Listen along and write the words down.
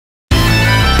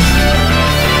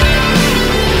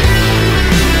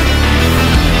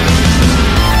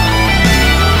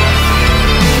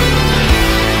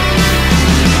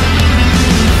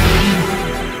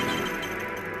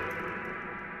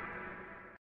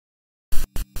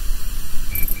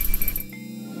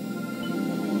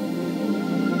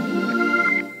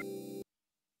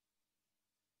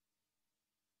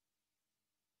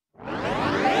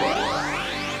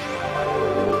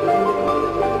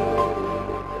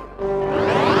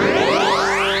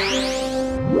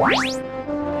For you.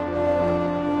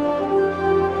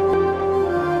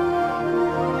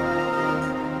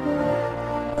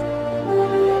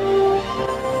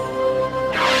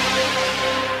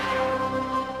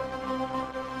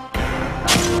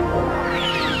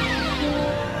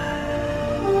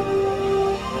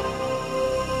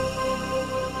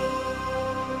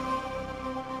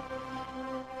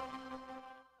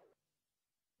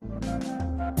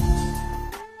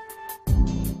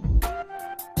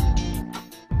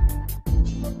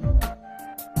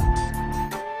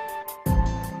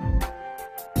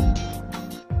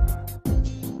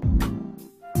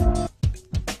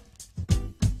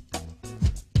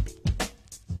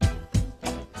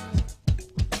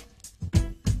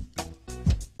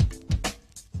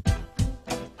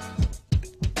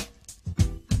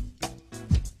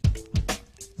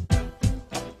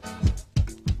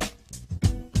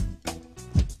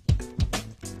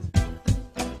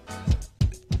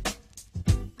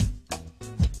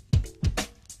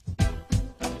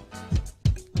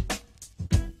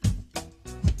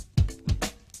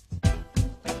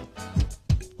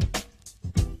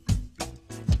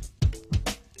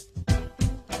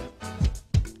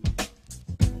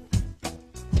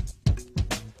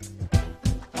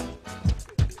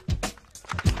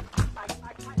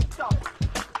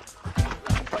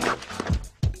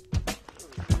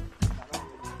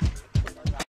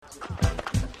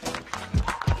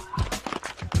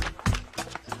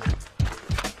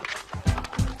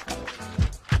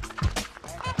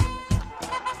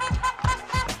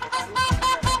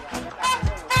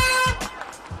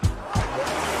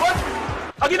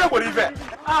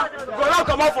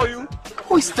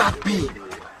 Who is that babe?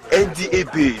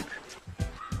 NDA babe.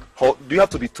 Or do you have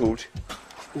to be told?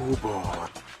 Oh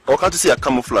boy. Or can't you see a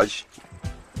camouflage?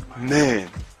 Man,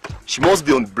 she must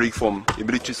be on break from a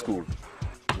military school.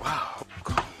 Wow,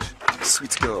 God.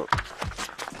 Sweet girl.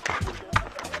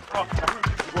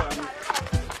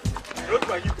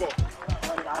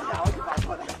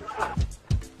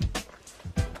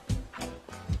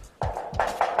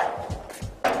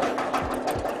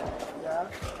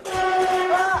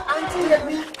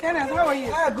 How are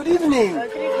you? Good evening.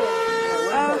 Good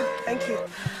evening. Thank you.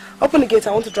 Open the gate,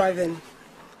 I want to drive in.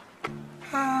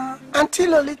 Auntie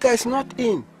Lolita is not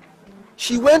in.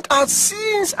 She went out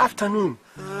since afternoon.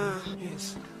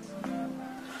 Yes.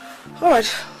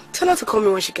 Alright, tell her to call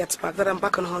me when she gets back, that I'm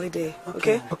back on holiday,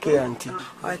 okay? Okay, Auntie.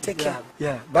 Alright, take care.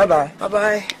 Yeah, bye-bye.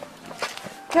 Bye-bye.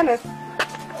 Kenneth,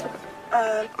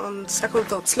 on second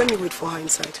thoughts, let me wait for her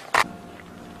inside.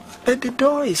 But the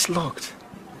door is locked.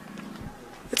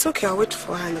 It's okay, I'll wait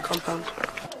for her in the compound.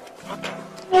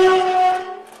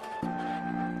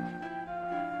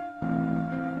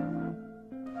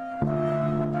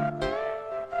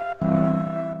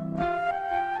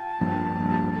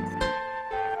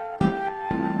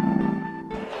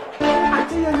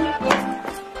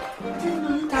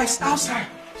 Lolita is outside.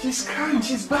 She's crying,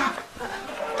 she's back.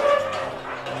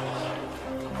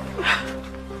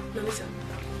 Lolita.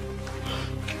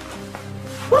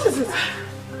 What is it?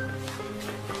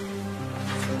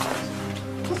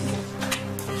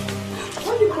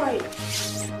 Why are you crying?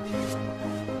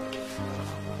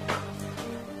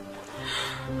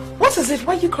 What is it?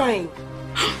 Why are you crying?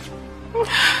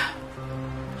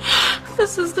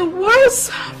 This is the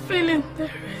worst feeling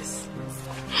there is.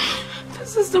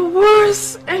 This is the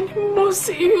worst and most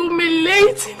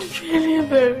humiliating feeling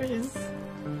there is.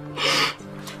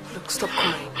 Look, stop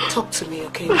crying. Talk to me,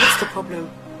 okay? What's the problem?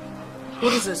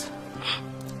 What is it?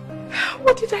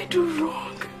 What did I do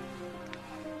wrong?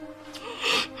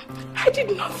 I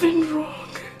did nothing wrong.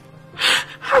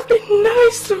 I've been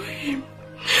nice to him.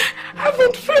 I've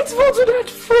been faithful to that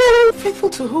fool. Faithful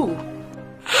to who?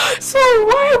 So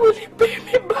why will he pay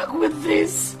me back with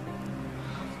this?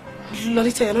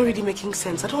 Lolita, you're not really making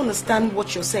sense. I don't understand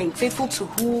what you're saying. Faithful to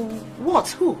who? What?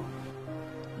 Who?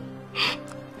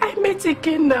 I met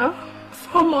Ikenna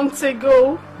 4 months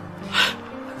ago.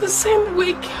 The same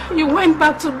week you went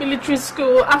back to military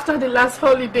school after the last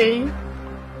holiday.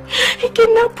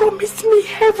 Ikenna promised me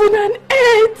heaven and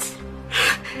earth.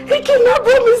 Ikenna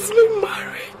promised me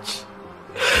marriage.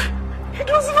 It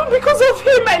was even because of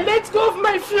him I let go of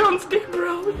my fiancé,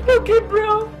 Gabriel. You know,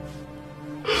 Gabriel.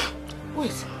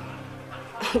 Wait.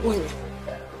 Wait.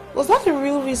 Was that the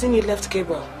real reason you left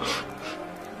Gabriel?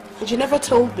 And you never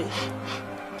told me.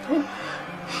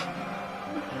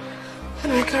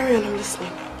 Anyway, carry on, I'm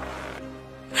listening.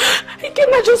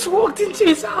 Ikenna just walked into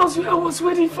his house where I was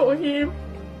waiting for him.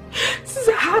 Since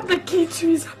I had the key to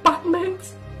his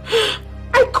apartment,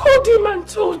 I called him and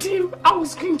told him I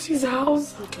was going to his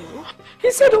house. Okay.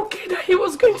 He said okay, that he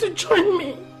was going to join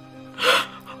me.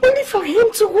 Only for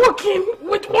him to walk in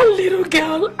with one little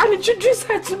girl and introduce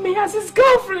her to me as his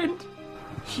girlfriend.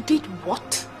 He did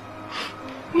what?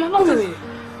 You are not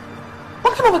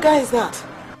What kind of a guy is that?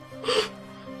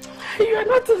 You are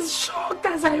not as shocked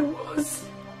as I was.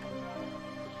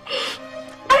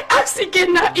 I asked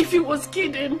Ikenna if he was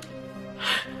kidding.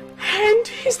 And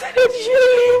he started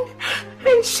yelling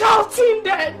and shouting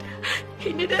that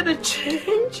he needed a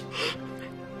change.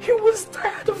 He was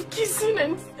tired of kissing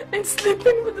and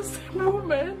sleeping with the same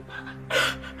woman.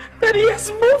 That he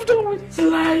has moved on with his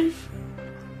life.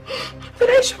 That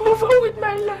I should move on with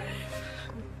my life.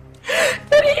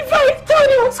 That if I thought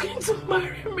he was going to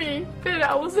marry me, that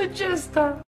I was a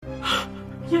jester.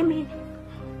 Yemi,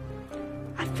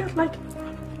 I felt like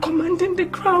commanding the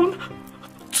ground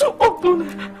to open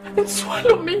and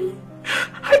swallow me.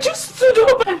 I just stood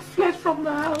up and fled from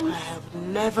the house. I have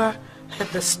never heard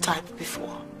this type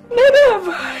before. Neither have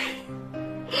I.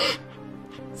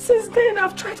 Since then,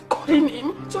 I've tried calling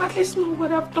him to at least know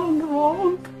what I've done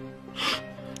wrong.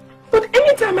 But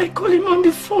anytime I call him on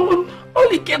the phone, all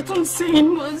he kept on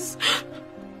saying was,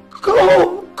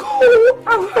 "Go, go,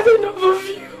 I've had enough of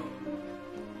you."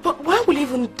 But why would he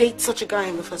even date such a guy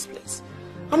in the first place?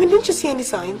 I mean, didn't you see any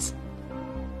signs?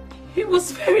 He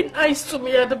was very nice to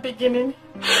me at the beginning.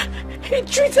 He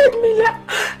treated me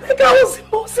like I was the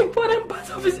most important part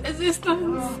of his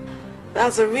existence.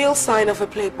 That's a real sign of a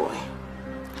playboy.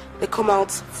 They come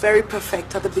out very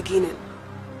perfect at the beginning.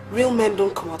 Real men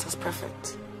don't come out as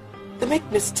perfect. They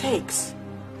make mistakes,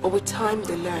 but with time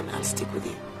they learn and stick with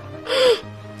you.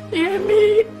 Hear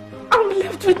me? I'm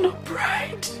left with no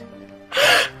pride.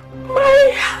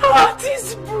 My heart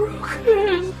is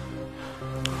broken.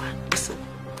 Listen,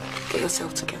 get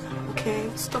yourself together, okay?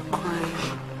 Stop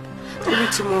crying.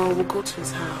 Maybe tomorrow we'll go to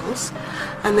his house,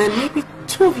 and then maybe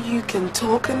two of you can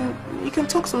talk, and you can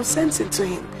talk some sense into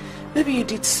him. Maybe you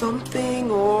did something,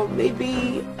 or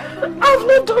maybe... I've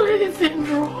not done anything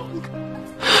wrong.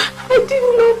 I did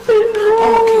nothing wrong.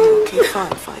 Oh, okay,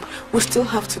 fine. We still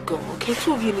have to go, okay?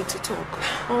 Two of you need to talk,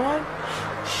 alright?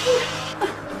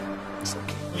 It's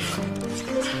okay.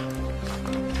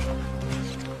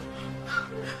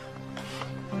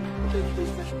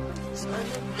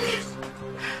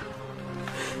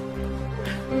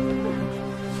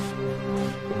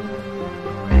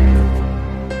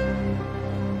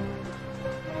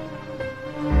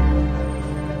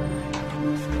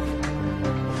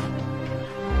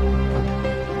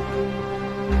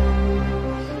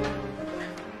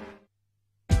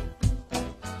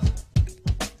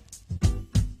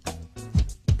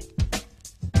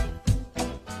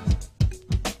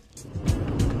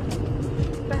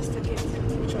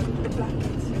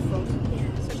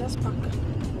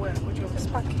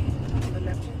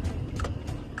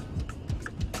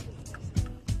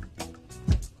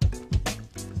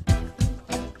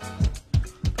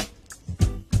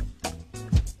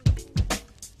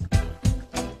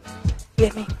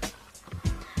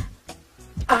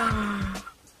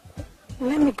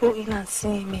 Let me go in and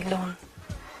see him alone.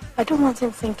 I don't want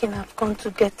him thinking I've gone to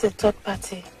get the third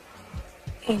party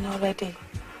in already,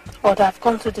 or that I've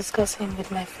gone to discuss him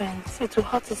with my friends. It will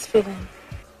hurt his feelings.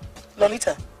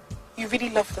 Lolita, you really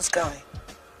love this guy.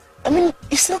 I mean,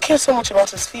 you still care so much about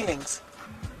his feelings.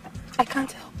 I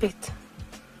can't help it.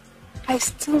 I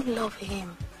still love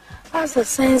him. That's the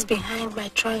sense behind my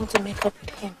trying to make up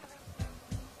with him.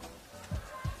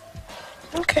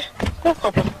 Okay, no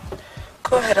problem.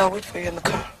 Go ahead, I'll wait for you in the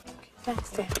car. Thanks,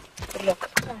 dear. Good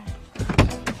luck. Bye.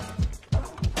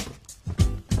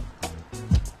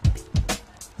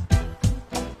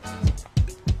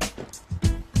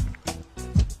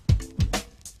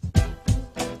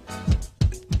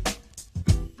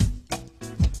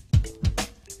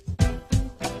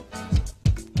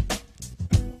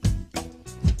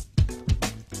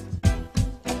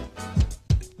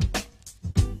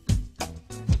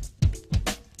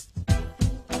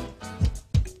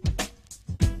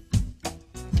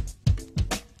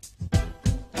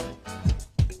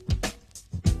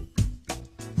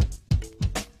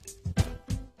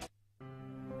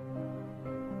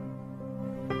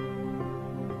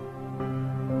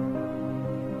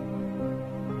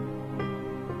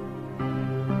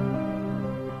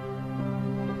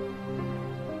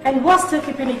 And what's still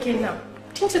keeping Ikenna?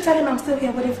 Didn't you tell him I'm still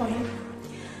here waiting for him?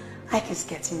 Ike is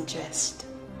getting dressed.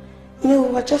 You know,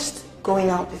 we were just going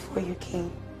out before you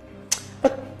came.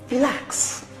 But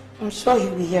relax. I'm sure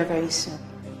he'll be here very soon.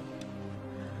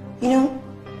 You know,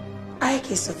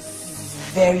 Ike is a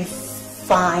very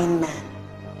fine man.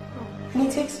 And he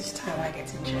takes his time while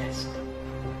getting dressed.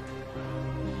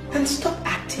 And stop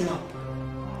acting up.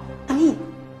 I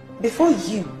mean, before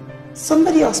you,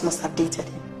 somebody else must have dated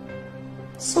him.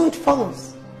 So it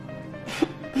follows.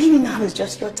 Maybe now is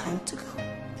just your time to go.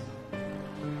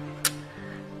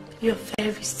 You're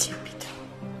very stupid.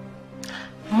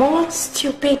 More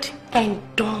stupid and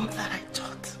dumb than I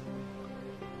thought.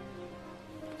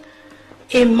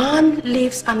 A man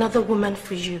leaves another woman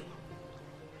for you.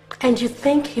 And you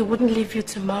think he wouldn't leave you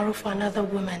tomorrow for another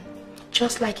woman,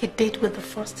 just like he did with the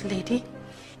first lady?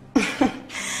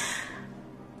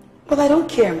 Well, I don't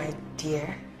care, my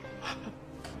dear.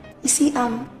 You see,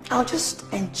 I'll just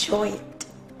enjoy it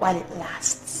while it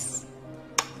lasts.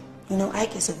 You know,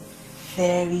 Ike is a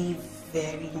very,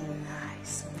 very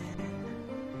nice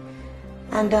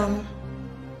man. And,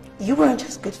 you weren't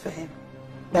just good for him,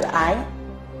 but I'm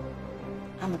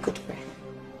good for him.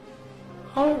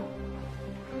 Oh.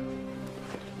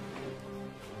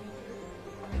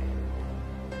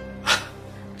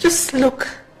 Just look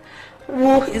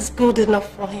who is good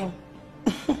enough for him.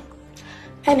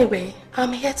 Anyway,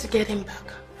 I'm here to get him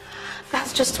back.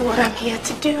 That's just what I'm here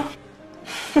to do.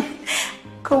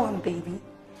 Go on, baby.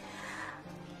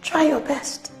 Try your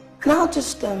best. And I'll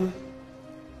just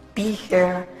be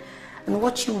here and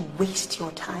watch you waste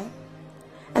your time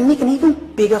and make an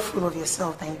even bigger fool of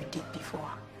yourself than you did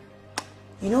before.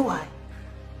 You know why?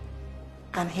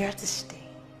 I'm here to stay.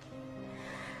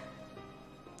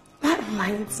 That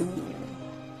reminds me.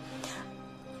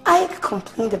 I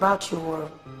complained about your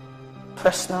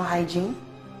personal hygiene.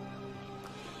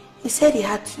 He said he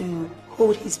had to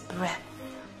hold his breath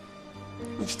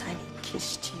each time he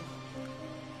kissed you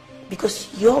because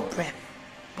your breath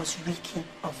was reeking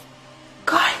of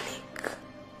garlic.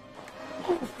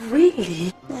 Oh,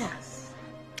 really? Yes.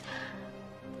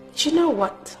 Do you know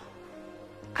what?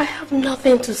 I have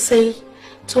nothing to say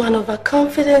to an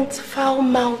overconfident,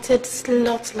 foul-mouthed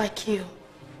slut like you.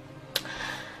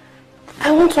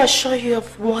 I want to assure you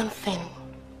of one thing.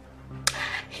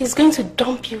 He's going to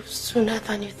dump you sooner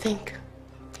than you think.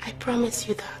 I promise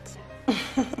you that.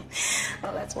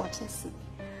 Well, let's watch and see.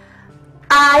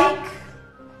 Ike,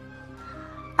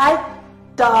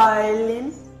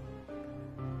 darling.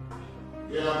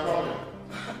 Yeah, I'm coming.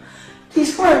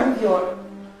 Please go and remove your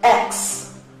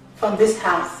ex from this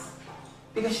house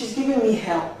because she's giving me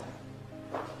hell.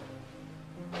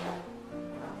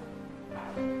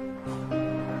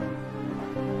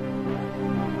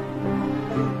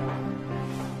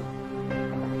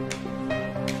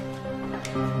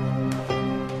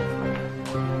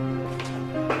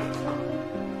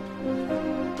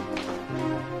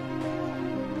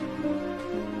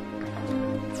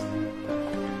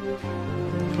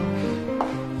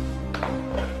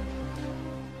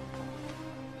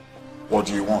 What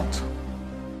do you want?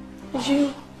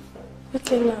 You,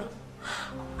 Ikenna,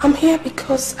 I'm here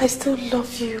because I still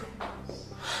love you.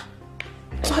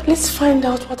 So at least find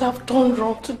out what I've done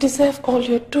wrong to deserve all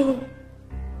you do.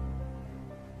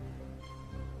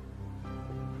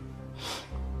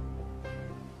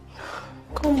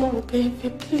 Come on, baby,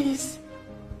 please.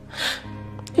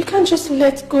 You can't just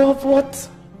let go of what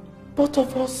both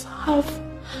of us have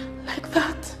like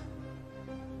that.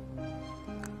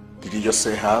 Did you just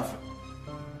say have?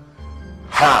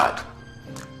 Hard.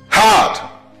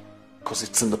 Hard! Because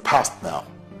it's in the past now.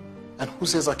 And who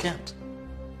says I can't?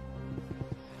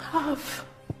 Have.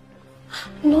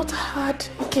 Not hard,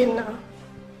 Ikenna.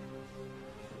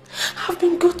 I've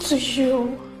been good to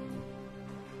you.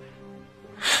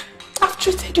 I've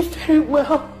treated you very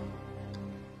well.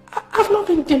 I've not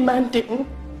been demanding.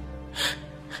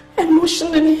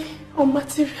 Emotionally or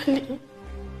materially.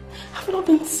 I've not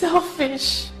been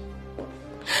selfish.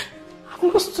 I've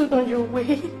not stood on your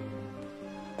way.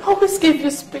 I always gave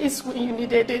you space when you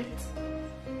needed it.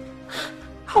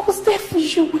 I was there for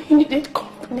you when you needed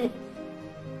company.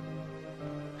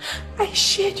 I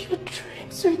shared your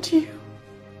dreams with you.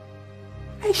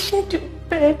 I shared your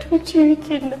bed with you,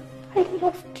 Ikenna. I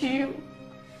loved you.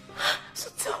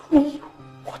 So tell me,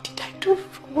 what did I do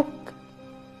wrong?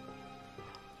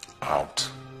 Out.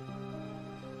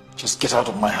 Just get out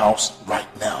of my house right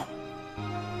now.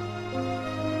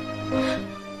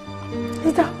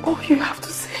 Is that all you have to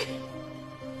say?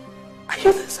 Are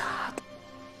you this hard?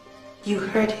 You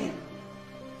heard him.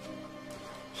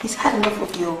 He's had enough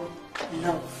of your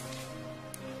love,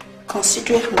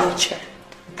 considerate nature,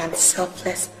 and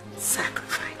selfless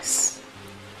sacrifice.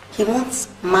 He wants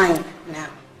mine now.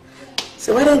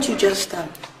 So why don't you just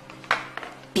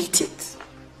beat it?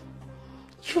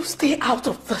 You stay out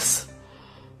of this.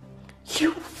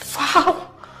 You foul-mouthed,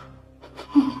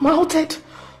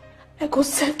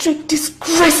 egocentric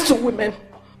disgrace to women.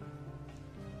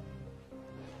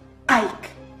 Ike,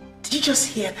 did you just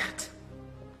hear that?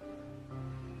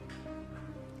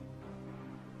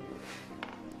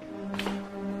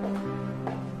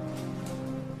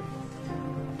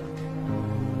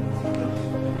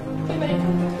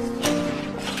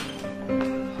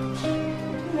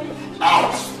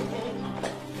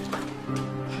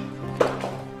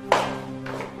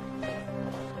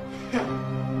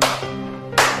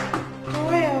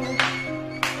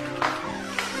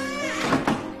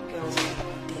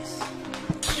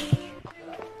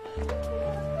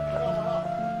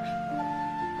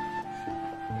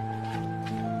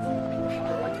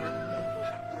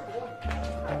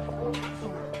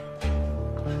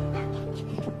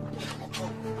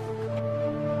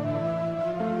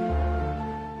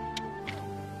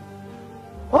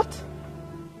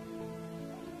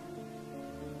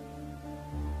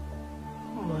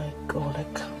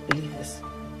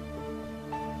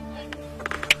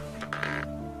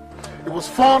 It was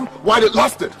fun while it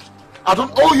lasted. I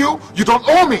don't owe you, you don't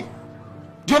owe me.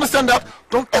 Do you understand that?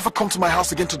 Don't ever come to my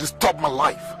house again to disturb my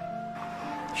life.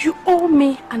 You owe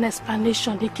me an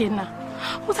explanation, Ikenna.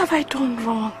 What have I done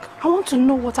wrong? I want to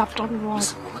know what I've done wrong.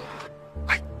 Listen, woman,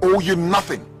 I owe you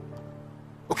nothing.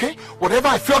 Okay? Whatever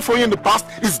I felt for you in the past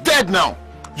is dead now.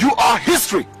 You are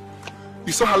history.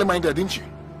 You saw Halima in there, didn't you?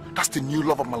 That's the new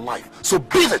love of my life. So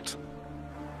beat it.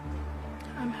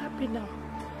 I'm happy now.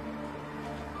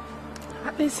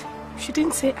 At least she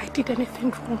didn't say I did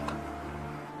anything wrong.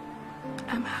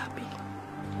 I'm happy.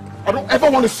 I don't ever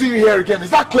want to see you here again.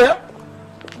 Is that clear?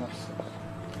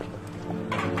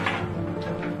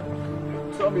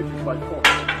 Tell me if it's my fault.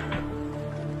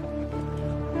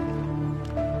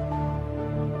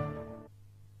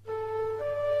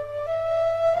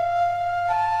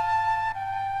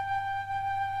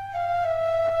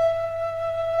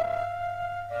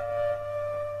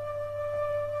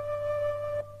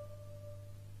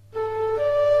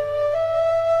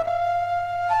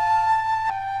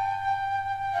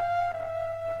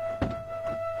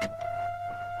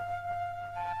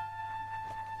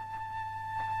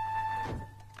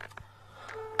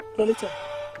 Lolita,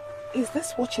 is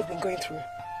this what you've been going through?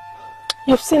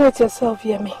 You've seen it yourself,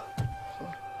 Yemi.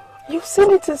 You've seen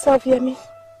it yourself, Yemi.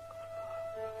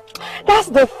 That's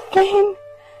the thing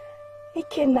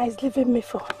Ikenna is leaving me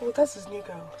for. Oh, that's his new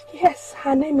girl. Yes,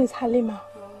 her name is Halima.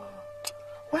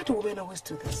 Why do women always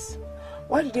do this?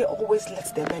 Why do they always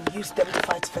let their men use them to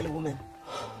fight fellow women?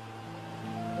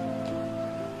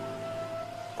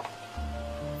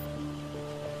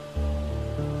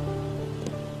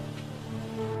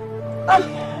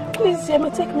 Please,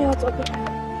 Yemi, take me out of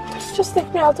here. Just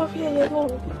take me out of here,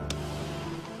 Yemi.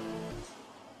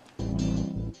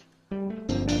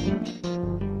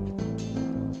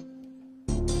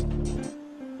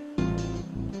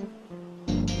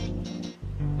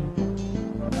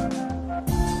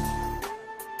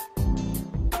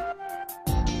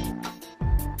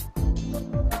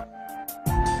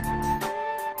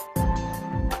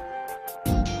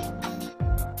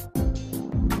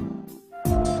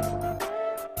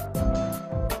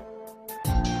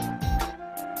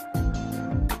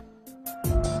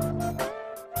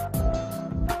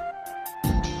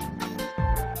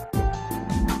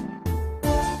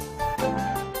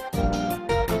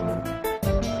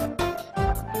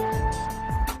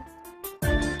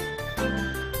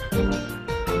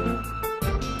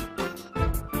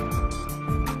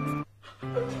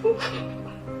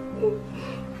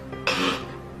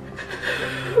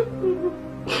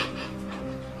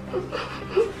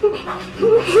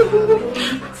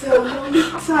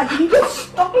 Lolita, you need to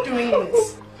stop doing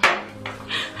this.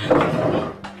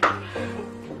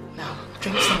 Now,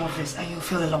 drink some of this and you'll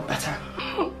feel a lot better.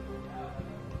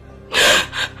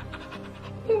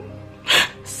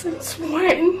 Since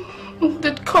when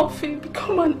did coffee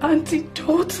become an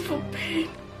antidote for pain?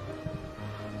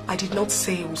 I did not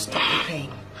say it will stop the pain.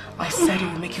 I said it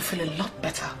will make you feel a lot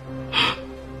better.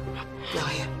 Now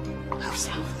here, have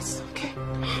some of this, okay?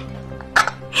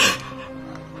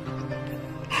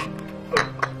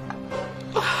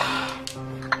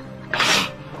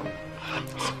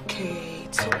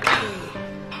 It's okay.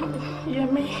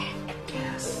 Yemi.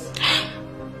 Yes.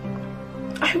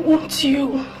 I want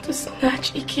you to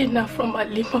snatch Ikenna from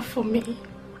Halima for me.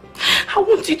 I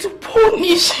want you to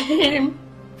punish him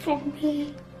for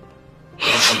me.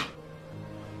 I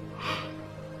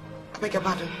beg your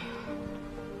pardon.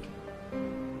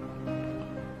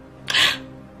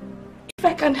 If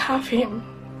I can have him,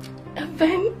 and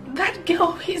then that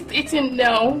girl he's dating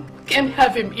now can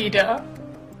have him either.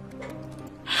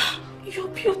 You're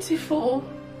beautiful.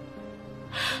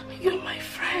 You're my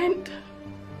friend.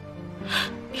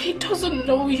 He doesn't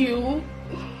know you.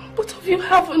 Both of you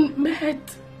haven't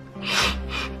met.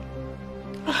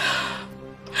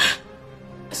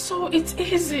 So it's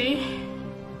easy.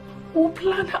 We'll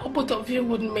plan how both of you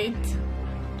would meet.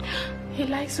 He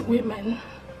likes women.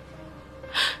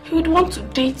 He would want to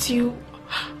date you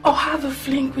or have a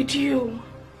fling with you.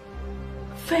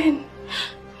 Then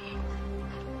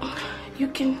you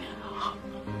can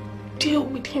deal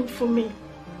with him for me.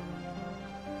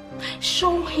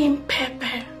 Show him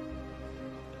pepper.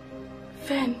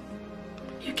 Then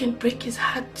you can break his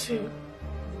heart too.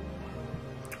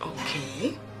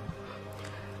 Okay.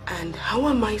 And how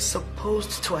am I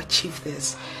supposed to achieve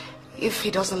this if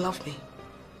he doesn't love me?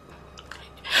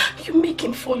 You make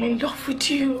him fall in love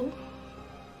with you.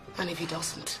 And if he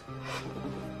doesn't?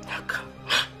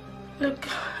 Look,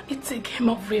 it's a game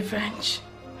of revenge.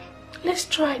 Let's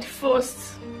try it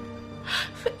first.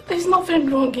 There's nothing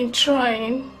wrong in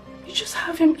trying. You just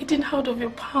have him eaten out of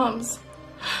your palms.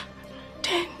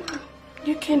 Then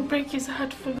You can't break his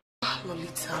heart for me.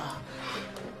 Lolita.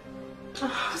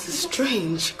 This is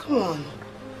strange. Come on.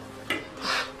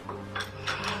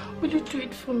 Will you do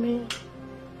it for me?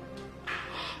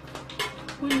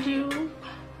 Will you?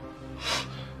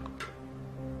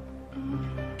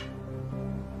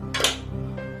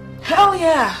 Hell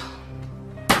yeah!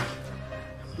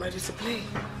 I'm ready to play.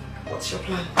 What's your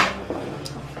plan?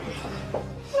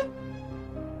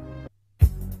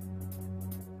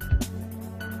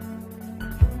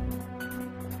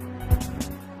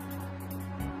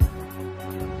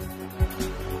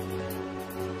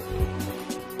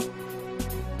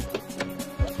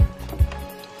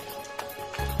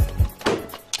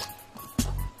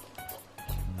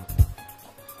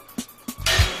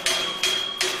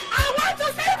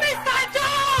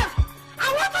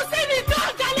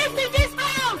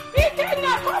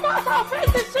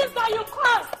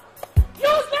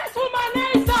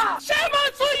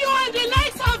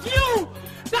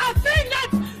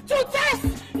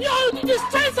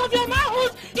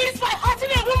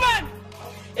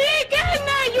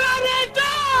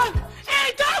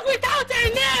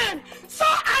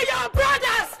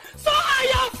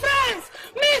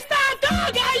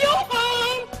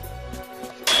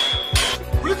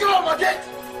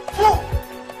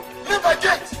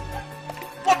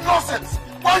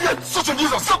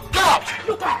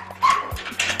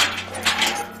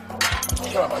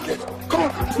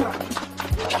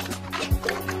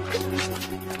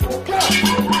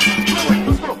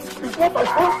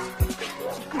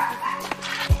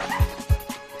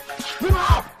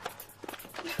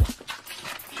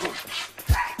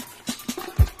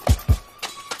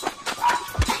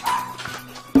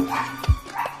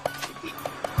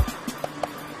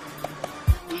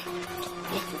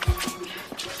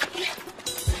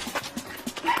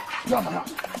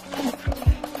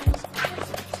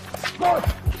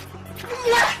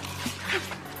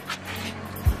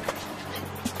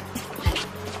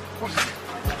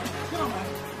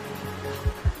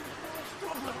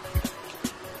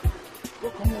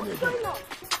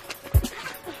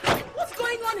 What's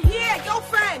going on here,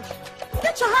 girlfriend?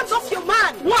 Get your hands off your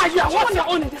man. Why? You are on your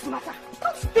own in this matter.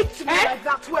 Don't speak to me like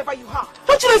that, whoever you are.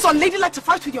 Don't you know it's unladylike to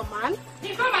fight with your man?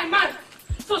 He's not my man,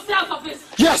 so stay out of this.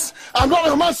 Yes, I'm not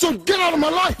your man, so get out of my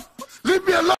life. Leave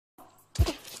me alone.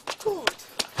 Good.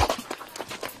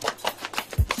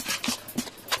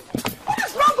 What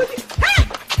is wrong with you? Hey!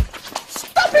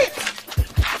 Stop it!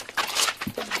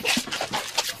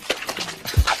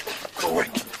 Go away.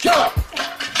 Get out.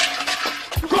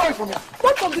 Go away from here.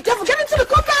 Run from the devil. Get into the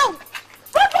compound.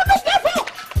 Run from the devil.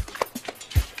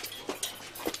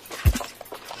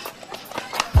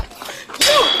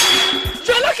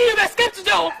 You're lucky you've escaped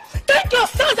today. Oh. Thank your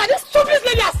sons that this stupid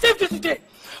lady has saved you today.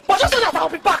 But just so that I'll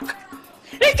be back.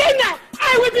 Ikenna,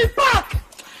 I will be back.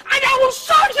 And I will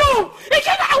show you.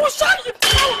 Ikenna, I will show you.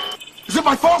 Is it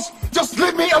my fault? Just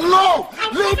leave me alone.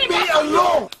 Leave me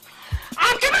alone.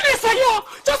 I'm giving this for you.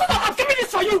 Just so that I'm giving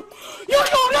this for you. You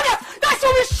know that's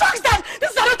what we shocks that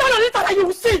this is another Lolita that you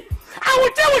will see. I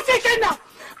will deal with Ikenna.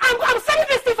 I'm selling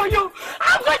this thing for you.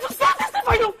 I'm going to sell this thing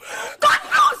for you. God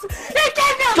knows,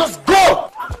 Ikenna. Just go.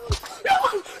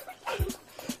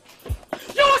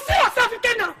 You will see yourself,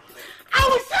 Ikenna. I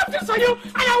will sell this for you,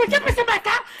 and I will keep it in my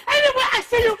car. Anywhere I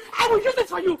see you, I will use it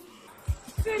for you.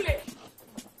 Silly.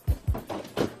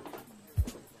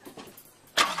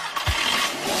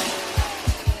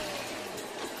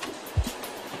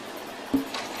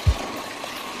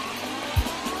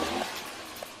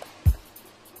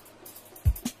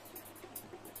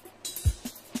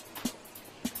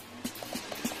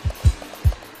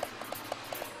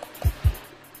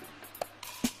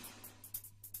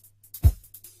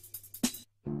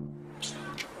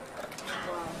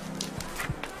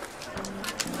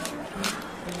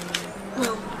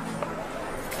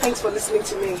 Thanks for listening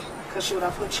to me, because she would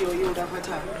have hurt you or you would have hurt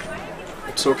her.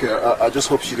 It's okay. I just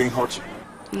hope she didn't hurt you.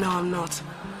 No, I'm not.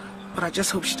 But I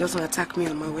just hope she doesn't attack me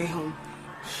on my way home.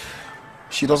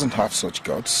 She doesn't have such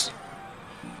guts.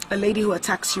 A lady who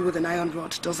attacks you with an iron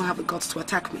rod doesn't have the guts to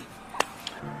attack me.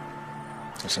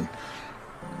 Listen,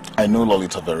 I know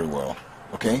Lolita very well,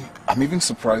 okay? I'm even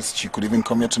surprised she could even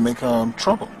come here to make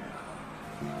trouble.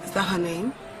 Is that her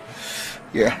name?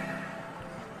 Yeah.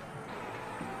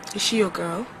 Is she your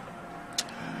girl?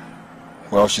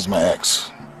 Well, she's my ex.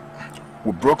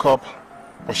 We broke up,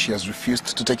 but she has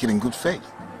refused to take it in good faith.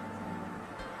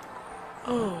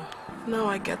 Oh, now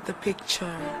I get the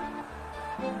picture.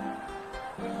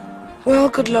 Well,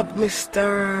 good luck,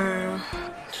 mister.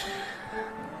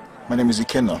 My name is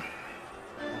Ikenna.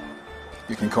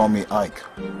 You can call me Ike.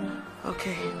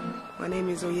 Okay, my name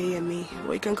is Oyeyemi.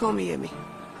 Well, you can call me Yemi.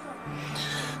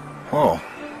 Oh,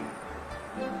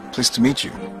 pleased to meet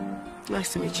you.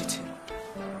 Nice to meet you too.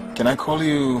 Can I call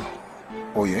you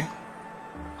Oye?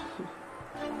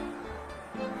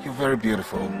 You're very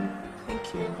beautiful.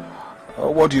 Thank you.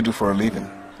 What do you do for a living?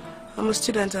 I'm a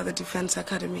student at the Defense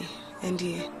Academy,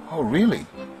 NDA. Oh, really?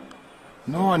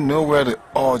 No one knows where the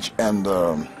urge and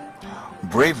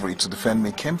bravery to defend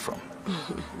me came from.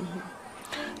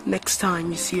 Next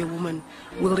time you see a woman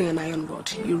wielding an iron rod,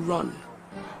 you run.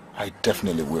 I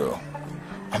definitely will.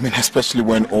 I mean, especially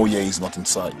when Oye is not in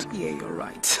sight. Yeah, you're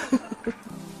right.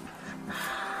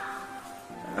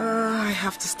 I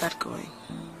have to start going.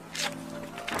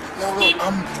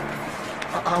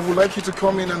 I would like you to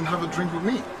come in and have a drink with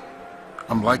me.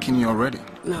 I'm liking you already.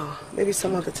 No, maybe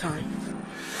some other time.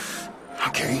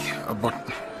 Okay, but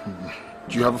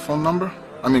do you have a phone number?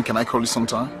 I mean, can I call you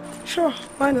sometime? Sure,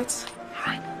 why not?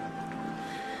 Right.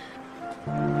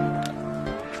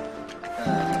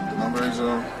 And the number is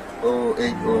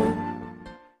 080.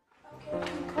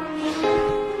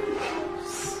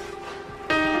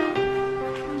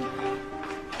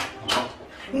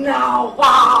 Now,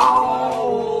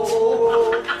 wow!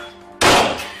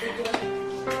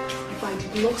 If I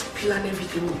did not plan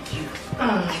everything with you,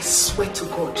 I swear to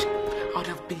God, I would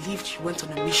have believed you went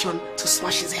on a mission to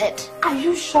smash his head. Are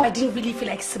you sure I didn't really feel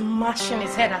like smashing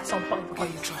his head at some point? Oh,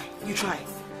 you try. You try.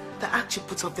 The act you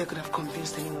put up there could have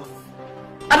convinced anyone.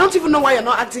 I don't even know why you're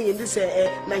not acting in this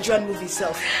Nigerian movie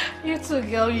itself. You too,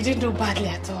 girl. You didn't do badly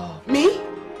at all. Me?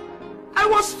 I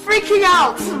was freaking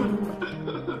out.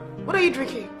 What are you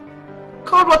drinking?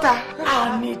 Cold water.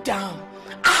 I'll kneel down.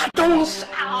 I don't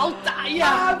shout.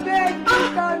 I beg you,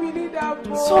 can't need that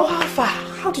boy. So how far?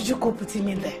 How did you cope with him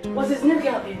in there? Was his new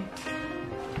girl in?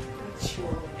 That's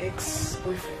your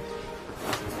ex-boyfriend.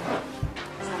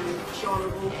 He's an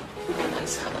incurable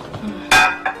womanizer.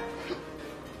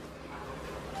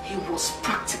 He was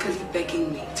practically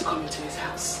begging me to come into his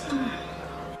house.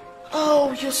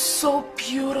 Oh, you're so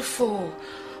beautiful.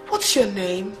 What's your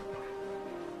name?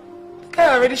 The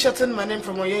guy already shortened my name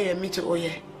from Oye and me to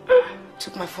Oye.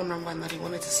 Took my phone number and that he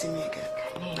wanted to see me again.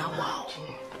 Now wow.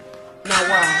 Now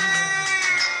wow.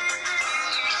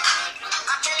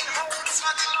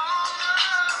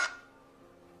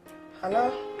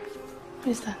 Hello? Who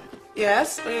is that?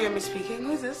 Yes, Oye me speaking.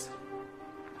 Who is this?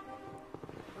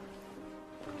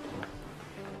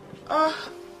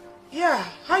 Yeah.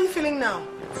 How are you feeling now?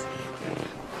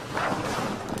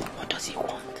 What does he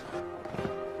want?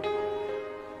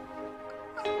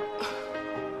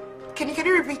 Can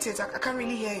you repeat it? I can't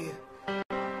really hear you.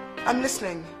 I'm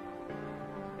listening.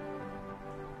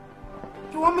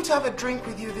 You want me to have a drink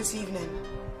with you this evening?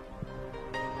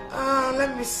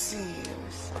 Let me see.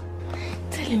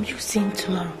 Tell him you see him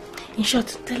tomorrow. In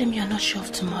short, tell him you're not sure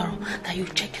of tomorrow, that you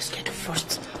check your schedule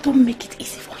first. Don't make it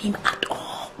easy for him at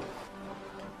all.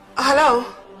 Hello?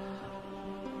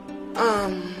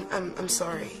 I'm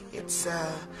sorry. It's,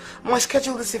 my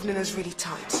schedule this evening is really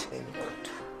tight.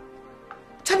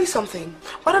 Tell me something.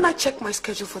 Why don't I check my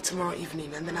schedule for tomorrow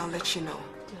evening and then I'll let you know.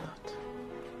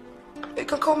 You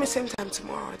can call me same time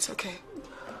tomorrow. It's okay.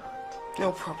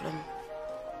 No problem.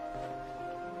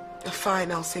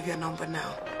 Fine, I'll save your number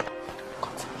now.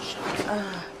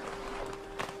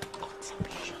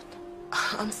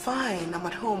 I'm fine. I'm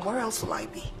at home. Where else will I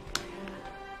be?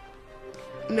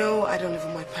 No, I don't live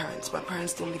with my parents. My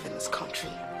parents don't live in this country.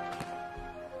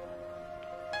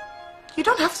 You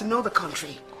don't have to know the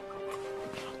country.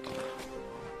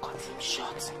 Cut him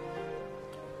short.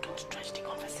 Don't stretch the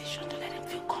conversation to let him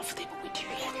feel comfortable with you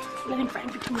yet. Let him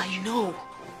find between you. I know.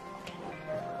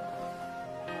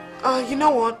 You know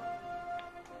what?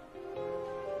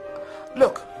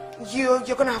 Look, you're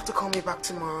gonna have to call me back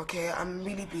tomorrow, okay? I'm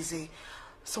really busy.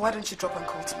 So why don't you drop and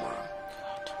call tomorrow?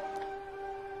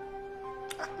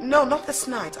 No, not this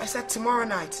night. I said tomorrow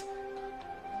night.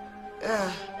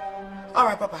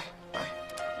 Alright, bye-bye. Bye.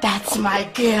 That's my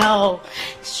girl.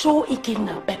 Show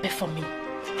Ikenna Pepe for me.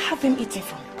 Have him eating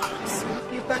from the carrots.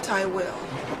 You bet I will.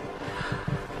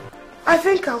 I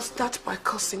think I'll start by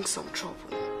causing some trouble.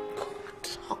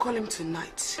 I'll call him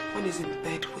tonight when he's in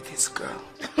bed with his girl.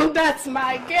 That's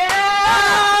my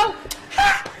girl.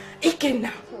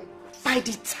 Ikenna, by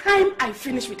the time I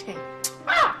finish with him,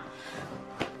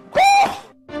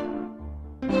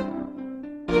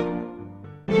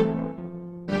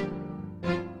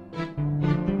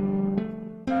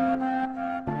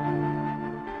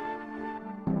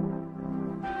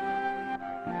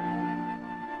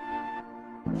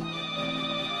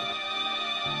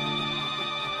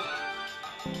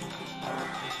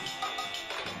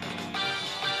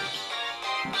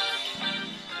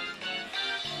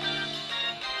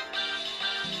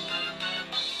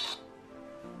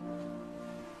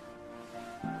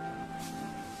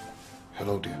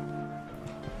 Hello, dear.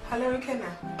 Hello,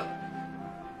 Ikenna.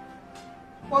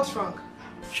 What's wrong?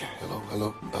 Yeah,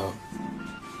 hello.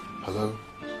 Hello?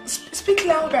 Speak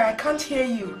louder, I can't hear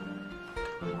you.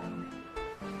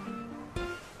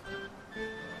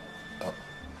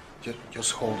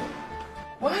 Just hold on.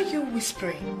 Why are you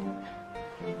whispering?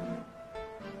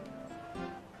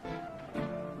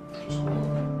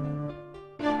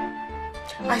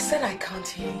 I said I can't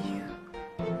hear you.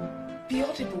 Be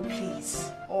audible, please.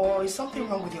 Or is something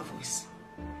wrong with your voice?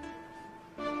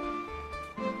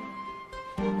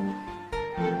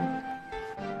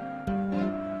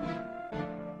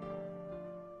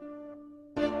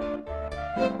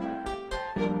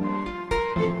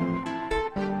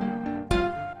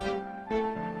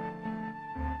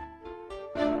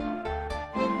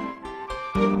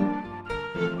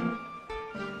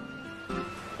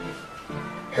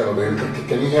 Hello, baby.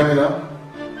 Can you hear me now?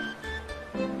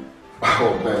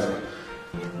 Oh, pleasant.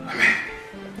 I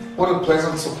mean, what a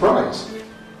pleasant surprise.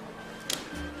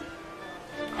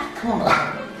 Come on.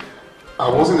 I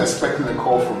wasn't expecting a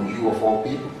call from you of all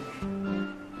people.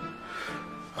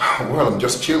 Well, I'm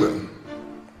just chilling.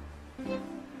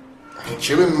 I'm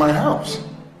chilling in my house.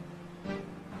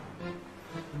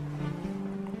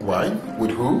 Why?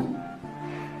 With who?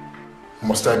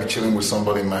 Must I be chilling with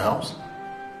somebody in my house?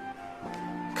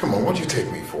 Come on, what do you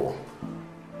take me for?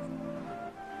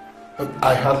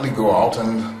 I hardly go out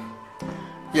and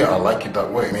yeah, I like it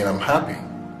that way. I mean, I'm happy.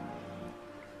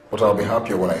 But I'll be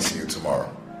happier when I see you tomorrow.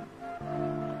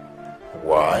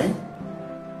 Why?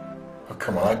 Oh,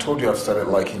 come on, I told you I've started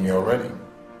liking you already.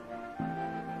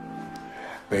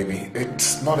 Baby,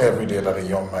 it's not every day that a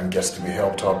young man gets to be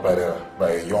helped out by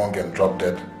a young and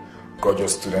drop-dead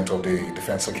gorgeous student of the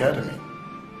Defense Academy.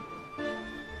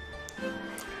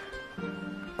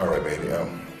 Alright, baby,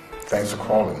 thanks for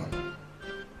calling.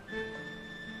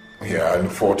 Yeah, I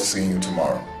look forward to seeing you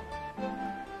tomorrow.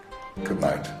 Good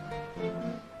night.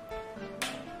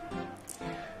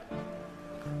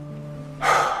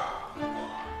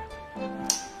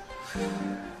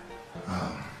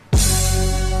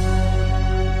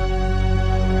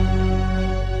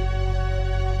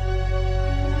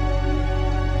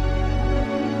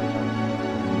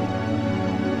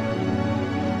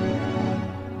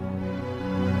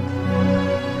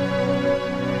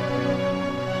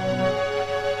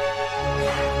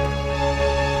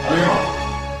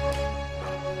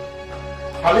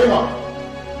 Halima!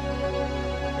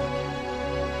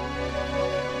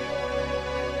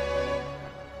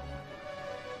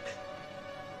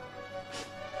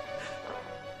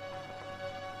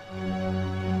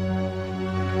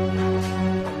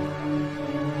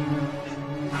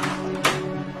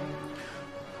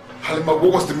 Halima,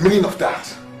 what was the meaning of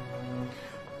that?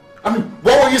 I mean,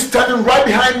 why were you standing right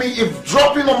behind me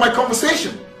eavesdropping on my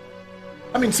conversation?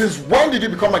 I mean, since when did you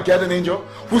become a guardian angel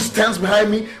who stands behind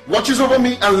me, watches over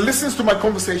me, and listens to my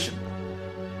conversation?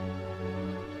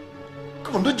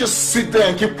 Come on, don't just sit there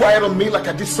and keep quiet on me like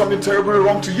I did something terribly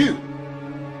wrong to you.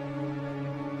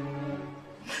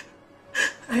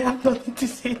 I have nothing to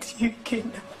say to you,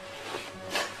 Ikenna.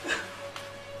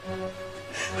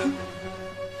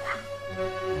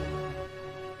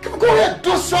 Come on, go ahead,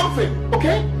 do something,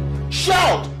 okay?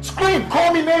 Shout, scream,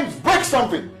 call me names, break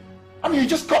something. I mean, you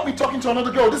just caught me talking to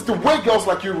another girl. This is the way girls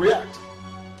like you react.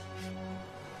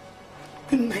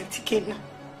 Good night, Ikenna.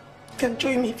 You can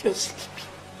join me if you're sleepy.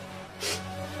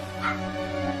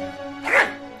 Alright,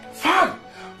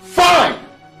 fine.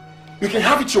 You can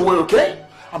have it your way, okay?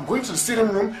 I'm going to the sitting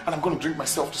room and I'm going to drink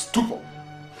myself to stupor.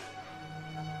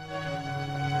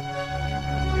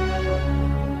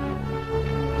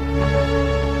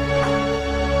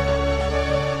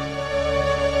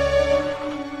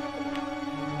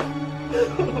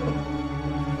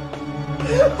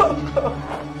 Oh, God.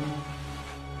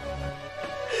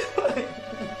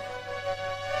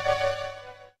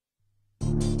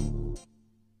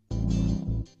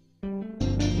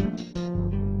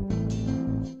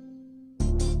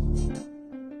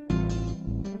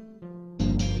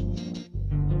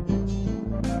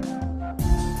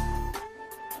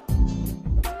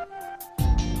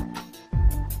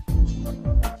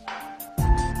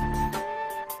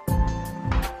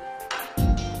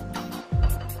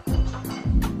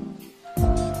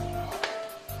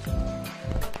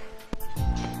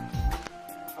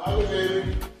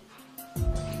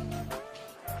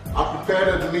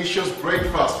 Prepared a delicious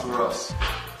breakfast for us.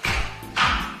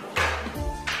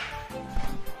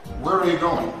 Where are you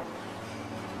going?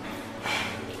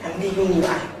 I'm leaving you,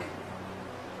 Ike.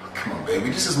 Come on, baby,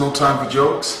 this is no time for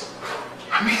jokes.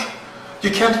 I mean,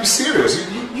 you can't be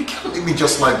serious. You can't leave me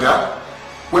just like that.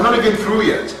 We're not even through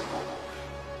yet.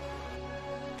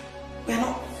 We're not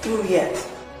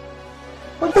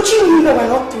Don't you know that we're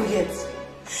not through yet?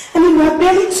 I mean, we're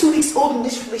barely 2 weeks old in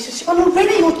this relationship and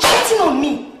already you're cheating on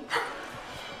me.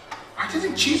 I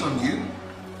didn't cheat on you.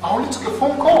 I only took a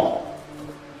phone call.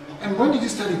 And when did you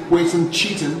start equating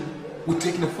cheating with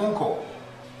taking a phone call?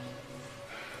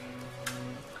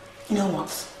 You know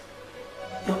what?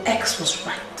 Your ex was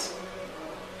right.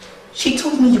 She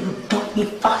told me you would dump me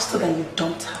faster than you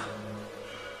dumped her.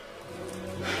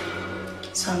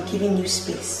 So I'm giving you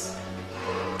space.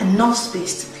 Enough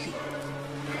space to play.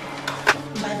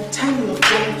 By the time you're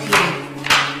done playing,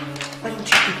 why don't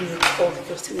you give me a call if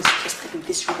you're still interested in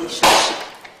this relationship?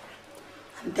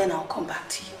 And then I'll come back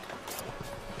to you.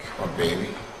 Come on, baby.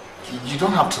 You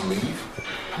don't have to leave.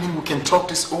 I mean, we can talk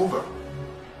this over.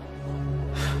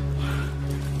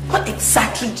 What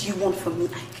exactly do you want from me,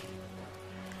 Ike?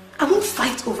 I won't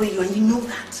fight over you and you know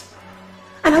that.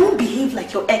 And I won't behave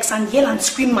like your ex and yell and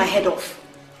scream my head off.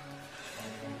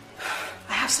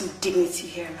 I have some dignity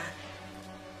here, man.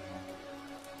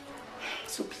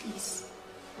 So please,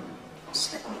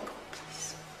 just let me go,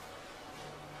 please.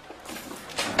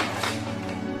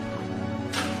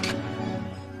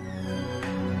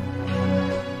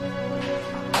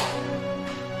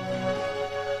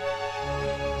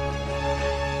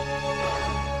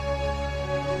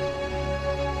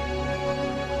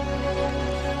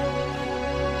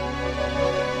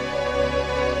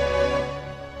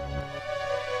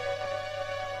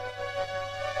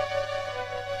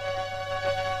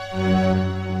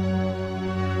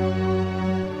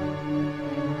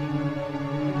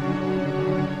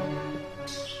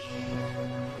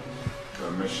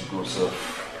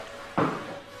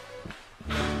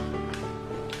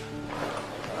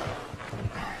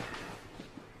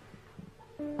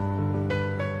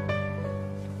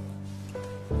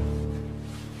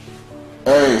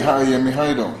 Hey, hi, Yemi, how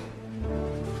you doing?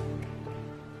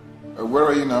 Where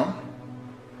are you now?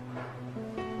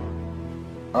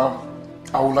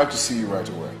 I would like to see you right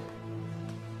away.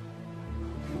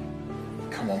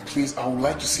 Come on, please, I would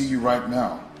like to see you right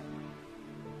now.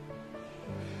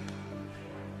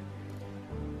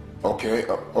 Okay,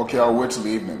 I'll wait till the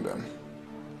evening then.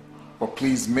 But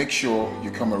please make sure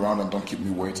you come around and don't keep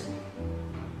me waiting.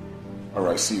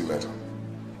 Alright, see you later.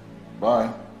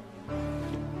 Bye.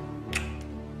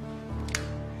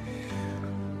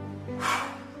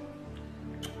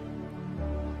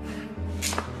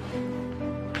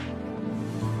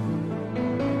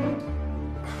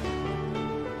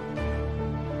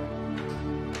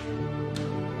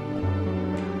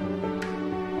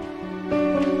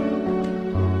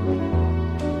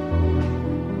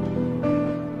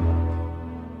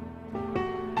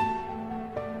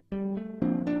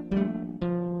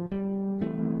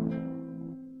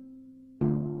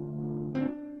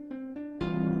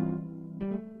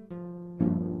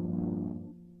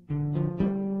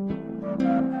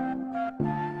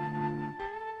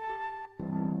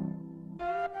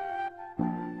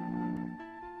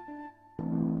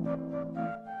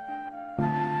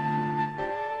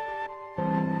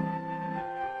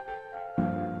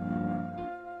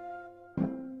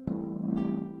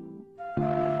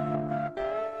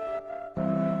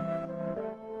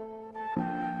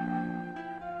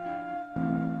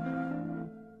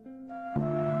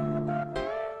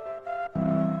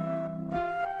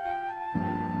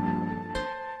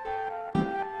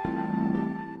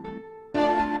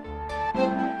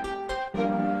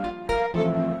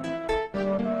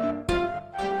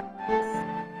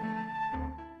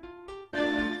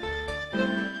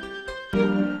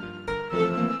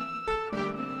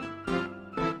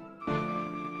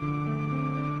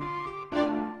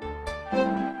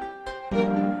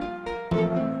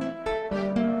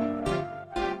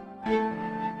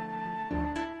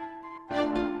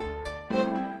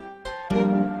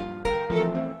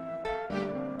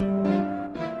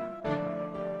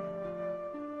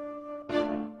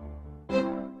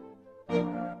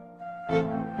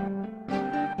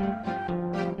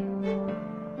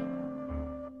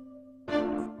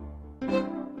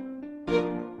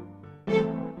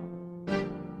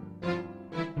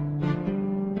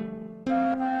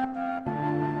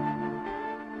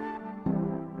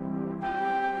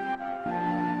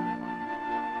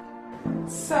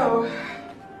 So,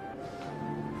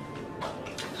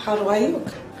 how do I look?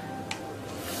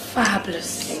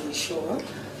 Fabulous. Are you sure?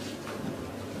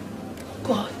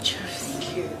 Gorgeous.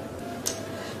 Thank you.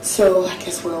 So, I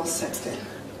guess we're all set then.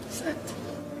 Set.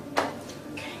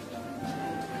 Okay.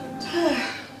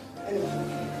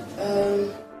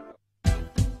 Anyway,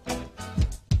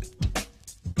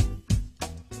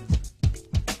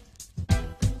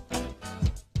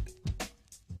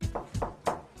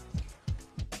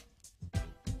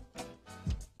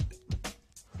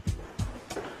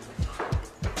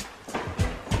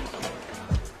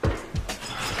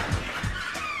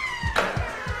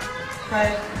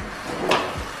 Hi.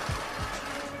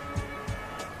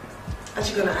 Aren't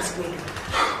you gonna ask me?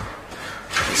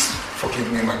 Please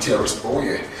forgive me, my dearest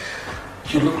boy.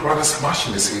 You look rather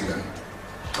smashing this evening.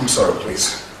 I'm sorry,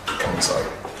 please. Come inside.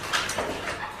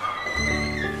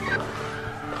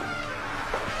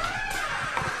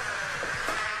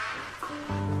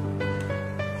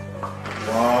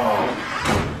 Wow.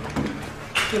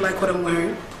 Do you like what I'm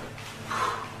wearing?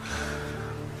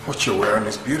 What you're wearing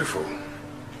is beautiful.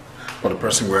 But the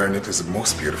person wearing it is the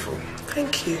most beautiful.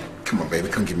 Thank you. Come on, baby,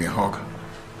 come give me a hug.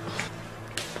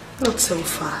 Not so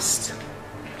fast.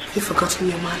 Have you forgotten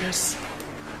your manners?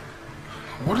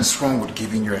 What is wrong with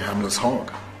giving you a harmless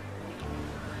hug?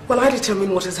 Well, I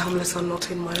determine what is harmless or not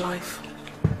in my life.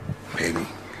 Baby,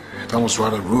 that was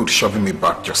rather rude, shoving me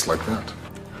back just like that.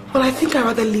 Well, I think I'd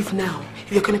rather leave now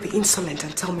if you're going to be insolent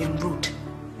and tell me I'm rude.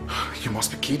 You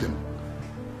must be kidding.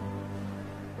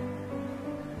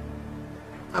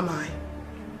 Am I?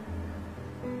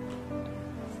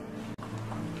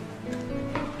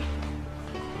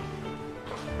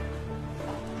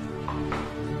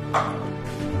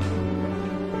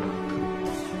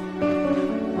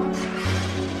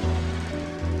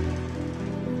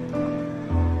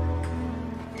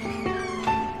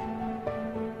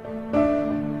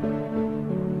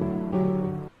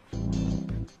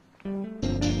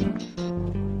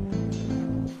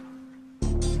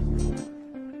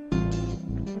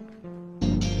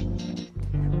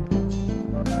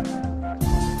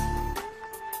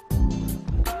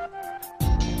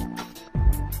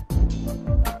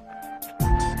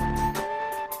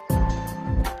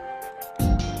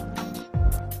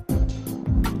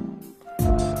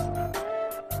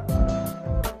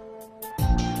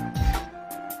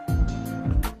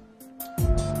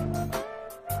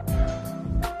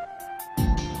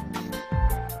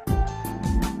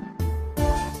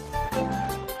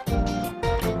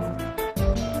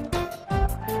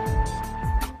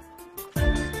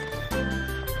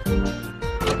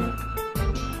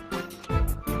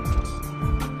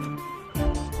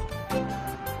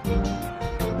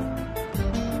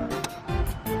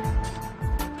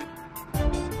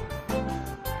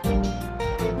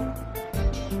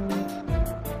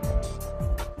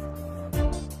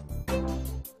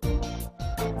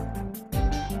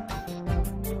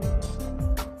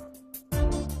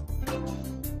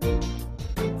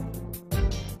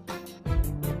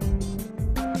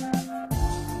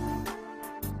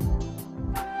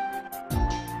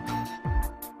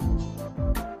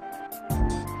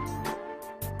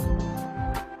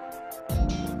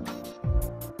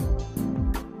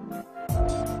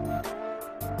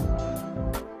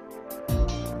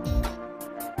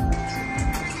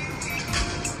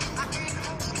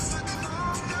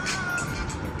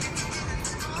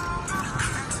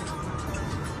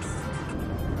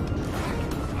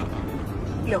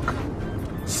 Look,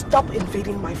 stop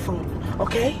invading my phone,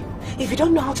 okay? If you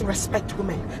don't know how to respect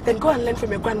women, then go and learn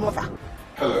from your grandmother.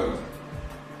 Hello?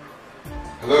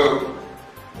 Hello?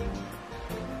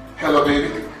 Hello,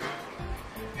 baby?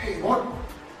 Hey, what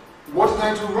did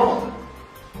I do wrong?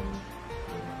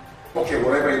 Okay,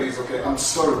 whatever it is, okay, I'm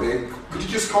sorry, babe. Could you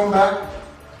just come back?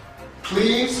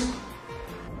 Please?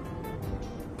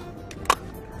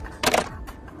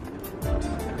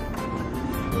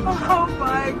 Oh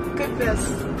my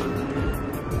goodness.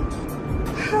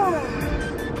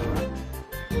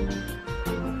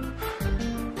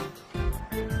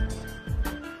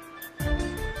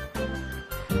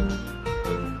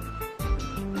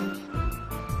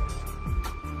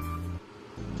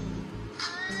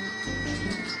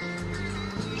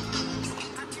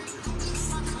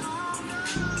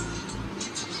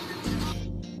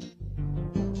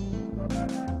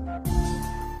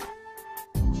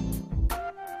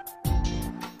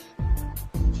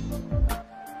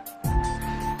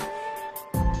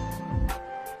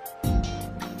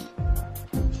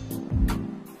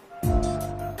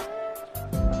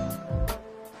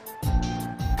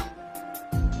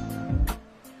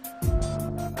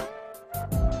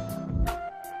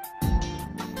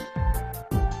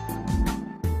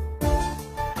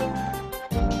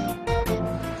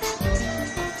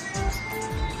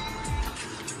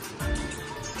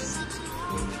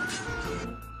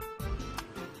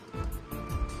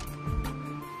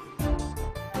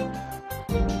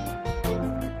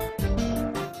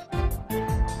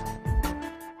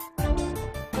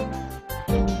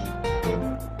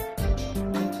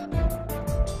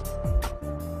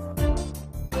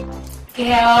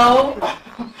 Girl,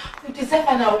 you deserve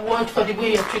an award for the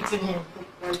way you're treating him.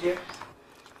 My dear.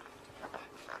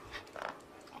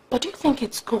 But do you think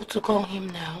it's cool to call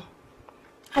him now?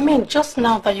 I mean, just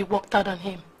now that you walked out on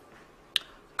him.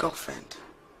 Girlfriend.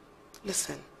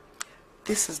 Listen,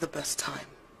 this is the best time.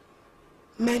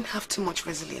 Men have too much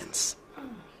resilience.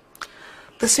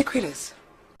 The secret is,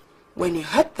 when you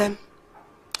hurt them,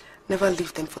 never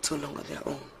leave them for too long on their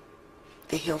own.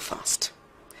 They heal fast.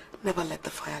 Never let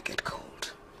the fire get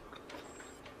cold.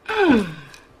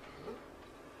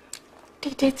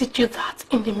 Did they teach you that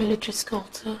in the military school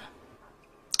too?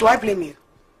 Do I blame you?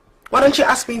 Why don't you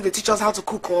ask me if they teach us how to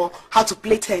cook or how to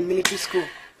play in military school?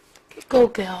 Go,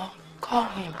 girl. Call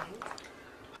him.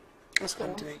 What's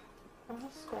going to do?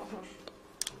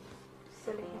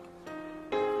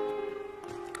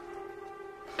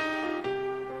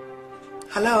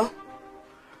 Hello?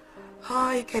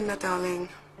 Hi, Ikenna, darling.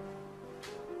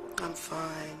 I'm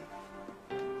fine.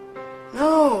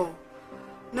 No,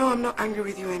 I'm not angry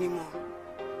with you anymore.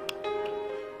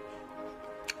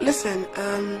 Listen,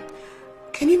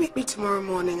 can you meet me tomorrow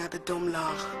morning at the Dom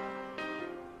Lach?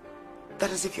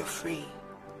 That is if you're free.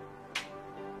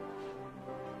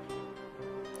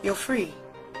 You're free?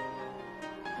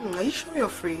 Are you sure you're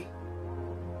free?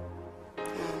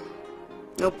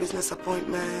 No business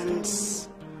appointments.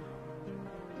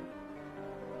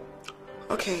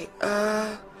 Okay,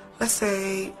 let's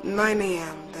say 9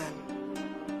 a.m. then.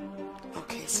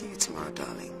 Okay, see you tomorrow,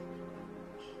 darling.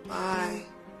 Bye.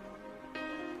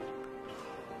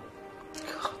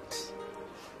 God.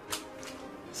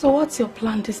 So what's your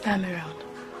plan this time around?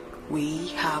 We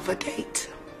have a date.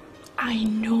 I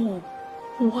know.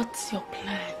 What's your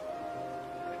plan?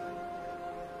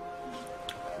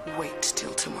 Wait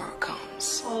till tomorrow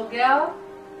comes. Oh, girl.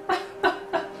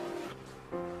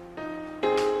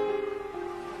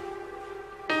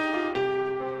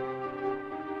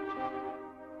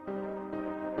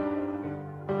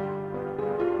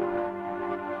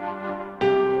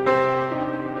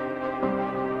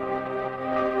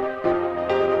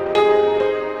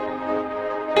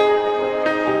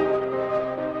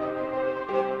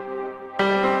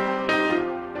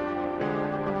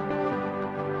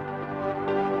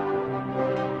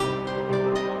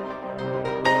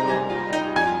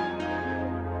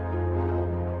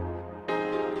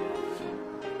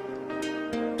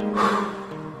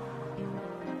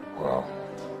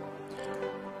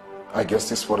 I guess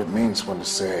this is what it means when they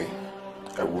say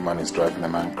a woman is driving a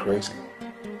man crazy.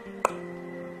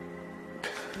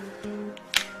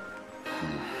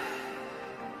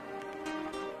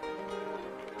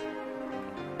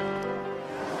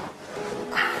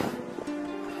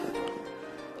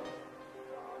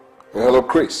 Hello,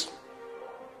 Chris.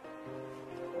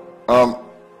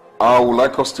 I would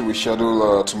like us to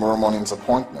reschedule tomorrow morning's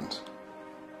appointment.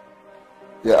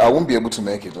 Yeah, I won't be able to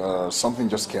make it. Something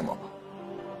just came up.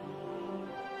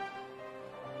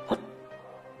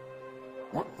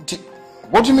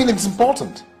 What do you mean it's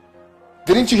important?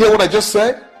 Didn't you hear what I just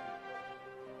said?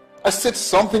 I said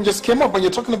something just came up and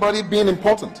you're talking about it being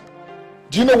important.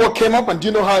 Do you know what came up and do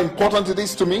you know how important it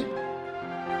is to me?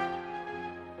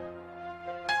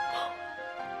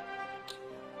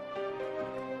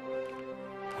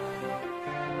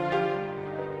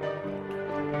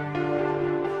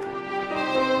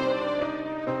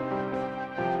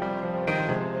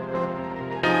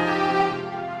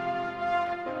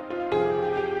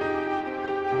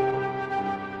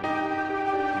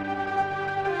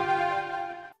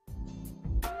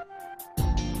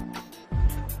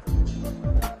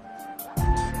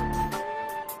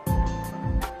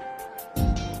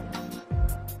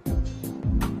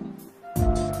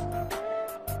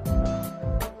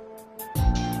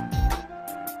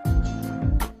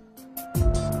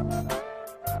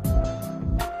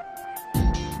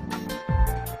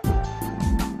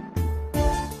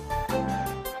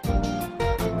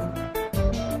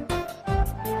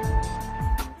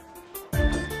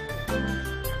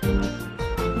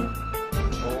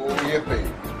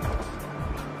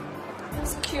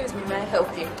 Excuse me, may I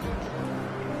help you?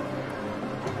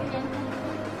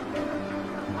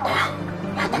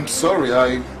 I'm sorry,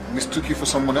 I mistook you for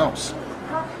someone else.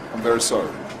 I'm very sorry.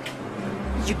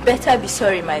 You better be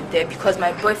sorry, my dear, because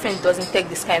my boyfriend doesn't take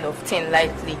this kind of thing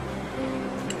lightly.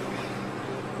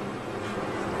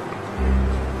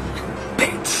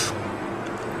 Bet.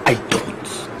 I don't.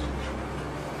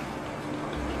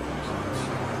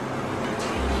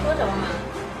 Hold on.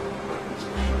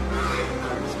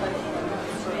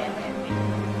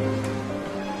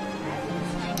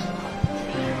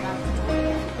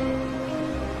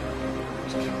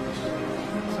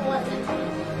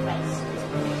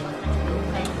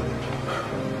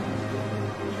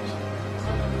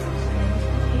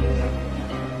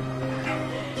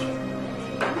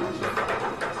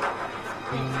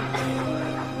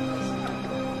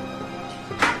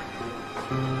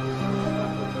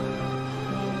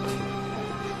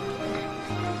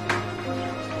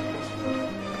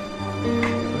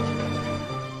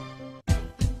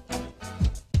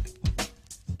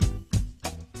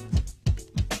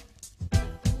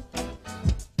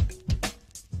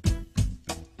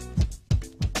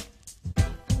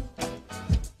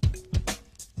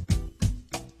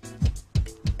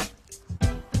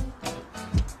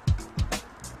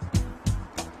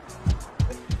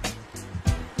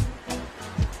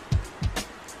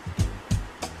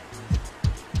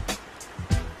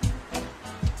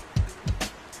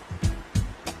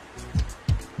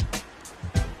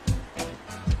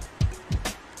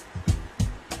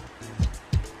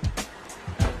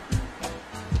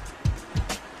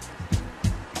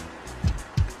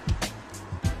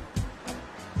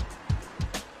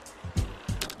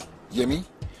 Yemi.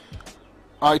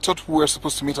 I thought we were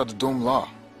supposed to meet at the Dome La.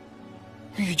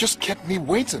 You just kept me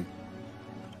waiting.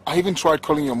 I even tried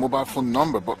calling your mobile phone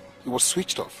number, but it was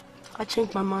switched off. I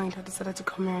changed my mind. I decided to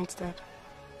come here instead.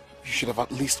 You should have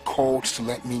at least called to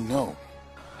let me know.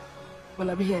 Well,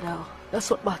 I'll be here now. That's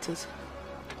what matters.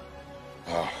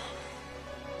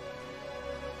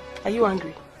 Are you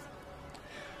angry?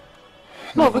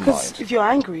 No, because if you're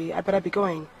angry, I better be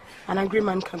going. An angry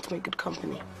man can't make good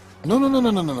company. No.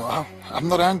 I'm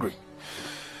not angry.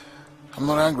 I'm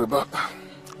not angry, but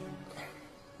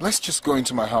let's just go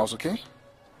into my house, okay?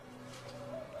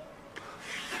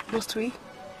 Must we?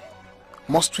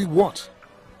 Must we what?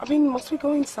 I mean, must we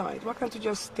go inside? Why can't you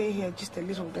just stay here just a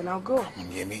little, then I'll go? Come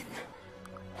on, Yemi.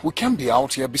 We can't be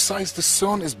out here. Besides, the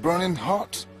sun is burning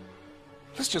hot.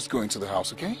 Let's just go into the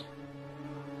house, okay?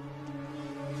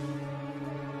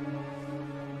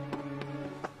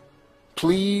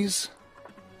 Please.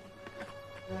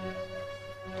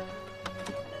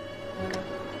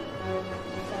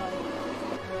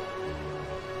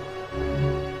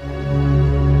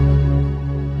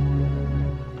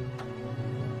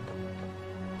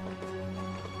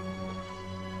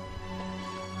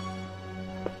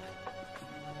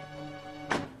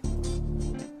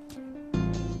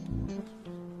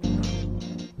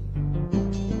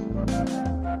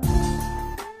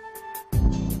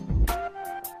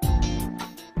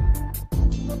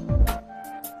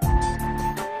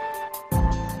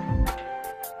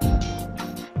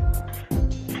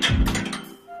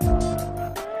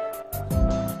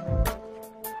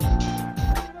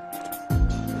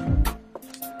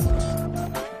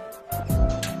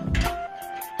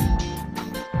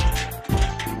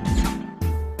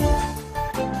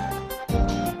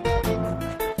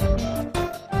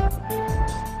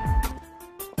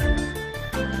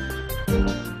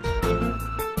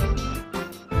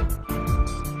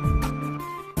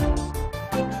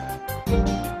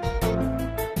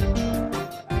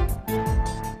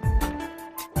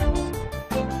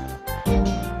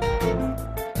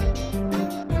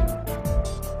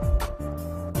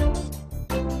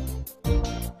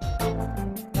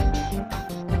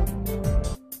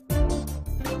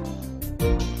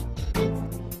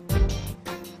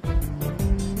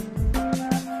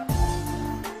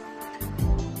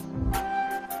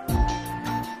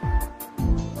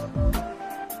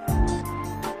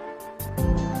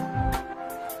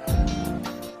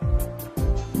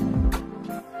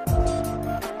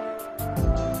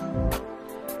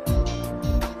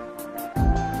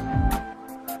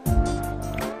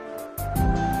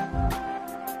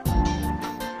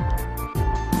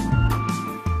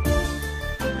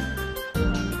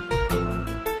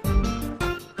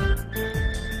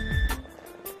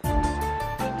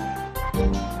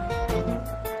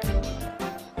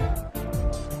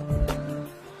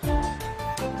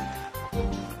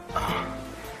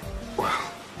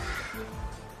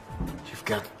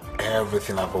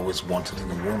 Everything I've always wanted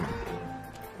in a woman.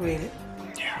 Really?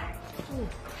 Yeah.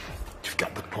 You've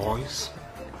got the poise,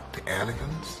 the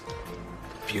elegance,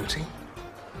 the beauty,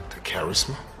 the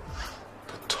charisma,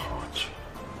 the touch,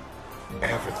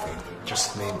 everything.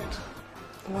 Just name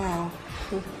it. Wow.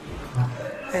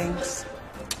 Thanks.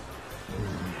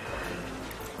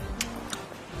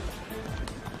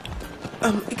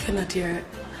 Ikenna dear,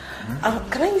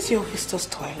 can I use your visitor's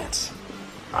toilet?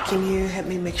 Can you help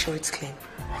me make sure it's clean?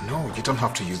 Oh, no, you don't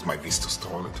have to use my visitor's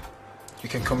toilet. You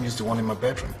can come use the one in my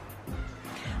bedroom.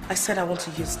 I said I want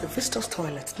to use the visitor's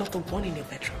toilet, not the one in your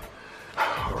bedroom.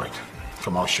 All right.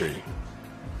 Come, I'll show you.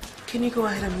 Can you go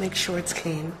ahead and make sure it's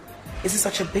clean? Is it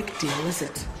such a big deal, is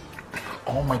it?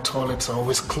 All my toilets are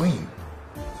always clean.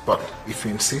 But if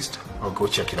you insist, I'll go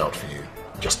check it out for you,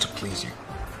 just to please you.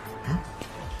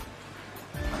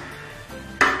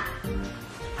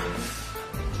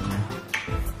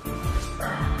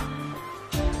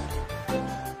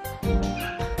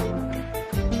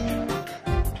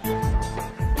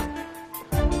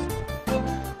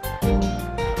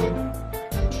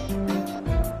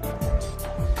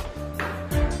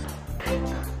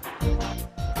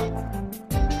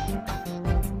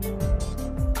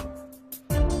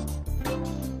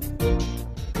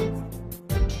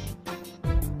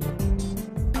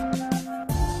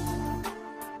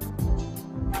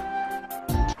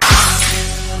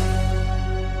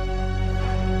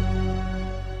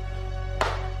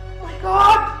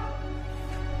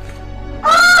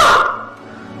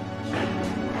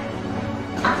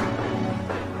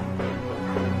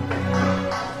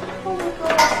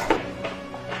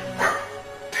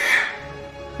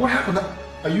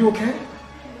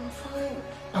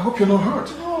 You're not hurt?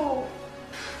 No.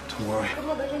 Don't worry.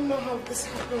 God, I don't know how this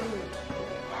happened.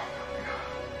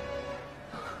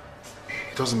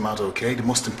 It doesn't matter, okay? The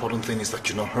most important thing is that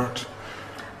you're not hurt.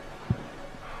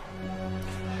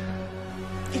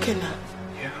 Ikenna.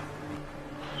 Yeah?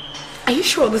 Are you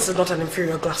sure this is not an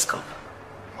inferior glass cup?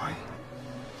 Why?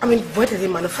 I mean, where did they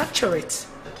manufacture it?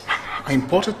 I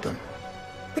imported them.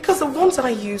 Because the ones I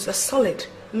use are solid,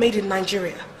 made in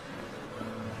Nigeria.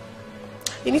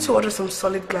 You need to order some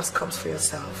solid glass cups for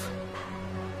yourself.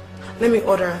 Let me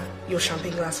order your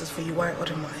champagne glasses for you while I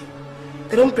order mine.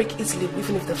 They don't break easily,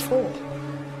 even if they fall.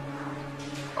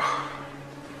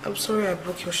 I'm sorry I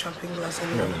broke your champagne glass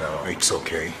anyway. No, it's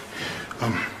okay.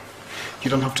 You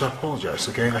don't have to apologize,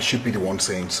 okay? I should be the one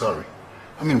saying sorry.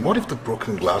 I mean, what if the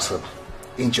broken glass had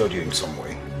injured you in some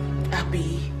way?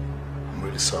 Abby. I'm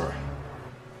really sorry.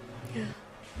 Yeah.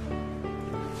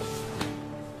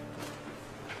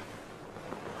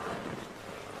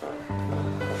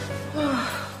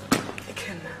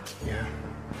 Ikenna. Yeah?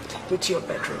 Take me to your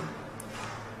bedroom.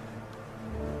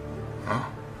 Huh?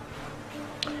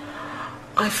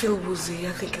 I feel woozy.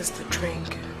 I think it's the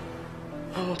drink.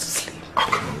 I want to sleep. Oh,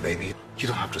 come on, baby. You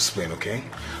don't have to explain, okay?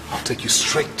 I'll take you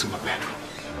straight to my bedroom.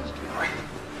 All right.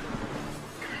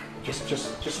 Just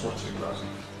watch your glass.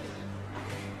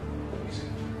 Easy.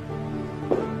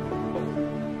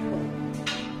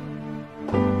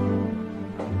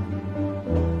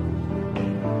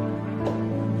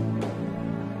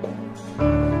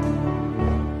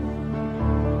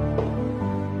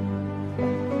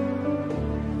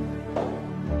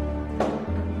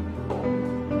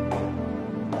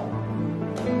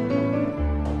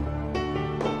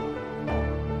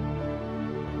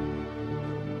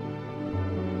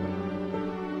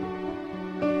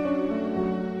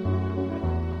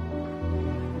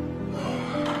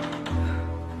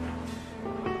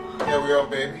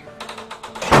 Baby.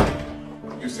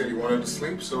 You said you wanted to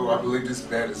sleep, so I believe this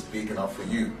bed is big enough for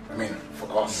you. I mean, for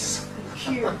us.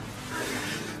 Cute.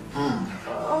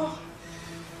 Oh.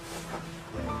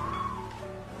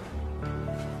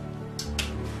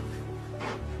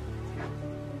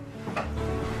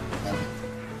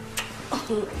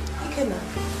 Ikenna.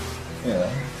 Yeah.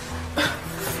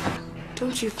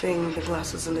 Don't you think the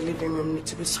glasses in the living room need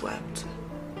to be swept?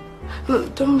 No,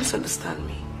 don't misunderstand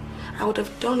me. I would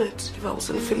have done it if I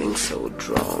wasn't feeling so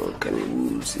drunk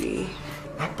and woozy.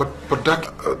 But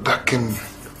that can...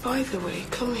 By the way,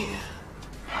 come here.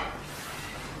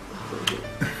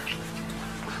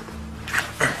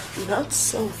 Not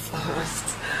so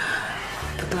fast.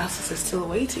 The glasses are still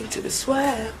waiting to be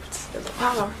swept. There's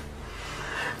power.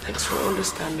 Thanks for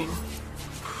understanding.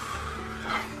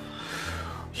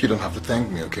 You don't have to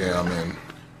thank me, okay? I mean,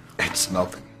 it's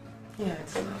nothing. Yeah,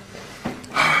 it's nothing.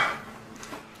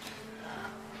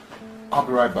 I'll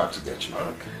be right back to get you.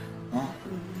 Okay. Huh?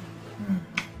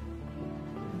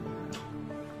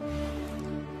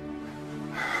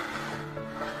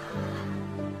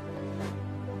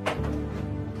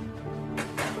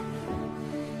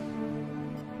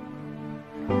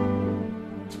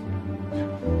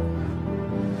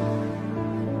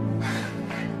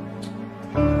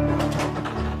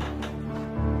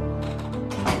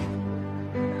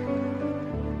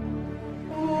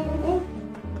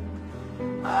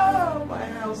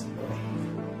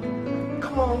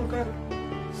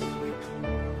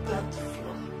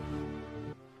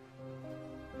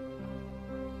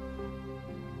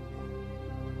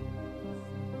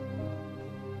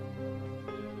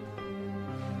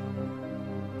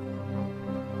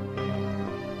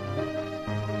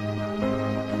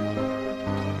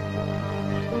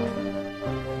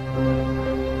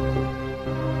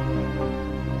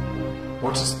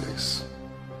 What is this?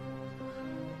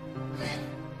 I mean,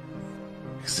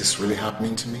 is this really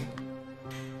happening to me?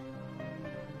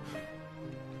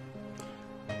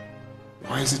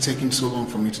 Why is it taking so long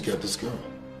for me to get this girl?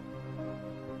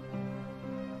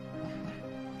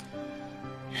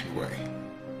 Anyway,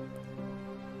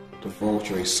 the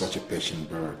vulture is such a patient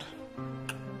bird.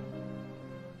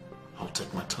 I'll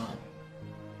take my time.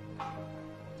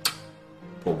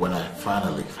 But when I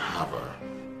finally have her,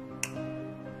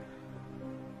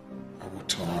 I will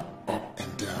turn her up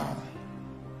and down,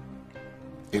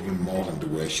 even more than the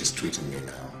way she's treating me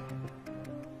now.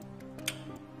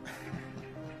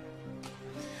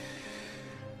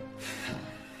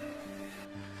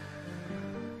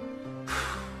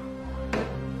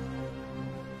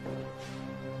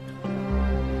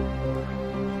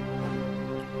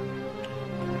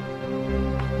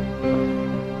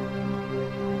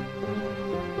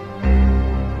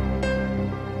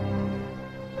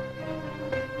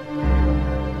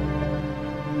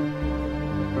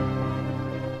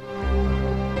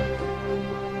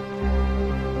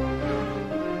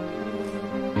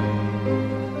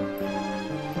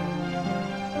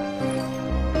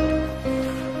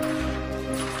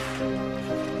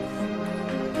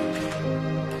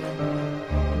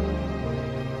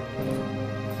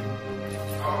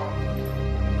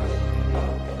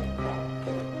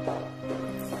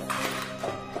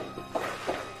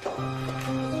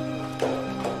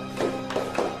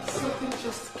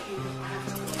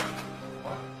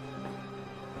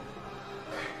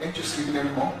 Ain't you sleeping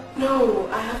anymore? No,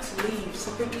 I have to leave.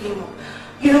 Something came up.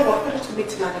 You know what? Better to meet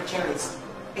tonight at Jerry's.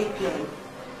 8 p.m.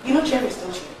 You know Jerry's,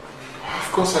 don't you?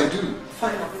 Of course I do.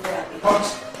 Fine, I'll be there at 8.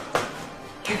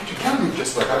 But you can't leave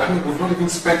just like that. I mean, we've not even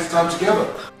spent time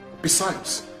together.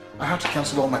 Besides, I had to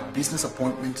cancel all my business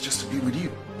appointments just to be with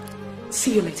you.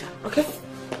 See you later, okay?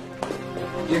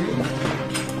 Yemi?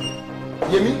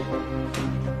 Yemi?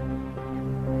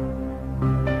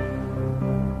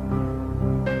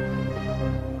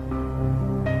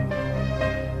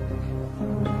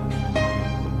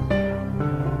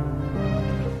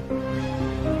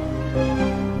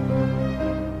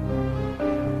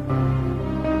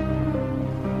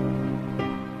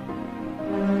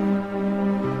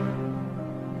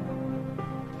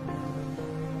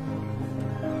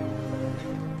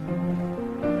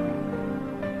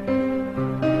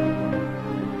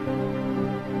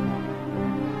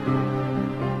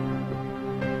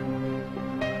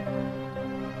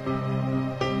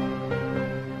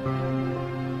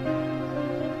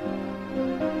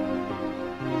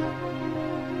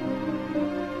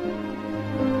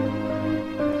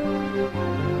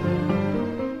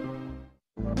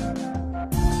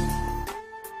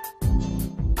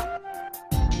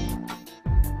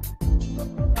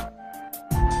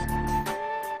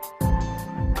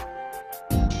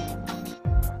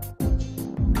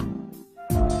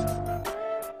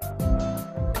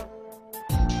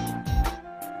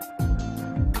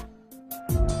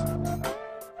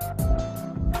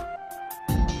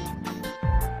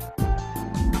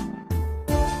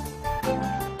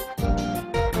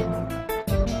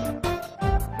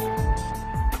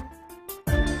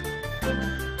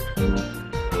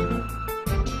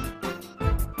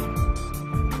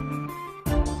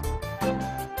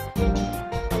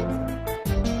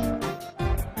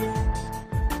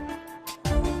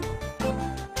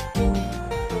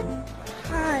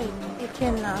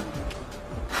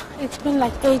 It's been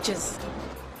like ages.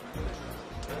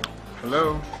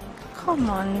 Hello? Come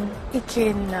on,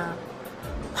 Ikenna.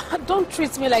 Don't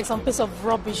treat me like some piece of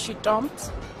rubbish you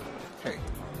dumped. Hey,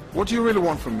 what do you really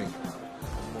want from me?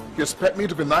 You expect me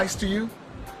to be nice to you?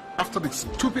 After the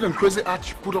stupid and crazy act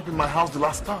you put up in my house the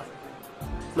last time?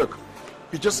 Look,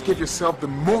 you just gave yourself the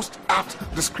most apt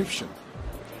description.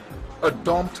 A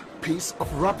dumped piece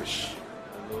of rubbish.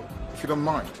 If you don't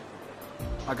mind,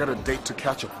 I got a date to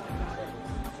catch up.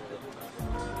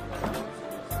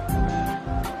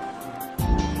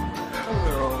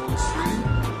 Hello, sweetie.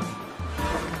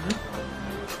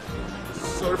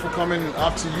 Sorry for coming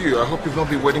after you. I hope you've not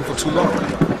been waiting for too long.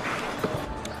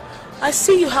 I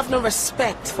see you have no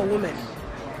respect for women.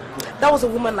 That was a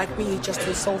woman like me you just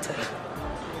insulted.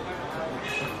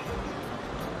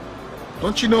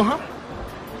 Don't you know her?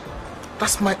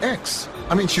 That's my ex.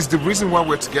 I mean, she's the reason why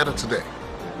we're together today.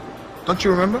 Don't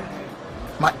you remember?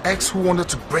 My ex who wanted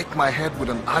to break my head with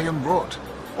an iron rod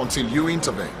until you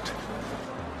intervened.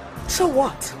 So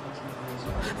what?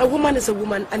 A woman is a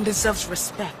woman and deserves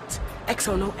respect, ex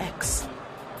or no ex.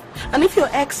 And if your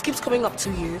ex keeps coming up to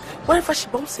you, whenever she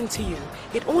bumps into you,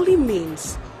 it only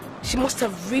means she must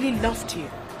have really loved you,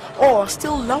 or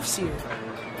still loves you,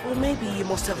 or maybe you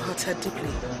must have hurt her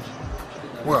deeply.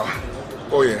 Well,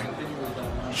 oh yeah,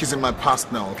 she's in my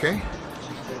past now, okay?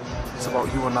 It's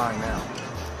about you and I now.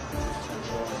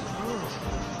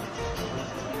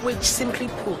 Which simply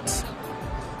puts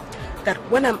that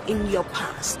when I'm in your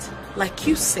past, like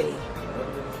you say,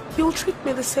 you'll treat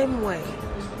me the same way.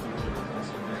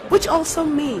 Which also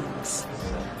means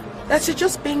that you're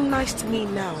just being nice to me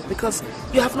now because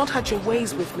you have not had your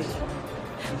ways with me.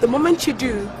 The moment you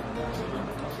do,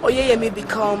 Oyeyemi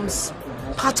becomes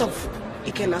part of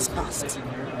Ikenna's past.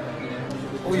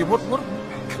 Oh yeah, what?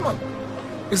 Come on.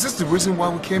 Is this the reason why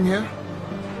we came here?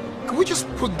 Can we just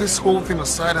put this whole thing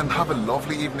aside and have a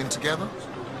lovely evening together?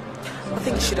 I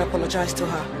think you should apologize to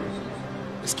her.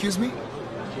 Excuse me?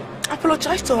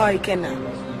 Apologize to her, Ikenna.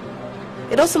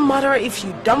 It doesn't matter if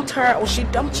you dumped her or she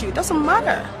dumped you. It doesn't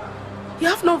matter. You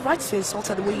have no right to insult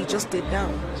her the way you just did now.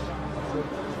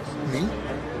 Me?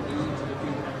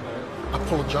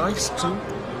 Apologize to?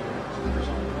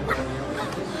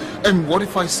 And what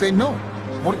if I say no?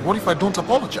 What if I don't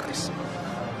apologize?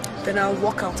 Then I'll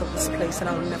walk out of this place and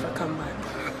I'll never come back.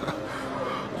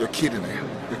 You're kidding, eh?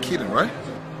 You're kidding, right?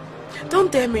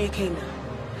 Don't dare me, Ikenna.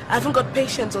 I haven't got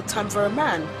patience or time for a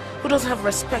man who doesn't have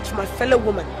respect for my fellow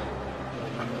woman.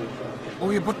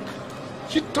 Oh yeah, but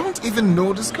you don't even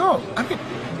know this girl. I mean,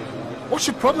 what's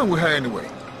your problem with her anyway?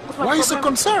 Why are you so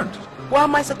concerned? Why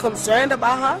am I so concerned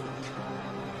about her?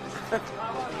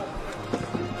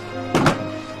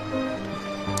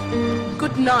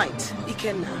 Good night,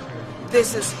 Ikenna.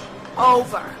 This is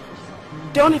over.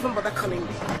 Don't even bother calling me.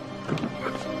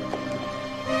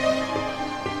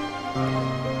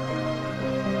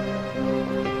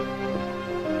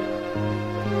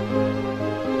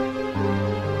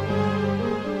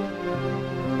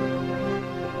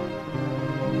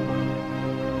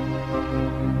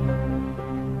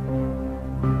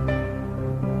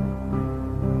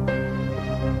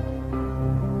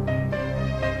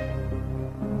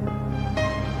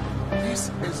 This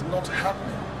is not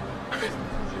happening.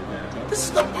 This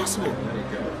is not possible.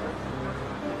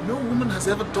 No woman has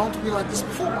ever done to me like this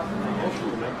before.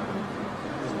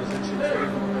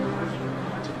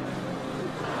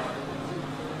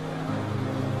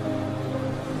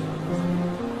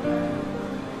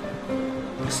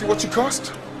 You see what you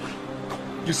cost?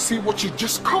 You see what you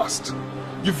just cost?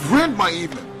 You've ruined my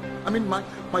evening. I mean,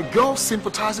 my girl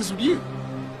sympathizes with you.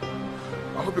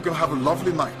 I hope you're gonna have a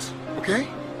lovely night, okay?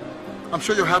 I'm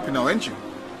sure you're happy now, aren't you?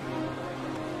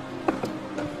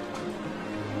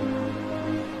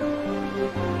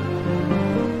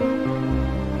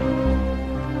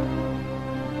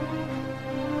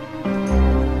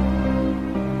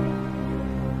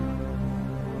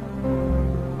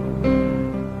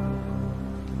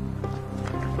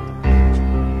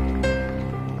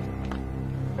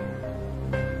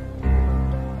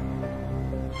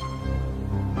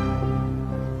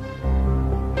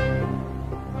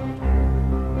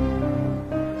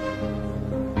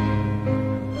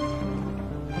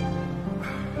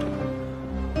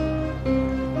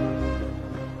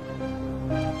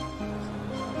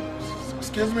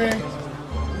 Excuse me.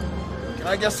 Can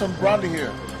I get some brandy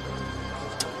here?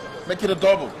 Make it a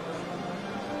double.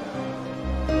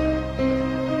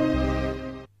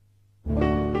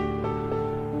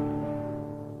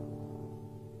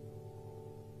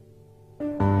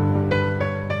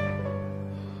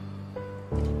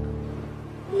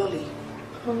 Lolly.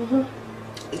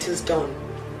 It is done.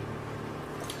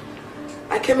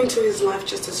 I came into his life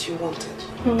just as you wanted.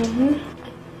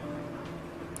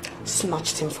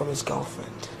 Snatched him from his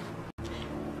girlfriend,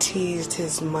 teased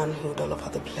his manhood all over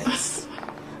the place,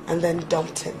 and then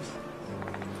dumped him.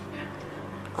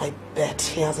 I bet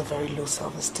he has a very low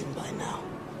self-esteem by now.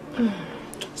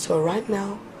 So right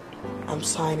now, I'm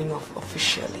signing off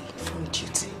officially from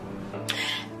duty.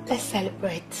 Let's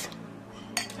celebrate.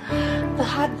 The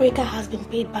heartbreaker has been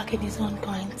paid back in his own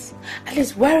coins. At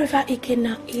least wherever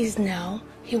Ikenna is now,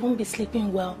 he won't be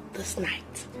sleeping well this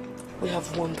night. We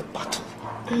have won the battle.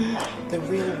 The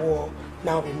real war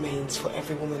now remains for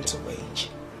every woman to wage.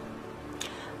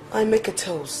 I make a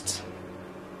toast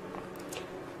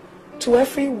to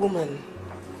every woman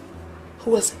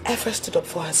who has ever stood up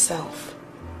for herself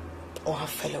or her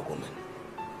fellow woman.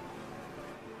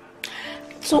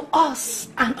 To us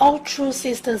and all true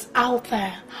sisters out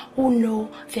there who know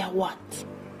their worth.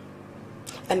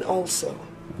 And also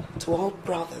to all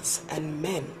brothers and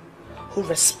men who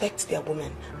respect their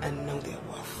women and know their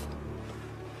worth.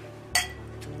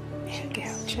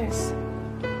 Girl, cheers.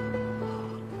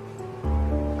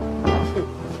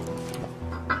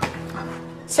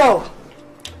 So,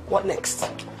 what next?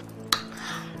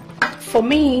 For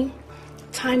me,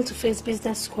 time to face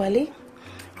business squarely.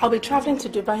 I'll be traveling to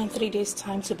Dubai in 3 days'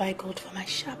 time to buy gold for my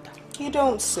shop. You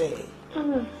don't say.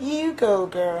 You go,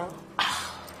 girl.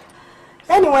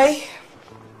 Anyway,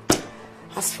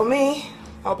 as for me,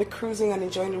 I'll be cruising and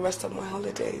enjoying the rest of my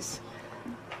holidays.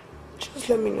 Just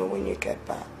let me know when you get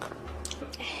back.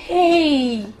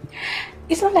 Hey,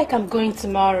 it's not like I'm going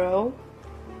tomorrow.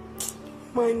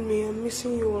 Mind me, I'm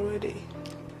missing you already.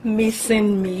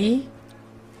 Missing me?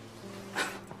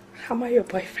 Am I your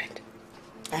boyfriend?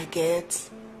 I get.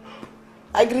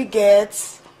 I agree,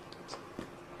 get.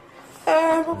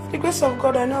 With the grace of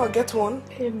God, I know I'll get one.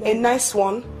 Amen. A nice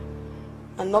one.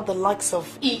 And not the likes of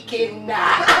Ikenna.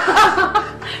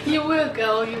 You will,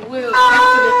 girl, you will.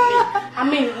 Definitely. I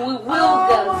mean, we will,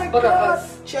 girls, both of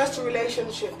us. Cheers to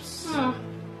relationships.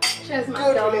 Cheers, my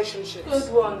Good girl. relationships.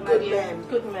 Good one, my Good dear. men.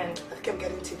 Good man. I think I'm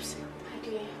getting tipsy. My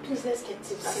dear, please let's get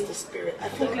tipsy. That's the spirit. I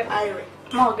feel Okay. irie.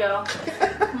 More, girl.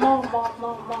 More.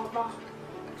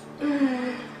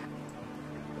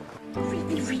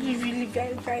 Really,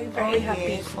 very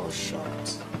happy. For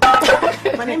short.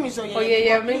 My name is Oye. Oh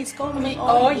yeah, but please call me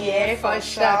oh yeah, for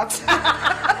short.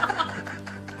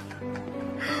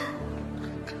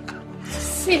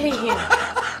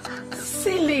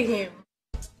 Silly him.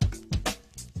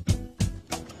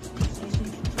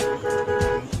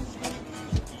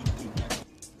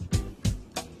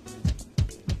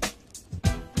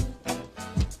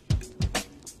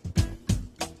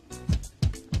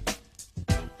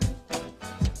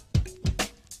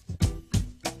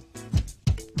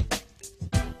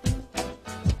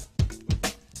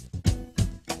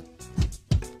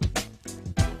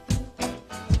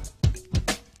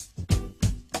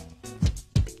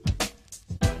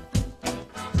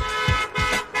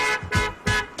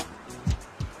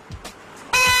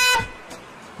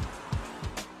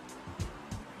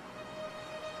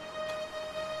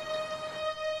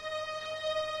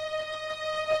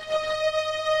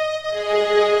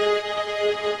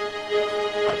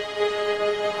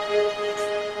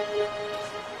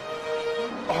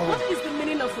 is the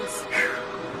meaning of this?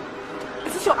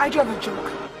 Is this your idea of a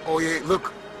joke? Oh yeah,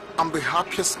 look, I'm the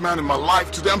happiest man in my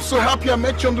life today. I'm so happy I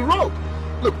met you on the road.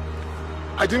 Look,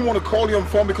 I didn't want to call you on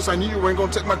phone because I knew you weren't going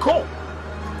to take my call.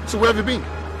 So where have you been?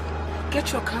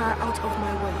 Get your car out of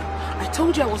my way. I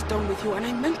told you I was done with you and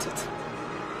I meant it.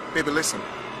 Baby, listen.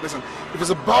 If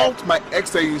it's about my ex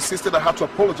that you insisted I have to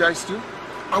apologize to,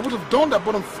 I would have done that,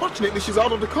 but unfortunately she's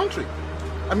out of the country.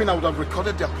 I mean, I would have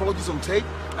recorded the apologies on tape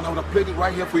and I would have played it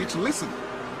right here for you to listen.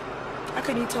 How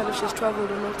can you tell if she's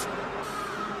traveled or not?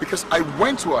 Because I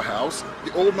went to her house.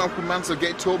 The old man who mans the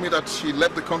gate told me that she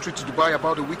left the country to Dubai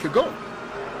about a week ago.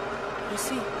 You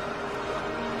see?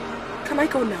 Can I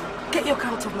go now? Get your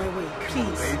car out of my way,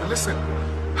 please. Baby, listen.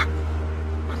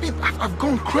 I mean, I've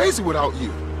gone crazy without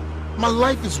you. My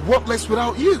life is worthless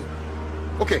without you.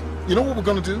 Okay, you know what we're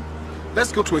gonna do?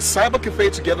 Let's go to a cyber cafe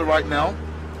together right now.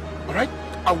 All right?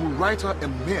 I will write her a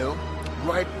mail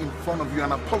right in front of you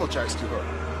and apologize to her.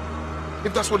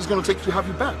 If that's what it's gonna take to have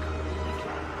you back.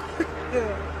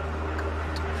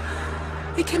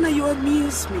 Ikenna, you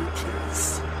amuse me,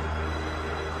 please.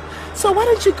 So why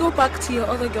don't you go back to your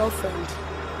other girlfriend?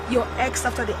 Your ex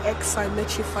after the ex I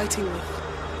met you fighting with.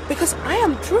 Because I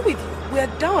am through with you. We're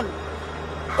done.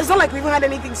 It's not like we even had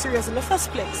anything serious in the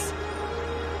first place.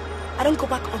 I don't go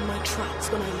back on my tracks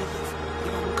when I leave.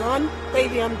 If I'm gone,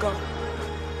 baby, I'm gone.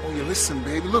 Oh, you listen,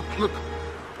 baby. Look.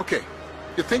 Okay,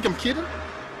 you think I'm kidding?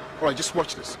 All right, just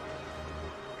watch this.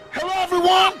 Hello,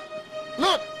 everyone.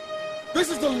 Look, this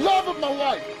is the love of my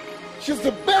life. She's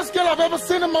the best girl I've ever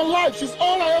seen in my life. She's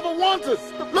all I ever wanted.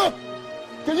 Look,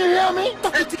 can you hear me?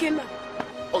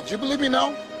 Oh, do you believe me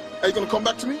now? Are you going to come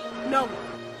back to me? No.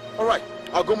 All right,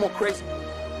 I'll go more crazy.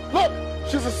 Look,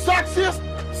 she's the sexiest,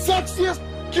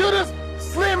 cutest,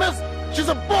 slimmest. She's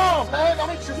a bomb, man. I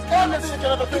mean, she's everything you can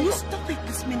ever think of. Can you stop it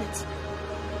this minute?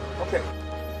 Okay.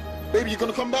 Baby, you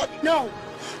going to come back? No.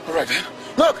 All right, then.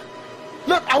 Look,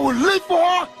 I will live for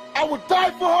her. I will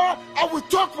die for her. I will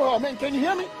talk for her. Man, can you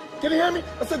hear me? Can you hear me?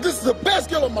 I said, this is the best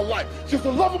girl of my life. She's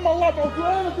the love of my life. I'll do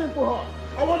anything for her.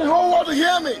 I want the whole world to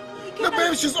hear me. Look,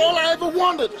 baby, she's all I ever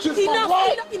wanted. She's my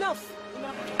life. Enough.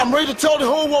 I'm ready to tell the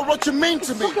whole world what you mean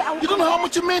to me. Okay, you don't know how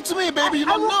much you mean to me, baby. You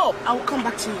don't know. I will come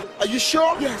back to you. Are you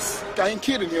sure? Yes. I ain't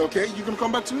kidding you, okay? You gonna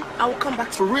come back to me? I will come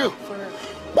back to For you. real? For real.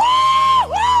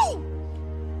 Woo!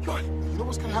 Yo, you know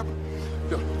what's gonna happen?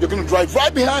 Yo, you're gonna drive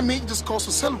right behind me. Just cause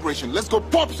for celebration. Let's go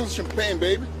pop some champagne,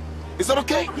 baby. Is that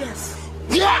okay? Yes.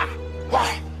 Yeah!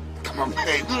 Wow. Come on,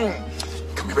 baby.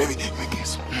 Come here, baby. Let me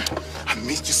kiss. I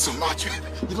missed you so much.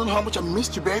 You don't know how much I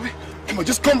missed you, baby. Come on,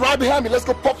 just come right behind me. Let's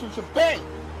go pop some champagne.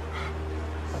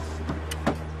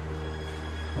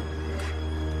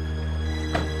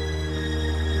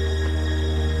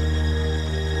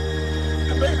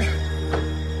 Hey, baby.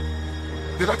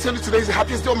 Did I tell you today's the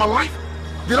happiest day of my life?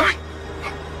 Did I?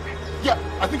 Yeah,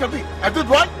 I think I did. I did,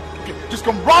 right? Okay, just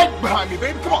come right behind me,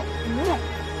 baby. Come on.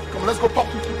 Come on, let's go pop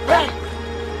some champagne.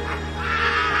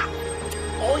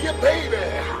 Oh, yeah, baby.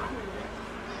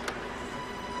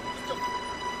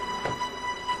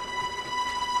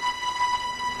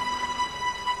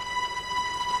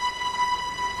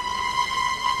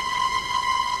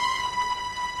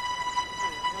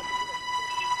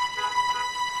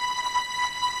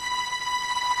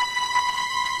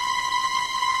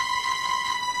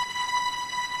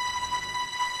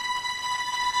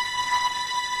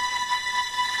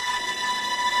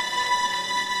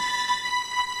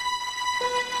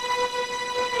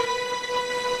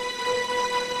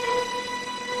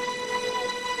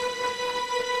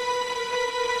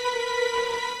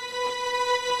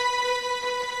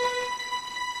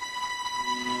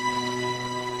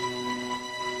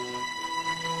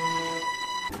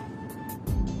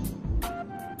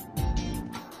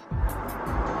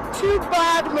 Too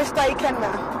bad, Mr.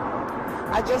 Ikenna.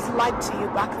 I just lied to you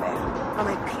back there, and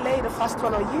I played the first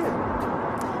one on you.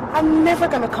 I'm never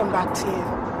gonna come back to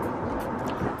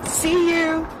you. See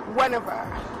you whenever.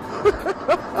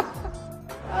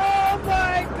 Oh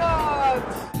my God!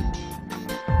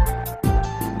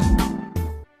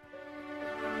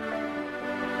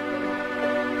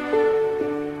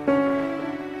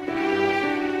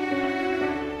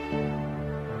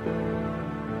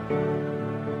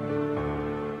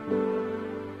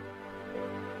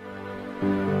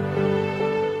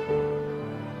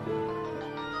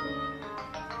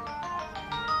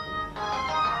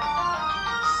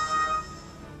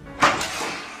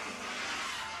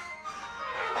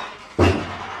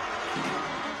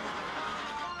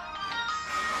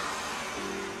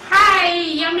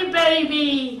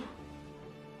 Baby.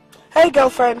 Hey,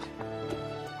 girlfriend.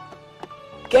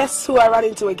 Guess who I ran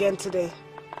into again today?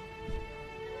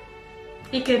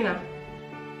 Ikenna.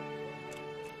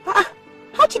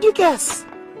 How did you guess?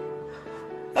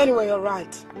 Anyway, you're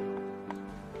right.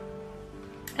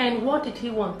 And what did he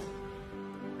want?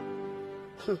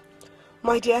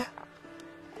 My dear,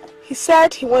 he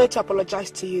said he wanted to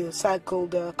apologize to you so I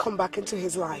could come back into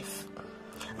his life.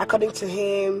 According to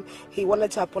him, he wanted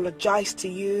to apologize to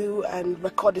you and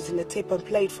record it in a tape and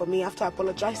play it for me after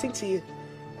apologizing to you.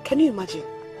 Can you imagine?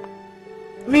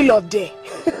 Real or dare?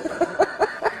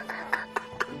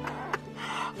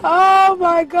 Oh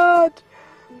my God.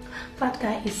 That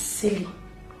guy is silly.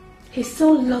 He's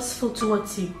so lustful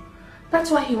towards you. That's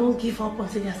why he won't give up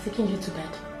until he has taken you to bed.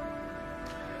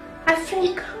 I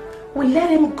think we let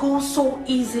him go so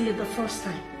easily the first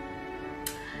time.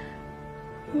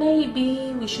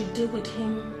 Maybe we should deal with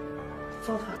him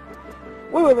further.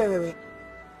 Wait.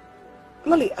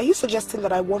 Lolly, are you suggesting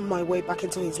that I want my way back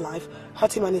into his life,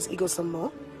 hurt him and his ego some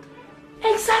more?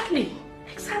 Exactly,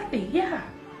 yeah.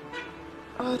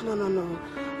 Oh, no.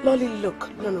 Lolly, look,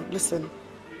 listen.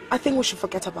 I think we should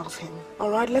forget about him,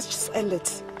 alright? Let's just end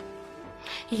it.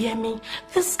 Yemi,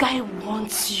 this guy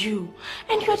wants you,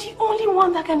 and you're the only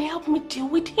one that can help me deal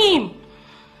with him.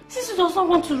 Since he does not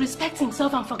want to respect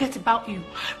himself and forget about you,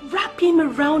 wrap him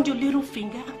around your little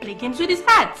finger and play games with his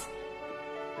heart.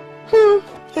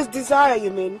 His desire,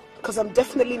 you mean? Because I'm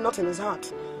definitely not in his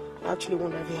heart. I actually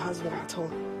wonder if he has one at all.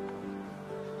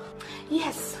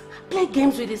 Yes, play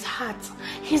games with his heart,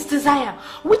 his desire.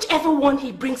 Whichever one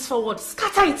he brings forward,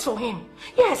 scatter it for him.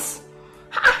 Yes.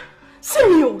 See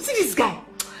me, see this guy.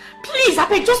 Please, I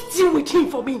beg, just deal with him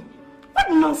for me. What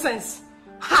nonsense.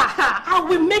 I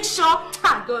will make sure,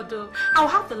 God, I'll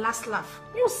have the last laugh.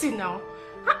 You see now.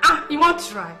 You want to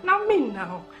try? Now me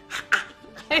now.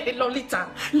 Hey,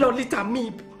 Lolita,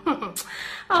 me.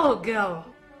 Oh, girl.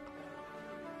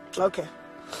 Okay.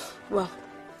 Well,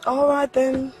 alright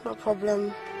then, no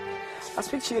problem. I'll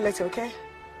speak to you later, okay?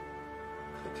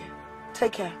 Okay.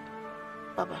 Take care.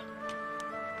 Bye-bye.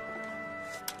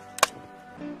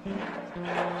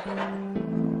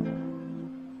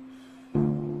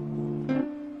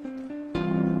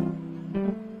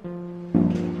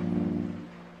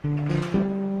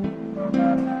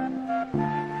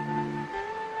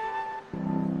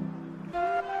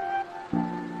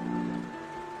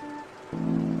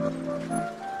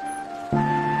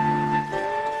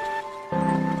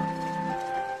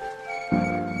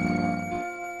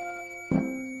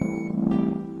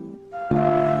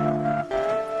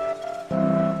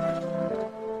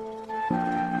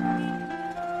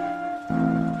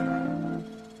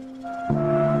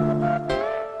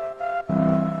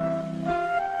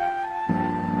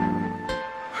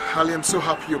 Hallie, I'm so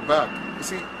happy you're back. You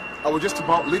see, I was just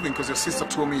about leaving because your sister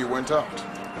told me you went out.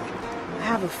 I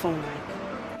have a phone,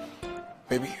 Mike.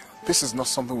 Baby, this is not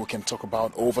something we can talk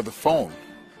about over the phone.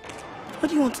 What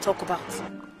do you want to talk about?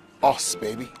 Us,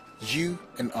 baby. You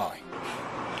and I.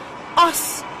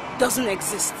 Us doesn't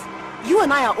exist. You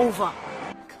and I are over.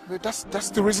 That's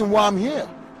the reason why I'm here.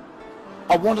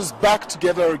 I want us back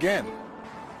together again.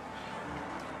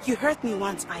 You hurt me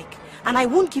once, Ike, and I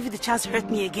won't give you the chance to hurt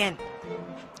me again.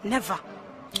 Never.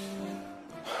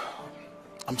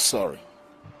 I'm sorry.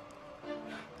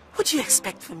 What do you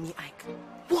expect from me, Ike?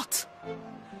 What?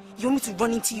 You want me to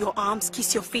run into your arms,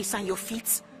 kiss your face and your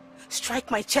feet, strike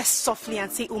my chest softly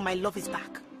and say, oh, my love is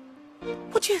back?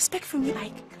 What do you expect from me,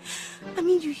 Ike? I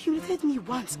mean, you humiliated me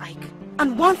once, Ike,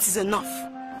 and once is enough.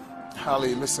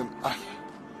 Hallie, listen,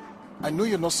 I know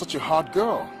you're not such a hard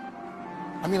girl.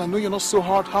 I mean, I know you're not so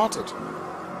hard-hearted.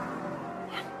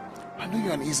 I know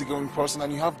you're an easygoing person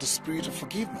and you have the spirit of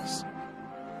forgiveness.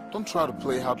 Don't try to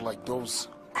play hard like those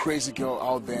crazy girls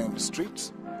out there in the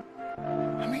streets.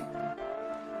 I mean,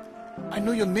 I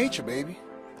know your nature, baby.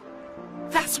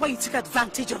 That's why you took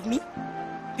advantage of me?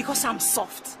 Because I'm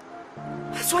soft?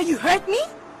 That's why you hurt me?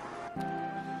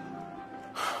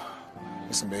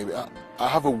 Listen, baby, I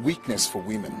have a weakness for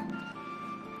women.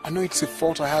 I know it's a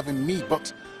fault I have in me,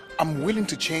 but I'm willing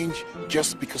to change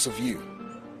just because of you.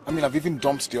 I mean, I've even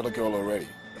dumped the other girl already.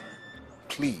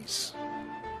 Please.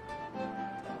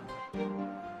 You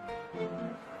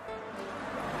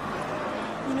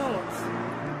know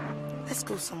what? Let's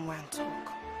go somewhere and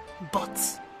talk. But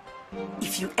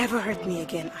if you ever hurt me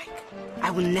again, Ike, I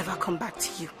will never come back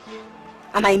to you.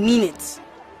 And I mean it.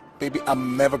 Baby,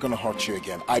 I'm never gonna hurt you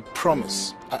again. I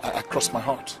promise. I cross my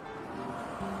heart.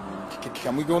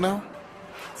 Can we go now?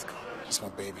 Let's go. That's my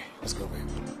baby. Let's go, baby.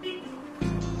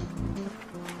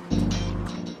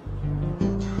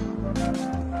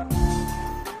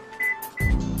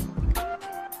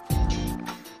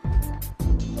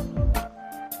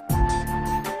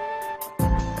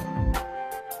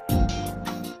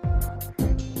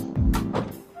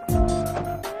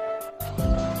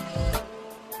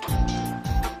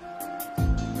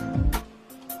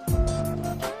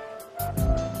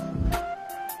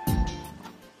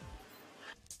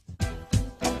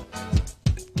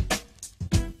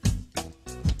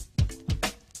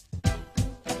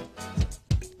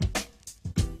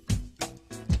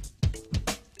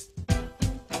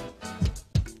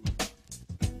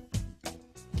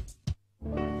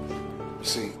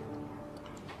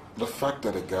 The fact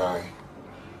that a guy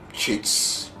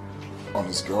cheats on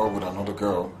his girl with another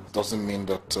girl doesn't mean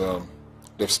that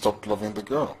they've stopped loving the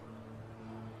girl.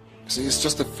 See, it's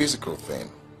just a physical thing,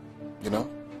 you know?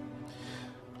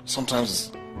 Sometimes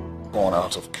it's born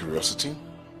out of curiosity.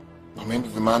 I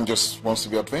mean, the man just wants to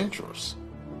be adventurous.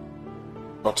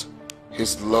 But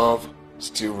his love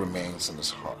still remains in his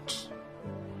heart.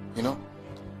 You know?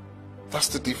 That's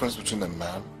the difference between a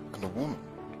man and a woman.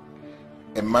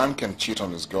 A man can cheat on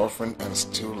his girlfriend and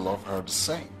still love her the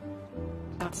same.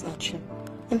 That's not true.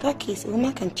 In that case, a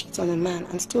woman can cheat on a man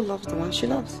and still loves the one she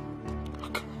loves. Oh,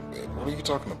 come on, babe. What are you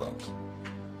talking about?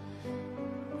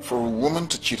 For a woman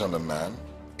to cheat on a man,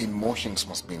 emotions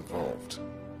must be involved.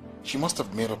 She must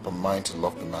have made up her mind to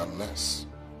love the man less.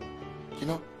 You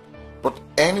know? But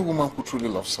any woman who truly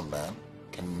loves a man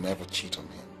can never cheat on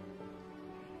him.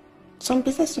 Some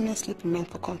businesswomen sleep with men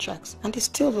for contracts, and they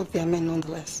still love their men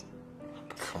nonetheless.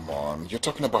 Come on, you're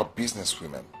talking about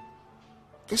businesswomen.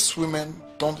 These women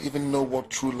don't even know what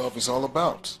true love is all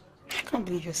about. I can't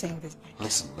believe you're saying this.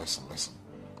 Listen.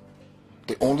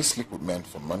 They only sleep with men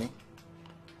for money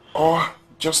or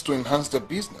just to enhance their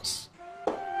business.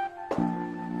 Are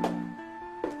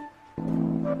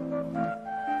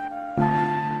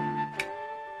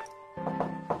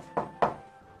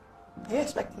you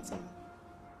expecting someone?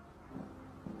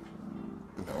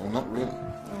 No, not really.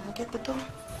 I'll get the door.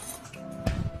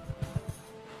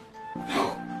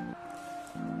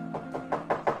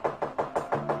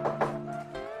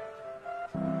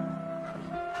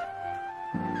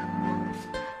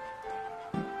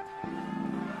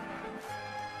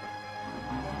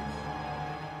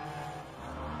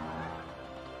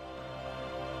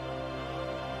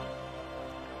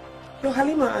 You're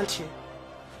Halima, aren't you?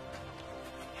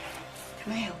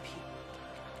 Can I help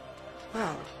you?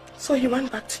 Wow. So he ran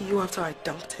back to you after I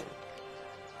dumped him.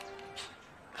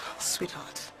 Oh,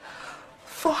 sweetheart,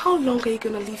 for how long are you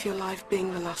going to live your life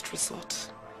being the last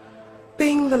resort?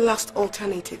 Being the last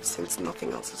alternative since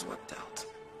nothing else has worked out?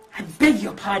 I beg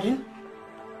your pardon?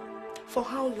 For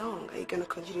how long are you going to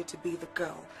continue to be the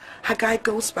girl her guy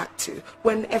goes back to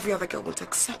when every other girl won't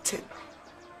accept him?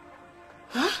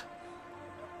 Huh?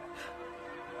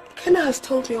 Ikenna has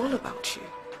told me all about you.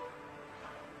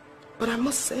 But I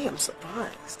must say I'm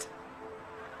surprised.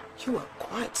 You are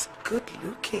quite good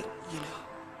looking, you know.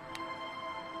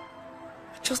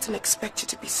 I just didn't expect you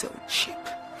to be so cheap.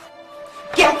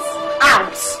 Get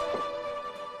out!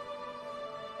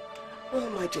 Well,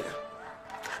 my dear,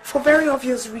 for very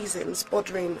obvious reasons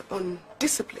bordering on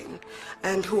discipline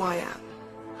and who I am,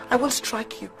 I will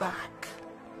strike you back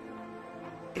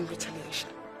in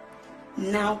retaliation.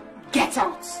 Now get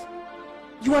out!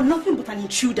 You are nothing but an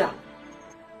intruder.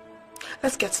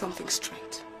 Let's get something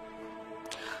straight.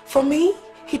 For me,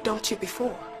 he dumped you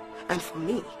before, and for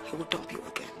me, he will dump you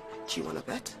again. Do you want to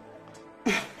bet?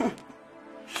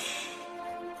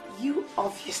 You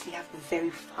obviously have a very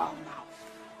foul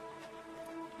mouth.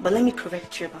 But let me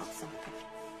correct you about something.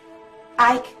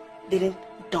 Ike didn't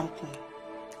dump me.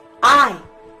 I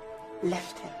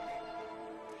left him.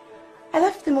 I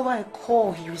left him over a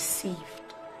call he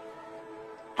received.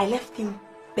 I left him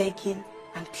begging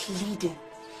and pleading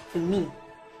for me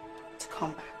to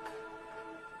come back.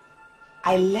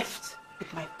 I left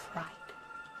with my pride.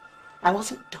 I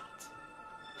wasn't dumped.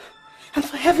 And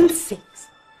for heaven's sakes,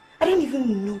 I don't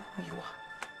even know who you are.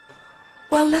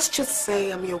 Well, let's just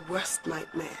say I'm your worst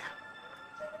nightmare.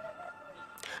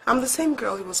 I'm the same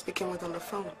girl you were speaking with on the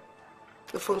phone.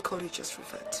 The phone call you just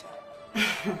referred to.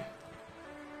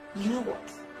 You know what?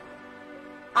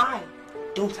 I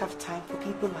don't have time for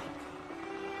people like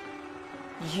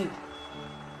you,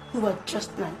 who are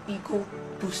just an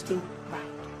ego-boosting ride.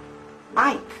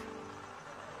 Ike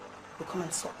will come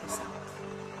and sort this out.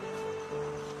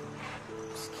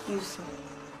 Excuse me.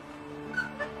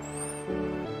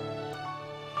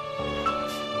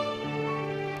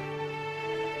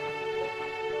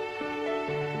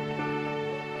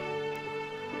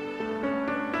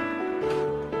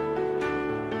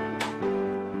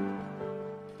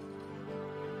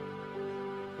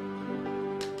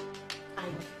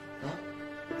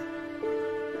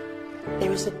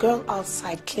 There is a girl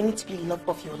outside claiming to be the love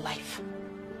of your life.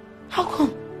 How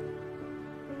come?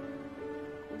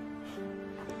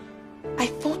 I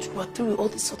thought you were through all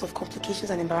these sort of complications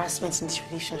and embarrassments in this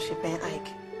relationship, Ike.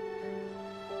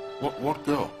 What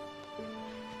girl?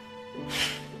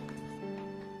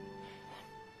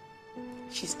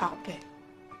 She's out there.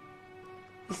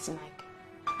 Listen, Ike,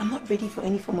 I'm not ready for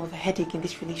any form of a headache in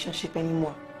this relationship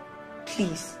anymore.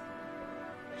 Please.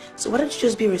 So why don't you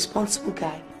just be a responsible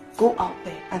guy? Go out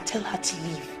there and tell her to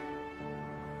leave.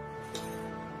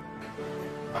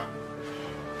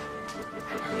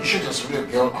 there's really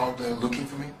a girl out there looking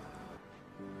for me?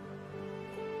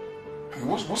 I mean,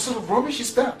 what sort of rubbish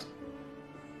is that?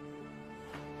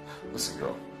 Listen,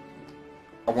 girl.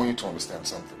 I want you to understand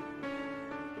something.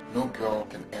 No girl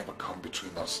can ever come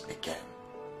between us again.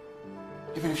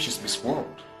 Even if she's Miss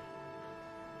World.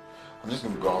 I'm just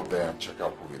going to go out there and check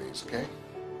out who it is, okay?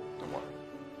 Don't worry.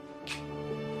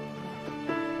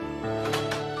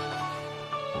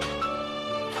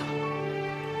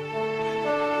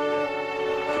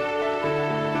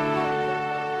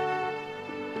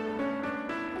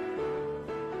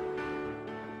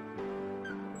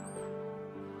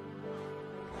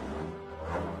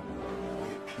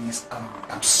 Please,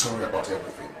 I'm sorry about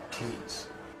everything. Please.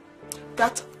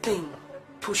 That thing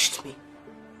pushed me.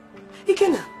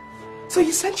 Ikenna, so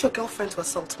you sent your girlfriend to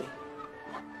assault me?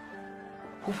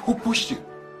 Who pushed you?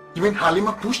 You mean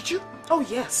Halima pushed you? Oh,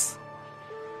 yes.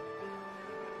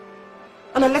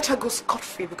 And I let her go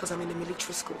scot-free because I'm in a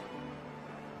military school.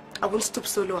 I won't stoop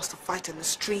so low as to fight in the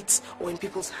streets or in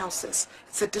people's houses.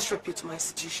 It's a disrepute to my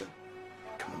institution.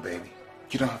 Come on, baby.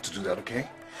 You don't have to do that, okay?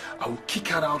 I will kick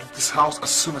her out of this house as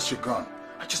soon as you're gone.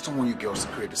 I just don't want you girls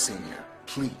to create a scene here.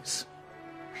 Please.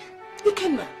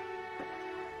 Ikenna,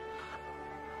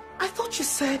 I thought you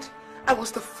said I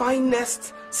was the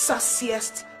finest,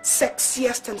 sassiest,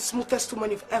 sexiest and smoothest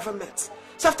woman you've ever met.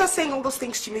 So after saying all those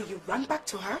things to me, you ran back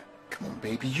to her? Come on,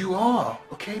 baby. You are,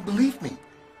 okay? Believe me.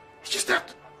 It's just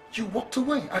that you walked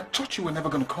away. I thought you were never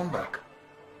going to come back.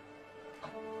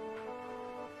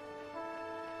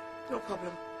 No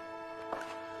problem.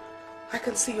 I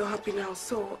can see you're happy now,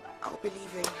 so I'll be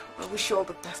leaving. I wish you all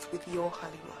the best with your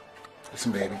Halima.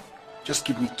 Listen, baby. Just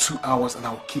give me 2 hours and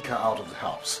I'll kick her out of the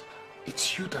house.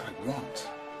 It's you that I want.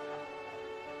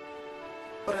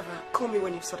 Whatever. Call me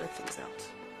when you've sorted things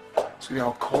out. Sweetie,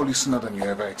 I'll call you sooner than you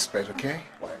ever expect, okay?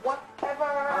 Whatever.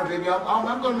 Alright, baby.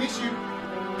 I'm going to miss you.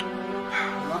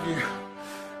 I love you.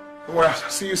 Don't worry. I'll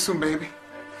see you soon, baby.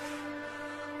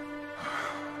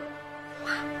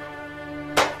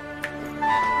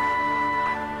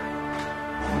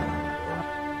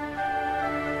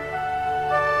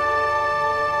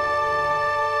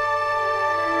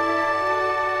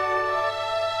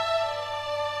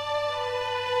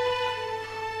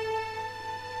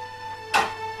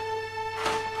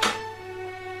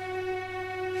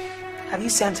 Have you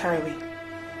sent her away?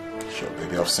 Sure,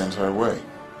 baby, I've sent her away.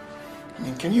 I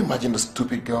mean, can you imagine the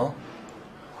stupid girl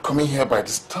coming here by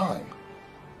this time?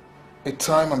 A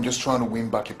time I'm just trying to win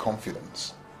back your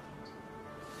confidence.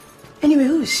 Anyway,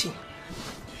 who is she?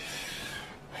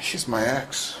 She's my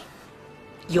ex.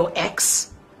 Your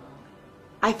ex?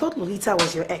 I thought Lolita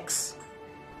was your ex.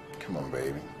 Come on,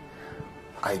 baby.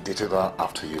 I dated her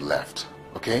after you left,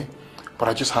 okay? But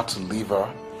I just had to leave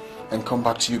her and come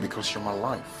back to you because you're my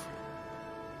life.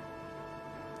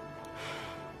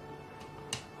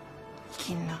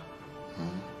 Ikenna.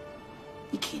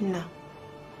 Ikenna.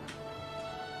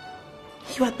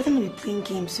 You had better not be playing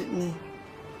games with me.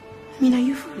 I mean, are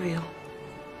you for real?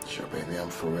 Sure, baby, I'm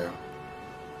for real.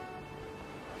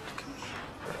 Come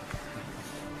here.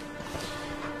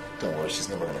 Don't worry, she's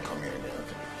never gonna come here again,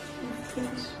 okay?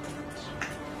 Please.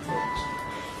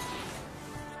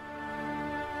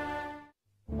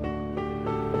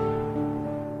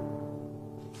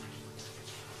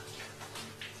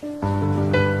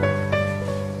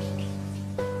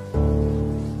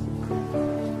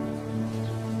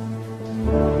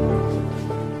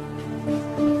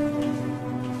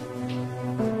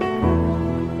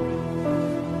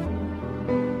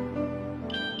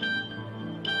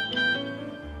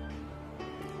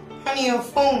 Honey, your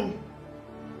phone.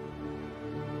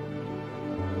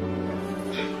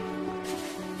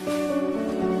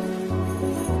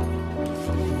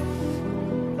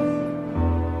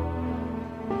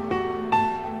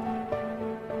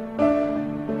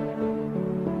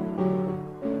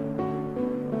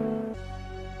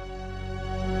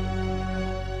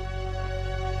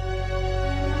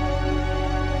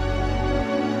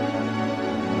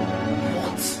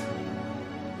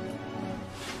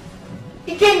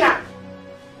 Ikenna!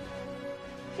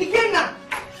 Ikenna!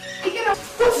 Ikenna,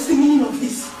 what is the meaning of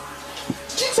this?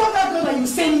 Did you tell that girl that you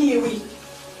sent me away?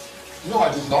 No,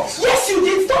 I did not. Yes, you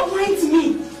did. Stop lying to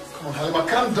me. Come on, Halima,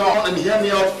 calm down and hear me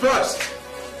out first.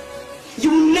 You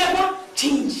will never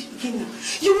change, Ikenna.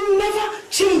 You will never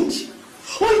change.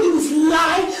 All you do is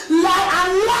lie, lie,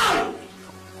 and lie.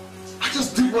 I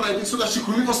just did what I did so that she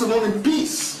could leave us alone in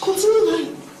peace. Continue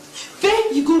lying.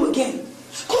 There you go again.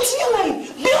 Continue lying.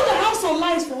 Build a house on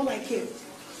lies for all I care.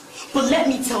 But let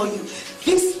me tell you,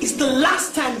 this is the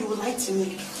last time you will lie to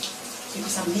me.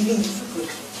 Because I'm leaving you for good.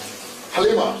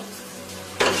 Halima.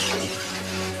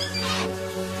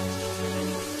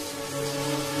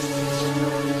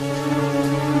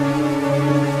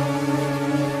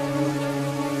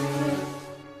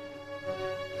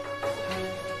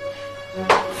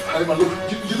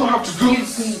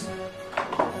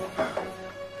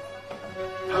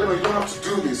 Halima, you don't have to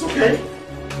do this, okay?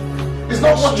 It's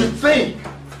not what you think.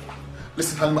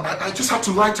 Listen, Halima, I just had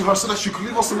to lie to her so that she could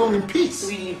leave us alone in peace.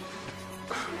 Really?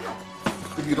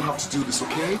 Baby, you don't have to do this,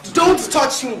 okay? Don't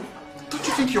touch me! Don't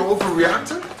you think you're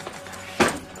overreacting?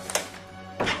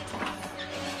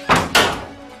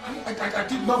 I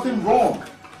did nothing wrong.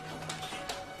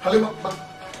 Halima, but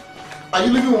are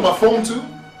you living with my phone too?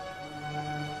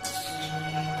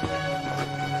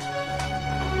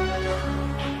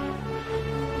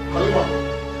 Halima.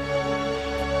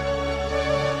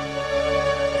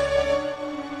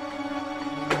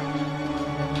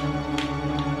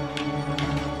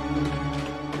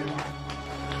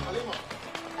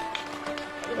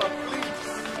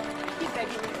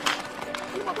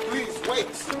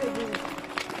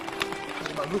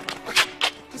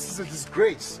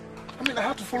 Disgrace. I mean, I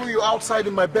have to follow you outside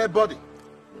in my bare body.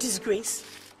 Disgrace?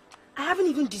 I haven't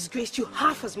even disgraced you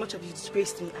half as much as you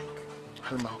disgraced me, Ike.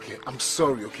 Halima, okay, I'm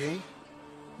sorry, okay?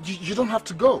 You don't have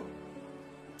to go.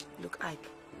 Look, Ike,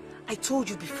 I told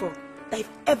you before that if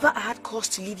ever I had cause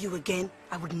to leave you again,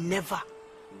 I would never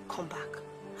come back.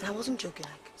 And I wasn't joking,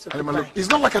 Ike. So Halima, look, it's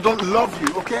not like I don't love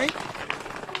you, okay?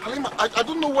 Halima, I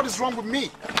don't know what is wrong with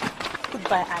me.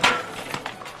 Goodbye, Ike.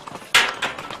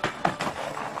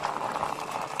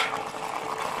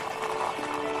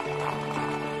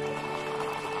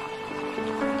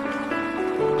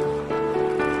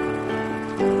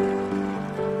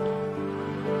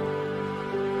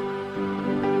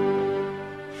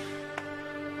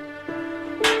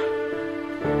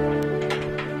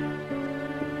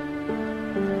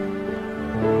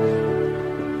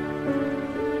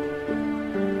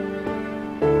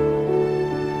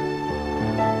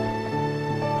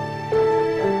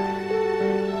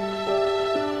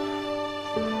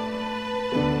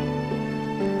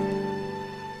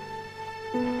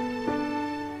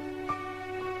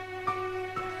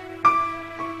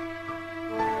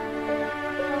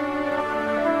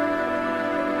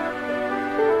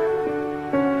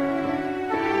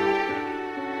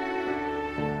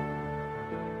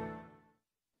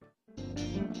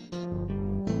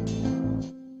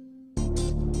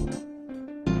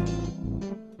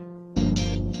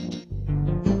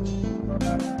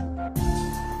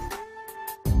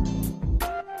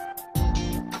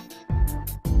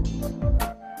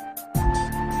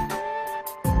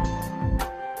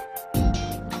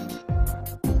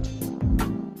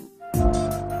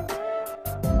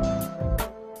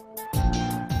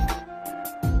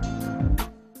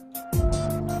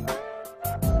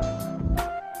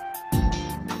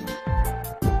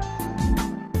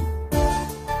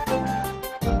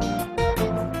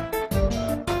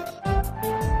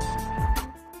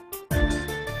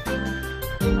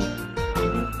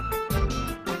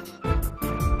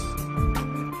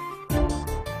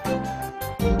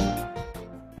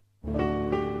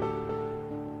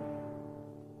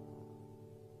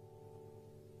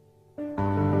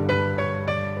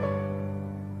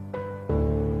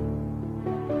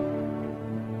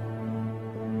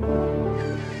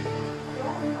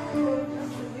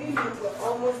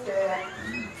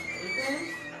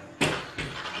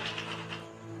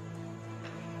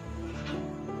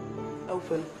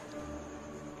 Open.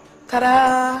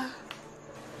 Ta-da!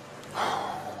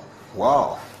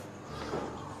 Wow.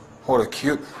 What a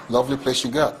cute, lovely place you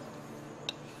got.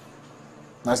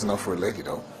 Nice enough for a lady,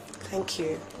 though. Thank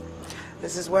you.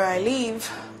 This is where I live.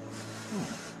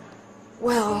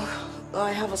 Well,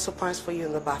 I have a surprise for you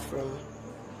in the bathroom.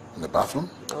 In the bathroom?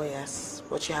 Oh, yes.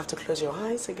 But you have to close your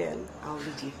eyes again. I'll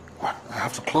lead you. What? I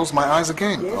have to close my eyes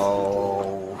again? Yes.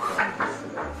 Oh.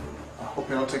 I hope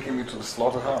you're not taking me to the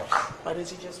slaughterhouse. Why don't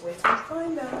you just wait and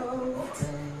find out? Okay.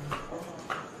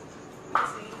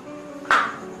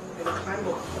 I'm gonna climb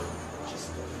up.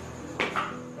 Just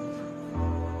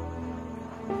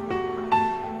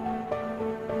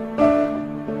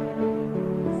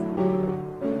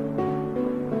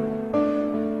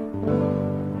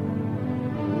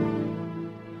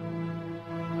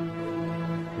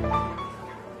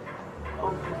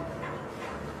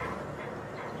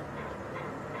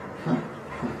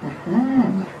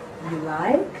You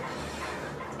like?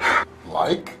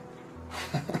 Like?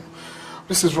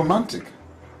 This is romantic.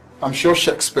 I'm sure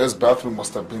Shakespeare's bathroom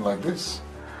must have been like this.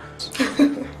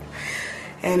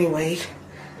 Anyway,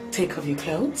 take off your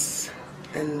clothes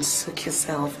and soak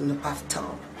yourself in the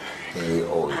bathtub. Hey,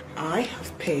 oh. I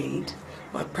have paid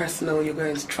my personal yoga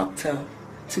instructor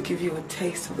to give you a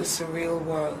taste of the surreal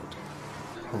world.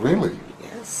 Really?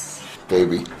 Yes.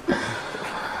 Baby,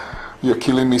 you're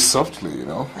killing me softly, you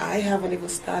know? I haven't even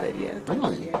started yet.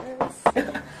 Really?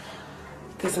 Yes.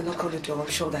 There's a knock on the door. I'm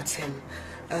sure that's him.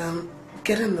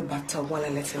 Get in the bathtub while I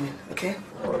let him in, okay?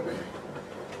 All right, baby.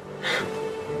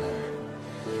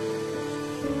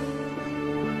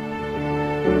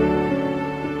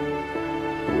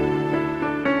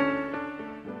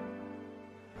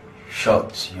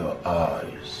 Shut your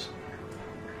eyes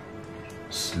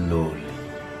slowly.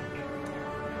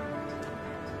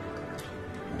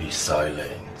 Be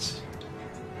silent.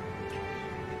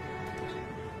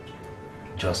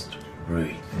 Just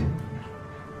breathe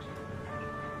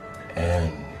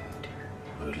and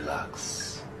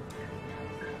relax.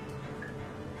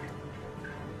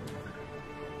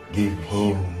 Give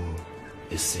him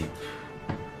a sip.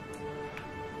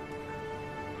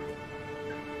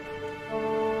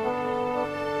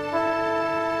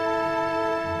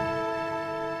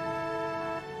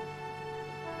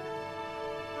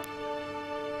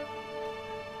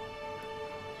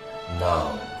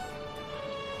 Now,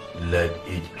 let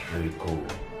it trickle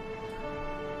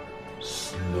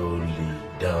slowly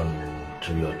down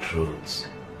to your throat.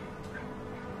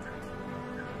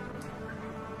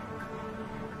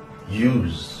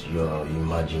 Use your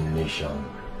imagination.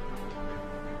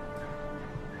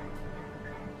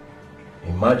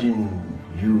 Imagine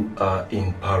you are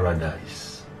in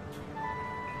paradise.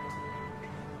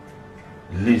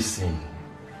 Listen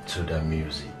to the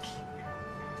music.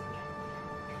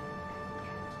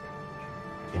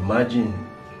 Imagine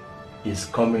it's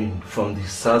coming from the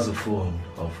saxophone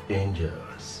of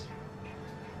angels.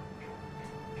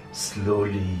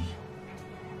 Slowly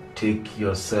take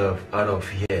yourself out of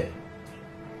here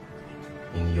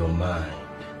in your mind.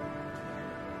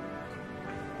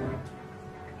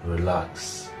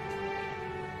 Relax.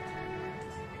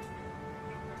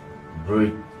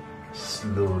 Breathe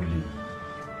slowly.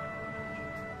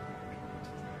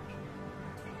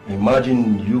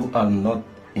 Imagine you are not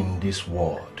in this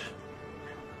world.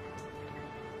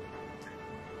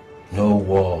 No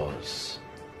wars,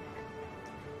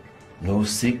 no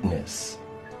sickness,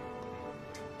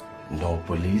 no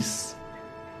police,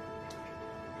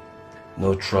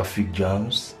 no traffic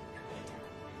jams,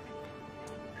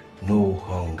 no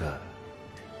hunger,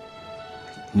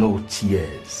 no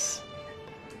tears,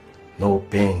 no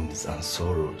pains and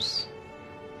sorrows.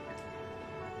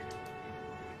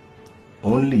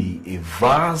 Only a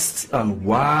vast and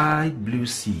wide blue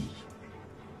sea.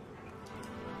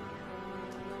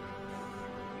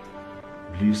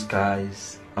 Blue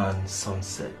skies and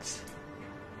sunsets.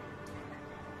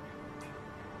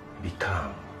 Be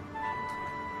calm.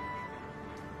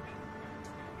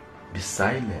 Be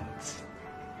silent.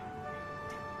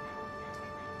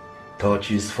 Touch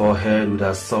his forehead with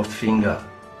a soft finger.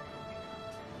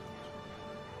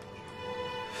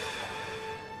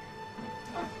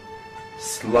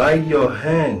 Slide your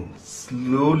hand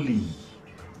slowly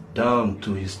down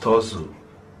to his torso.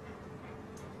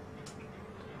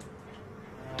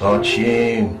 Touch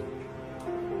him.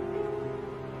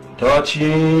 Touch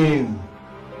him.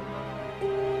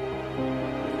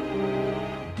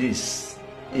 This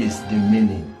is the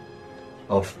meaning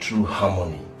of true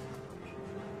harmony.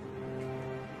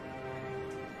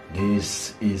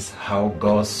 This is how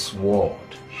God's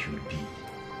word should be.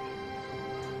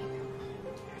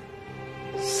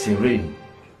 Serene,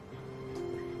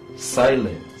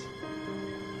 silent,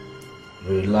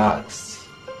 relaxed,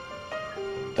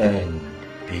 and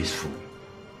peaceful.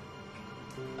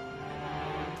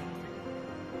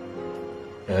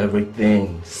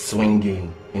 Everything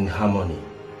swinging in harmony,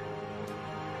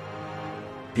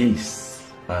 peace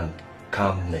and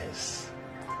calmness.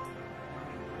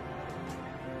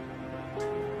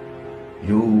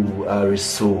 You are a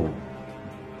soul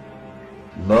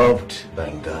loved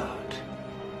by God,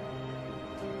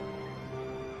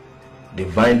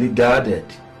 divinely guarded.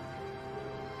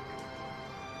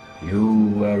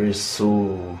 You are a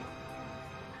soul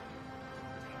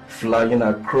flying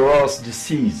across the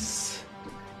seas,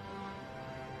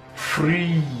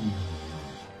 free,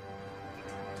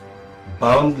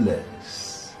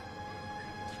 boundless,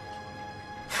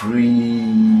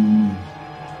 free,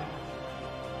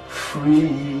 free.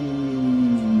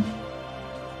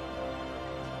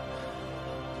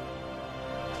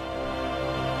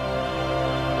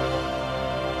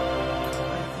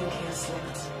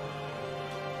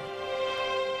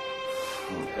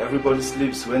 Everybody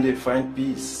sleeps when they find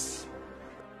peace.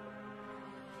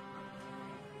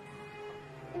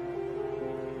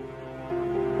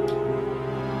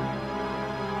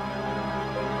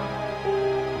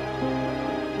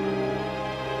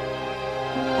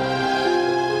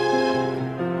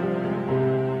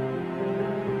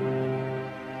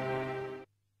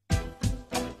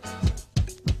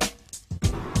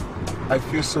 I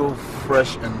feel so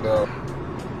fresh and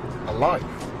alive.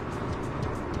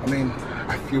 I mean,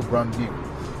 I feel brand new.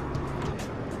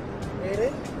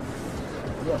 Really?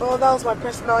 Yeah. Well, that was my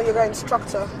personal yoga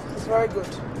instructor. He's very good.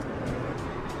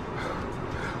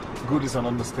 Good is an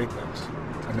understatement.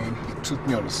 I mean, he took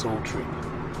me on a soul trip.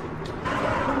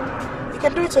 You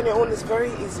can do it on your own. It's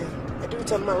very easy. I do it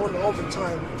on my own all the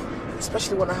time,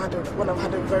 especially when I've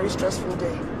had a very stressful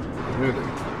day. Really?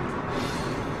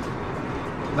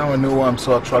 Now I know why I'm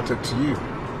so attracted to you.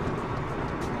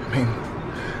 I mean,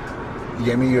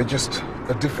 Yemi, you're just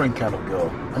a different kind of girl.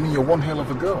 I mean, you're one hell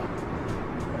of a girl.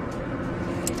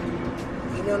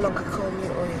 You no longer call me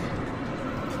Oye.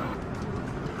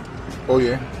 Oh,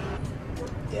 yeah?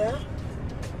 Yeah?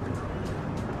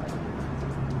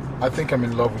 I think I'm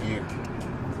in love with you.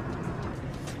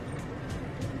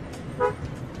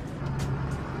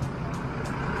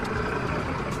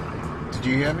 Did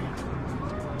you hear me?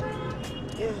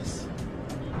 Yes.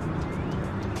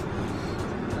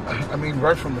 I mean,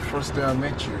 right from the first day I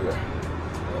met you.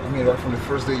 I mean, right from the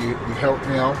first day you helped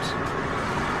me out.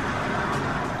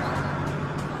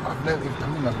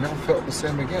 I've never felt the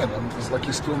same again. It's like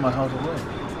you stole my heart away.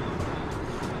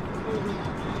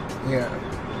 Yeah.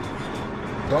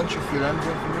 Don't you feel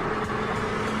anything for me?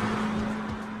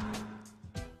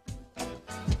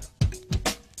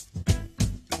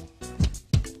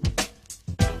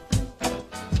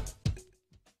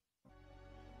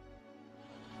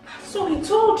 So he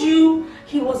told you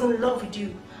he was in love with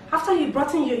you after you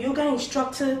brought in your yoga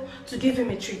instructor to give him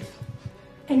a treat.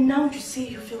 And now you say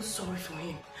you feel sorry for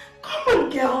him. Come on,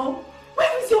 girl.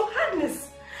 Where is your hardness?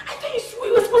 I thought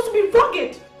you were supposed to be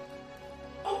rugged.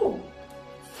 Oh,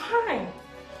 fine.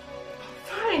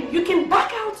 Fine. You can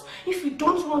back out if you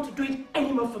don't want to do it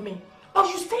anymore for me. Or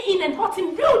you stay in and hurt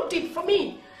him real deep for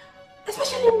me.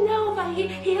 Especially now that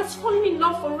he has fallen in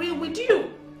love for real with you.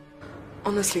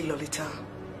 Honestly, Lolita,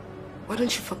 why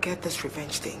don't you forget this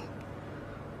revenge thing?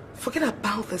 Forget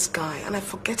about this guy, and I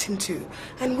forget him too,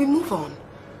 and we move on.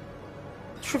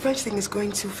 This revenge thing is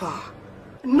going too far.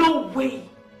 No way!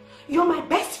 You're my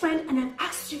best friend and I've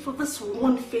asked you for this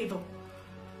one favor.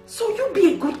 So you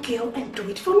be a good girl and do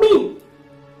it for me.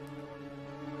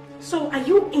 So are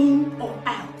you in or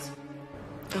out?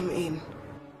 I'm in.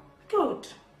 Good.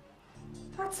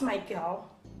 That's my girl.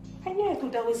 I knew I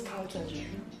could always count on you.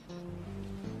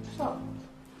 So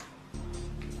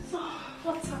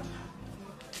what's up?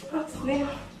 What's new?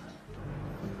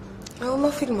 Well,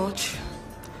 nothing much.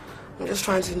 I'm just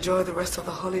trying to enjoy the rest of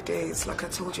the holidays like I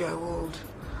told you I would.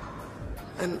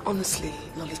 And honestly,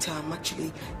 Lolita, I'm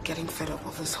actually getting fed up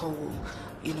of this whole,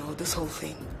 this whole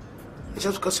thing. It's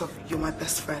just because of you're my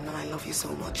best friend and I love you so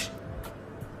much.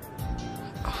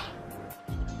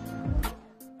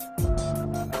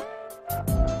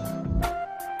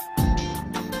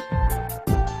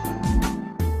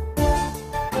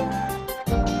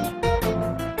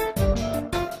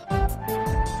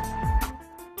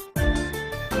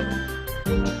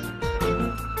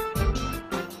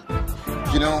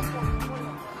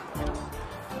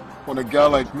 When a girl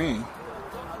like me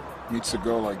meets a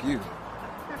girl like you,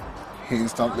 he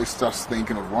instantly starts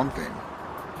thinking of one thing: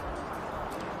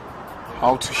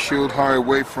 how to shield her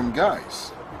away from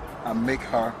guys and make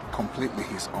her completely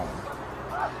his own.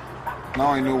 Now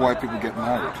I know why people get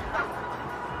married.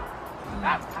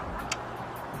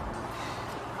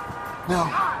 Now,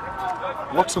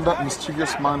 what's on that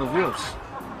mischievous mind of yours?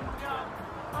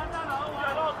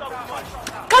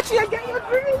 Catch you again, your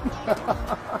dream!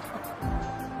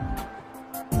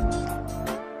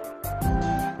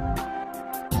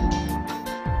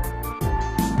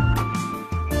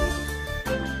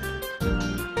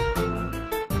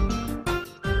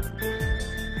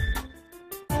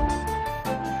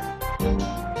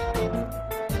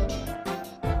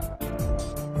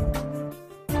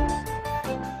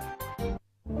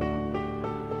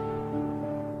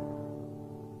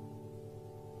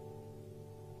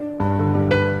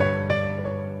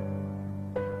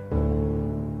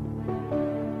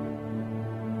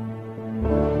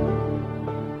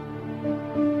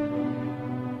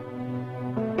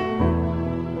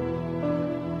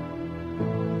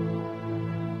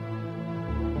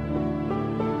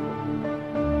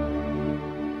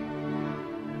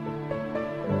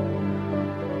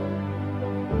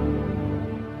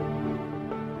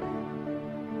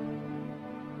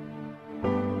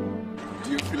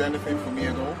 Anything for me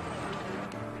at all?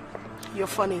 You're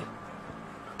funny.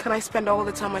 Can I spend all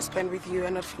the time I spend with you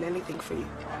and not feel anything for you?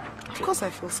 Of course I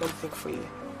feel something for you.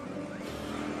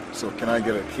 So can I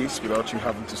get a kiss without you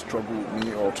having to struggle with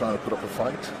me or trying to put up a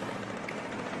fight?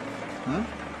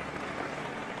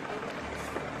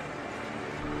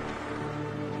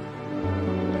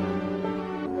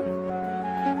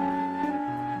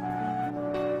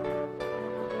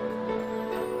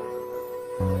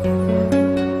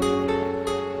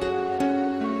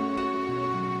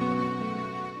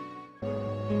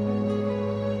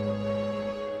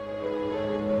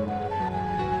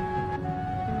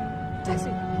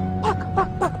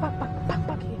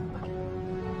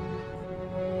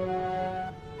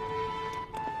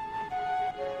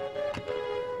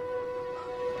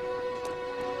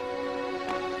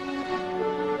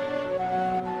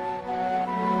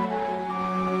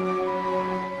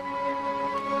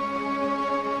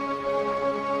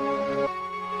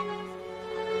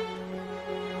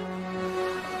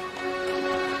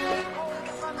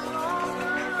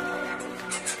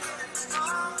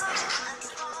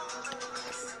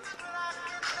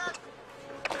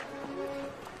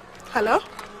 Hello?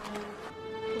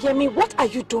 Yemi, what are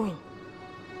you doing?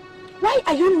 Why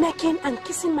are you necking and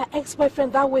kissing my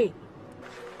ex-boyfriend that way?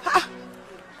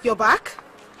 You're back?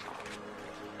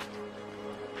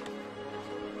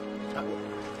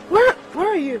 Where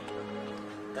are you?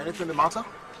 Anything the matter?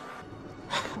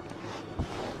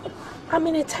 I'm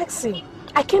in a taxi.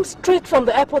 I came straight from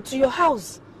the airport to your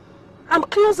house. I'm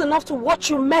close enough to watch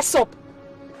you mess up.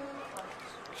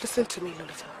 Listen to me,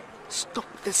 Lolita. Stop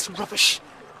this rubbish.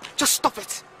 Just stop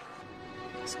it.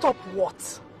 Stop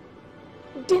what?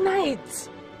 Deny it.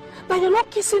 That you're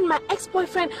not kissing my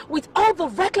ex-boyfriend with all the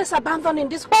reckless abandon in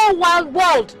this whole wild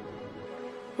world.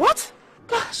 What?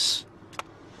 Gosh.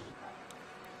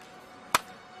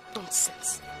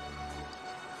 Nonsense.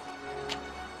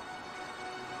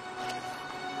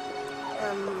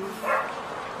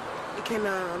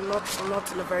 Ikenna, I'm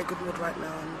not in a very good mood right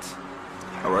now, and...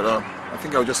 Alright, I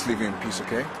think I'll just leave you in peace,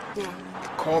 okay? Yeah.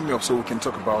 Call me up so we can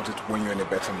talk about it when you're in a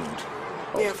better mood.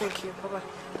 Yeah, thank you. Bye-bye.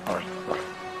 Alright, bye.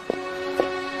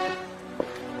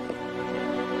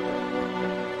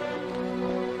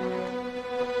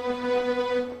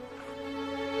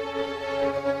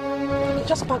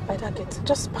 Just park by that gate.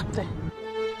 Just park there.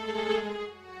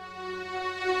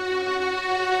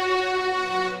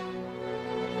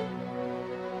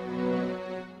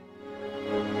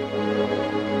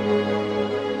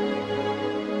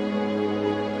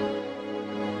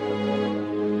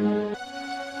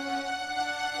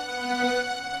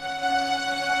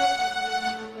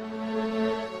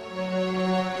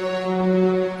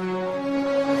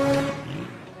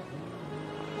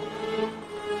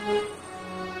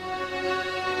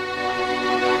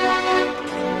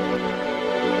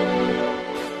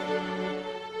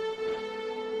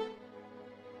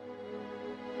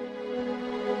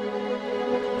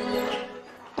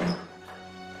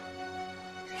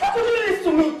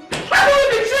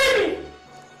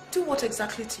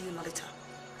 Exactly to you, Lolita.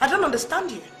 I don't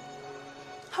understand you.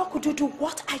 How could you do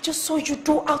what I just saw you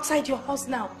do outside your house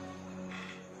now?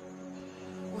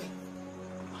 Wait.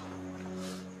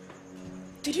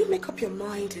 Did you make up your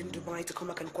mind in Dubai to come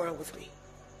back and quarrel with me?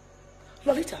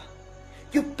 Lolita,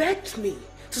 you begged me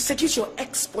to seduce your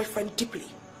ex-boyfriend deeply,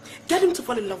 get him to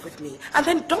fall in love with me, and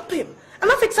then dump him. And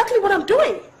that's exactly what I'm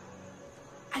doing.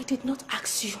 I did not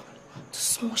ask you to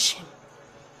smush him,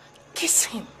 kiss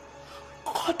him,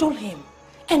 cuddle him,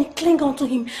 and cling on to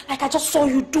him like I just saw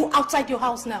you do outside your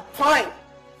house now. Fine.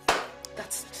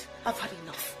 That's it. I've had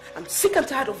enough. I'm sick and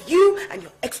tired of you and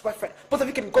your ex-boyfriend. Both of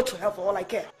you can go to hell for all I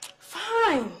care.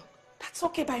 Fine. That's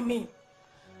okay by me.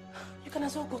 You can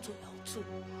as well go to hell too.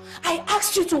 I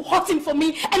asked you to hurt him for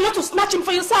me and not to snatch him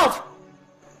for yourself.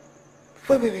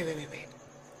 Wait.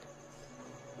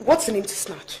 What's the name to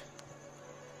snatch?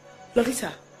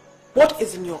 Lolita, what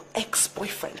is in your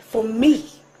ex-boyfriend for me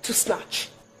to snatch?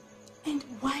 And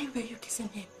why were you kissing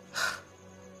him?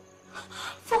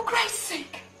 For Christ's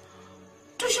sake,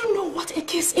 do you know what a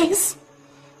kiss is?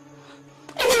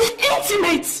 It is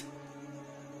intimate.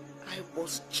 I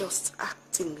was just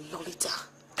acting, Lolita.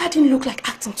 That didn't look like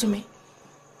acting to me.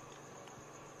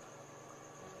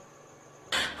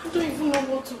 I don't even know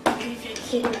what to believe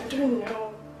again. I don't know.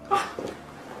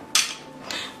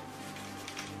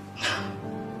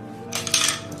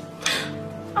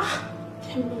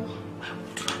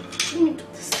 Let me do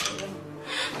this again.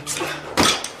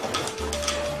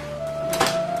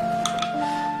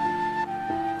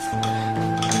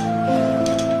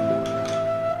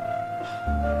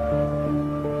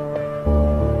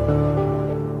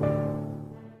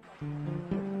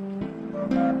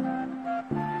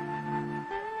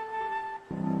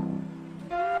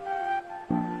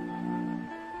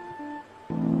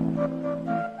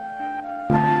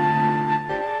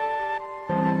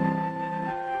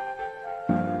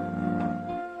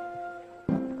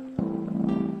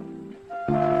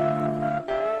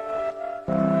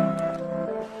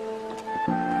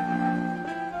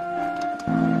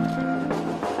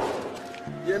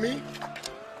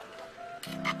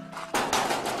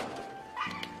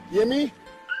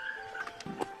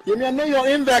 Yemi, I know you're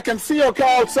in there. I can see your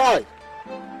car outside.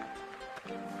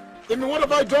 Yemi, what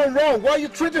have I done wrong? Why are you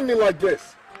treating me like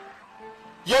this?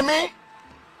 Yemi?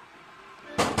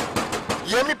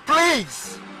 Yemi,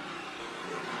 please!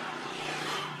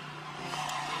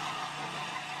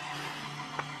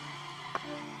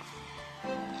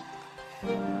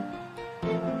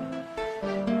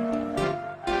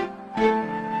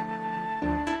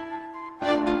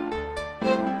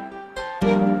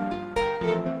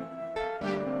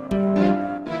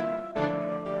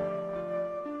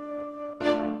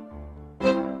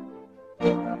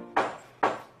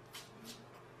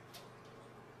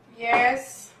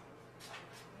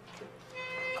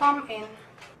 Come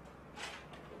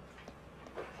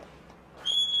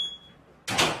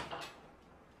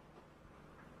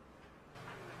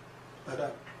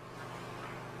Madam.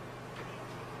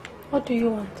 What do you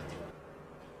want?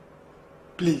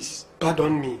 Please,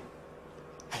 pardon me.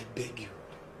 I beg you.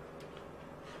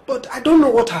 But I don't know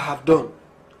what I have done.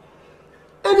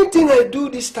 Anything I do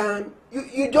this time,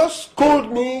 you just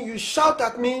scold me, you shout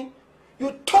at me,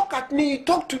 you talk at me, you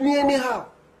talk to me anyhow.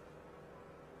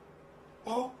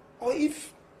 Or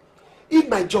if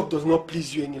my job does not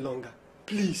please you any longer,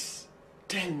 please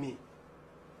tell me.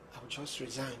 I will just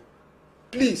resign.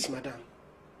 Please, madam.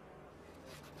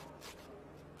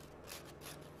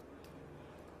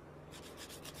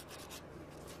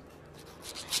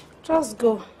 Just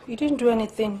go. You didn't do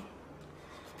anything.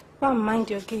 Go and mind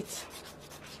your gate.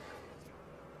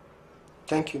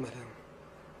 Thank you, madam.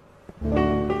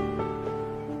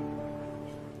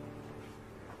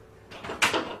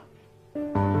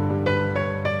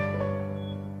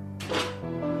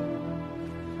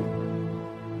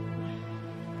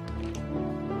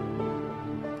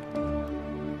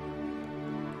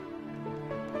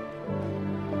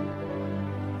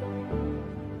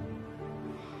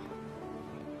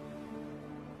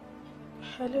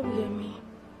 Hello, Yemi.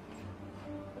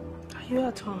 Are you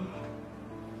at home?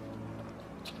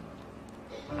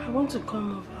 I want to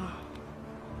come over.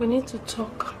 We need to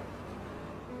talk.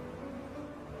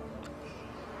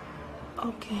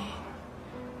 Okay.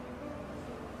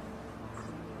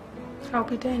 I'll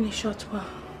be there in a short while.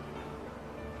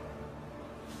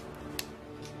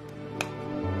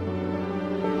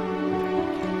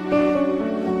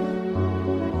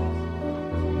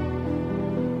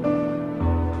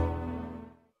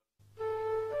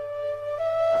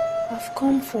 I've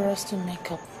come for us to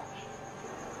make up.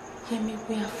 Yemi,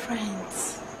 we are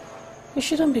friends. We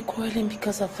shouldn't be quarreling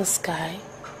because of this guy.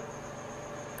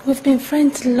 We've been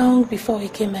friends long before he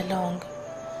came along.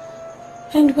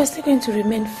 And we're still going to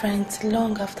remain friends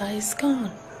long after he's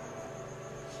gone.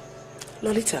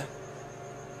 Lolita,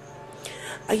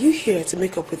 are you here to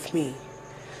make up with me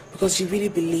because you really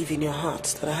believe in your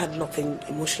heart that I had nothing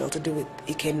emotional to do with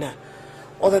Ikenna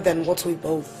other than what we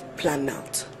both planned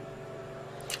out?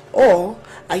 Or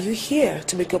are you here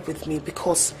to make up with me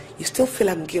because you still feel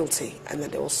I'm guilty and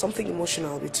that there was something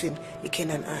emotional between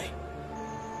Ikenna and I?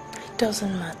 It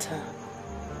doesn't matter.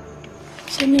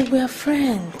 Yemi, we are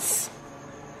friends.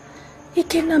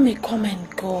 Ikenna may come and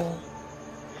go,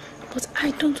 but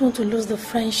I don't want to lose the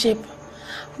friendship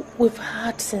we've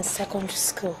had since secondary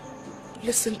school.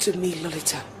 Listen to me,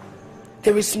 Lolita.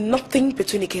 There is nothing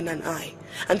between Ikenna and I,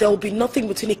 and there will be nothing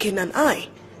between Ikenna and I.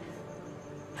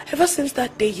 Ever since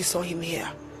that day you saw him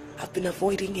here, I've been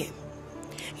avoiding him.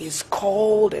 He's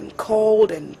called and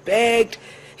begged.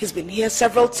 He's been here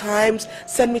several times,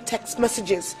 sent me text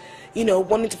messages,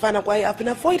 wanting to find out why I've been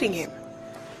avoiding him.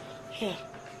 Here.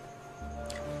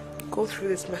 Go through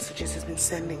these messages he's been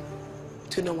sending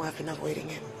to know why I've been avoiding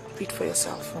him. Read for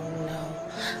yourself. Oh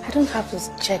no, I don't have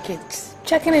to check it.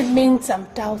 Checking it means I'm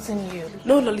doubting you.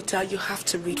 No, Lolita, you have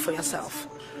to read for yourself.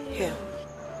 Here,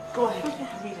 go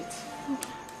ahead, read it.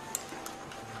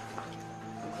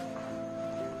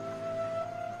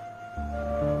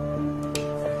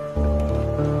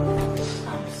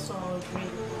 I'm sorry.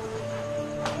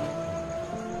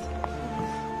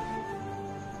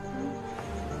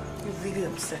 You really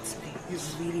upset me. You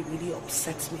really, really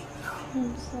upset me.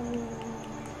 I'm sorry.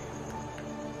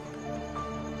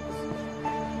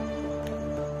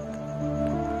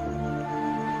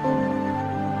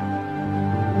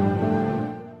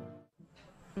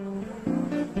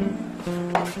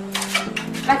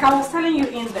 Like I was telling you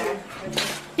in there,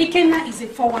 Ikenna is a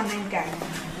 419 guy.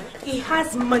 He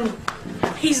has money.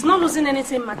 He's not losing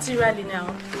anything materially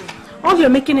now. All you're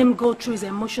making him go through is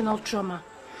emotional trauma.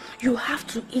 You have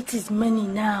to eat his money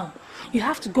now. You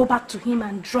have to go back to him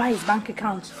and dry his bank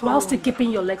account while still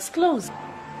keeping your legs closed.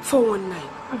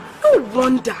 419. No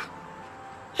wonder.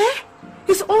 Eh?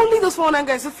 It's only those 419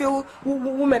 guys who feel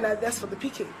women are there for the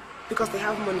picking because they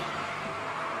have money.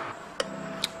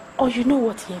 Oh, you know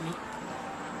what, Yemi?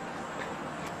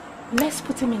 Let's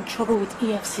put him in trouble with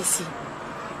EFCC.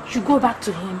 You go back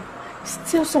to him,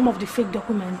 steal some of the fake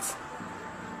documents.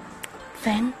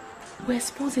 Then, we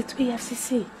expose it to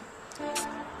EFCC.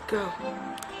 Girl,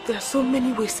 there are so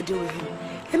many ways to deal with him.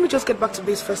 Let me just get back to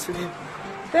base first with him.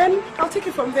 Then, I'll take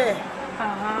it from there.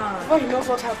 Before he knows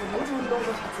what happened. What do you know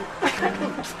what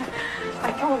happened?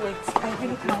 I can't wait. I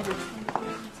really can't wait.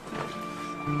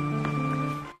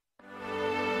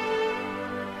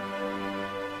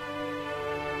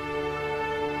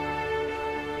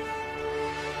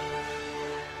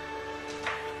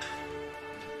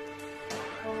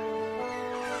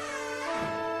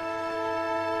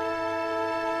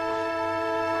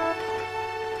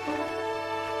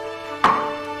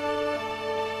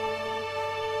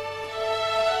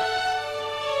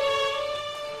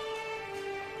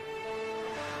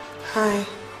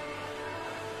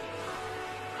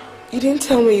 You didn't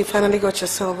tell me you finally got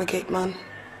yourself a gate man.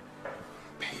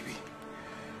 Baby.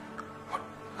 What?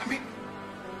 I mean,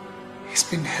 it's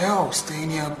been hell staying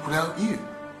here without you.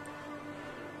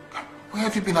 Where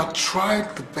have you been? I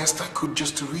tried the best I could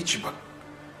just to reach you, but...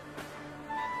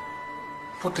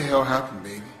 What the hell happened,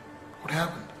 baby? What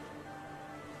happened?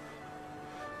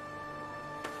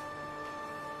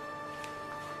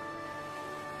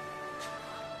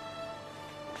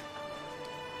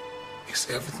 Is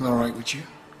everything alright with you?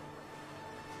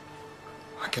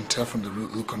 I can tell from the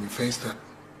look on your face that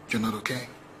you're not okay.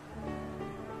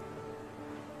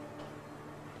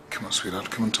 Come on, sweetheart.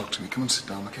 Come and talk to me. Come and sit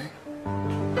down, okay?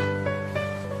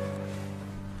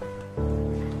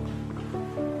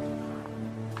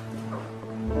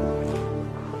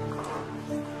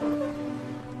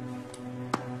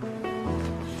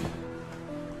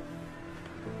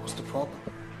 What's the problem?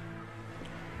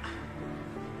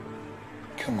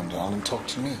 Come on, darling. Talk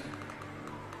to me.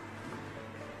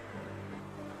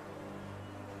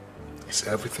 Is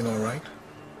everything all right?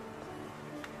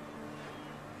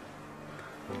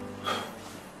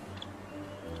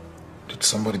 Did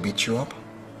somebody beat you up?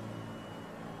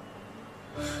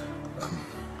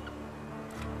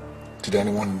 Did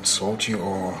anyone insult you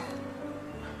or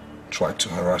try to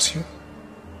harass you?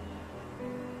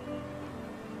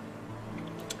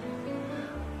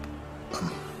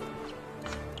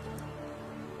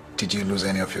 Did you lose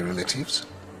any of your relatives?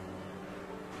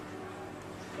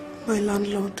 My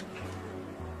landlord.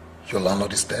 Your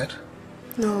landlord is dead?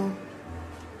 No.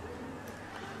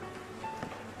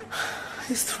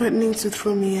 He's threatening to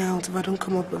throw me out if I don't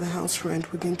come up with a house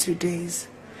rent within 2 days.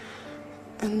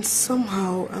 And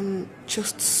somehow I'm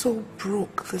just so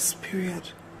broke this period.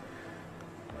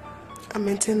 I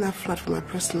maintain that flat for my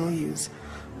personal use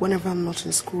whenever I'm not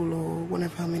in school or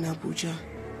whenever I'm in Abuja.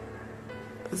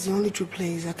 It's the only true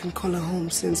place I can call a home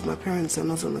since my parents are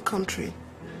not in the country.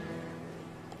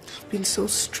 I've been so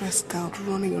stressed out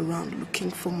running around looking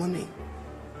for money.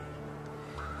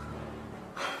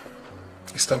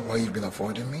 Is that why you've been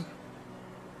avoiding me?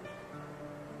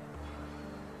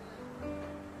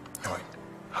 Alright,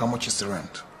 how much is the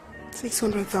rent?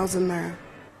 600,000 naira.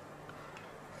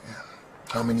 Yeah.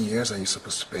 How many years are you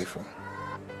supposed to pay for?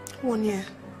 1 year.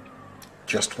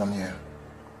 Just 1 year?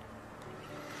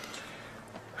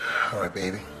 Alright,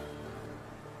 baby.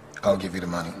 I'll give you the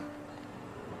money.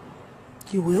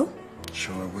 You will?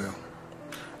 Sure I will.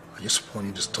 I just want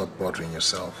you to stop bothering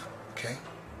yourself, okay?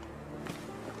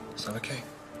 Is that okay?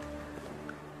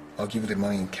 I'll give you the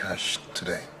money in cash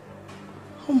today.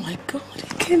 Oh my God,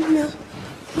 Ikenna.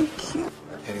 Thank you.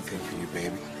 Anything for you,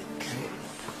 baby. Okay?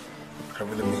 I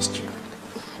really missed you.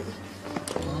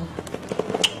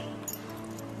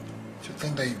 Do you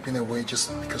think that you've been away just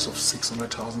because of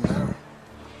 600,000 naira?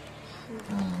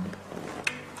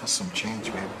 That's some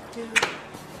change, baby. Yeah.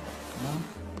 Come on.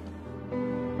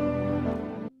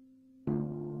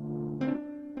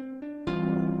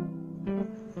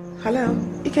 Hello,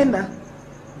 Ikenna.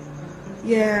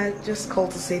 Yeah, I just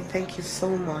called to say thank you so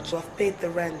much. I've paid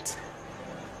the rent.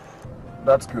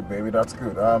 That's good, baby. That's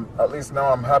good. At least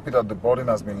now I'm happy that the burden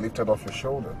has been lifted off your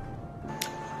shoulder.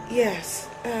 Yes.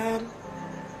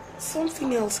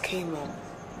 Something else came up.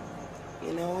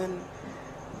 You know, and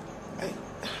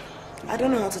I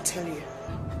don't know how to tell you.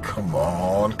 Come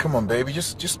on, baby.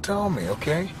 Just tell me,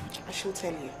 okay? I shall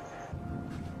tell you.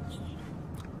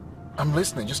 I'm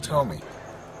listening. Just tell me.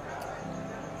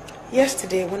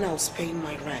 Yesterday, when I was paying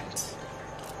my rent,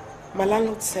 my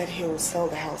landlord said he will sell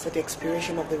the house at the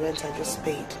expiration of the rent I just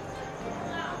paid.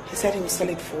 He said he will sell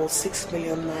it for 6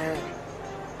 million naira.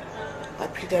 I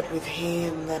pleaded with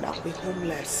him that I'll be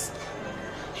homeless.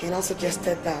 He now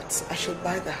suggested that I should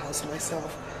buy the house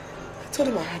myself. I told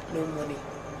him I had no money.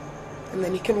 And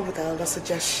then he came up with another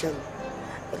suggestion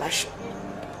that I should...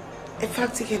 In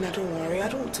fact, Ikenna, don't worry. I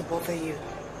don't want to bother you.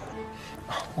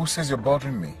 Who says you're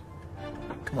bothering me?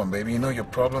 Come on, baby. You know your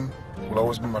problem will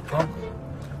always be my problem.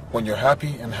 When you're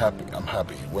happy and happy, I'm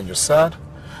happy. When you're sad,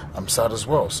 I'm sad as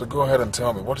well. So go ahead and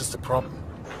tell me, what is the problem?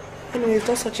 Anyway, it's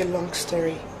not such a long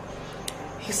story.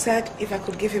 He said if I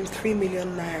could give him 3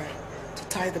 million naira to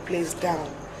tie the place down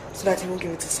so that he won't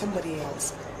give it to somebody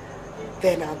else,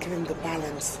 then I'll give him the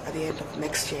balance at the end of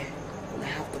next year when I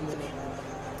have the money.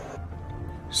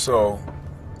 So,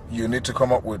 you need to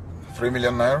come up with 3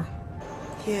 million naira?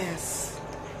 Yes.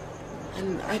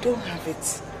 And I don't have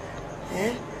it.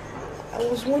 Eh? I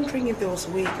was wondering if there was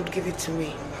a way you could give it to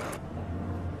me.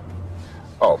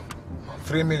 Oh,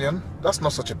 3 million? That's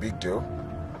not such a big deal.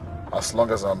 As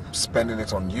long as I'm spending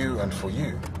it on you and for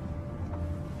you.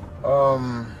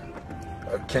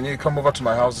 Can you come over to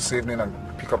my house this evening and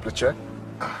pick up the check?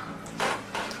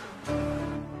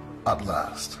 At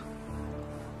last.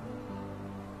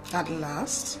 At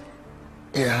last?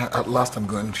 Yeah, at last I'm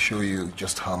going to show you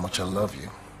just how much I love you.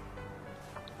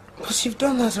 But you've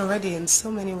done that already in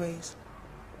so many ways.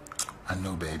 I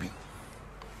know, baby.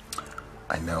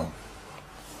 I know.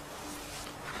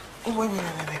 Wait.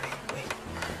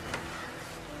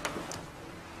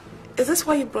 Is this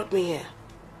why you brought me here?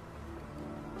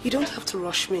 You don't have to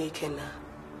rush me, Ikenna.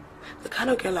 The kind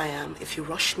of girl I am, if you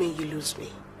rush me, you lose me.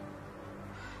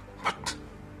 But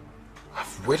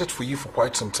I've waited for you for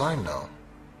quite some time now.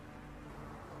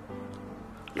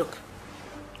 Look,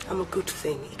 I'm a good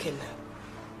thing, Ikenna.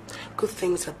 Good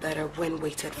things are better when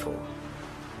waited for.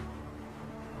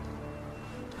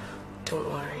 Don't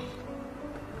worry.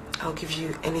 I'll give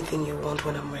you anything you want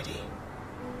when I'm ready.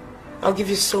 I'll give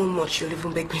you so much you'll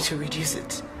even beg me to reduce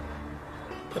it.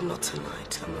 But not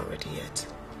tonight. I'm not ready yet.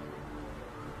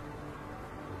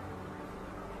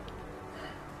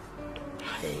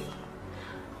 Hey,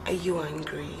 are you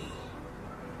angry?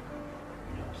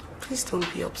 Please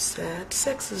don't be upset.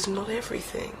 Sex is not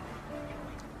everything.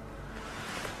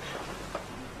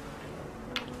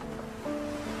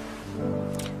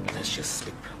 Let's just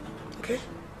sleep, okay?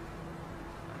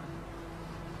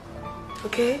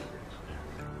 Okay?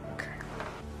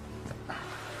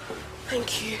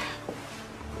 Thank you.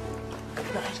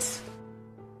 Good night.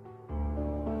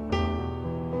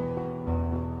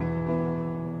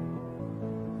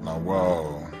 Now,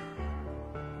 wow.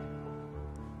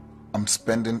 I'm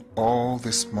spending all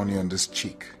this money on this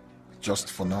chick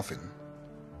just for nothing.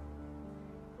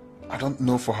 I don't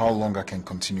know for how long I can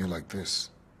continue like this.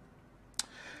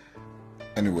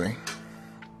 Anyway,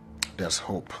 there's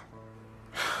hope.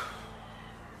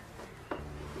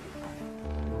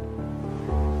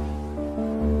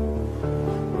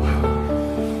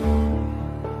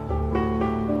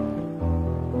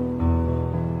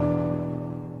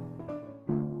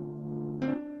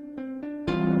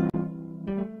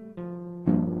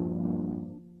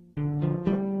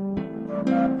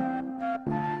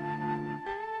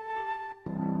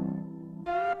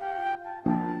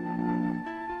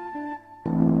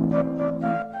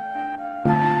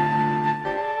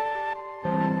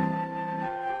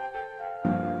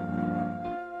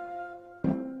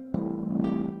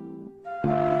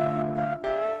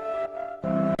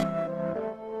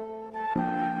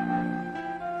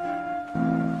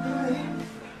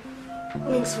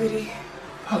 Sweetie.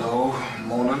 Hello,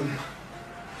 morning.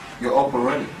 You're up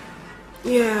already?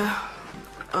 Yeah,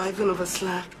 I even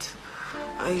overslept.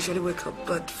 I usually wake up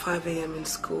at 5 a.m. in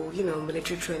school, you know,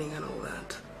 military training and all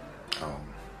that. Oh.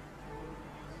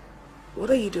 What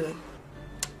are you doing?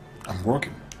 I'm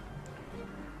working.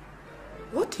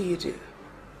 What do you do?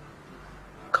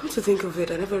 Come to think of it,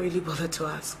 I never really bothered to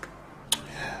ask.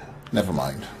 Never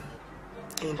mind.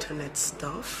 Internet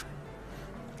stuff?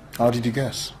 How did you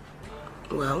guess?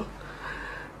 Well,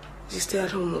 you stay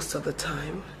at home most of the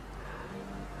time.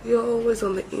 You're always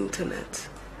on the internet.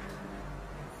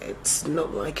 It's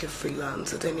not like you're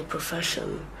freelance at any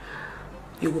profession.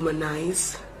 You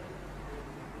womanize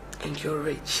and you're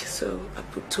rich. So I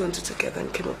put two and two together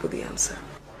and came up with the answer.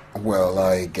 Well,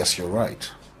 I guess you're right.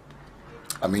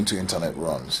 I'm into internet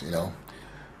runs, you know.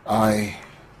 I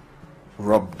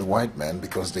robbed the white men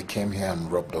because they came here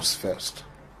and robbed us first.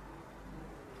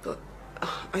 But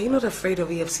are you not afraid of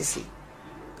EFCC?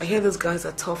 I hear those guys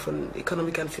are tough on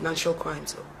economic and financial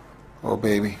crimes. So. Oh,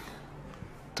 baby.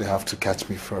 They have to catch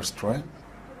me first, right?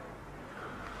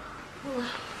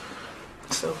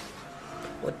 So,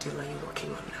 what deal are you working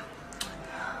on now?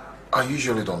 I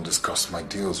usually don't discuss my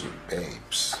deals with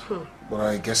babes. But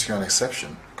I guess you're an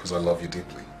exception, because I love you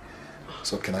deeply.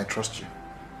 So can I trust you?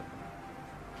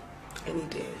 Any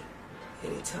day,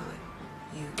 anytime,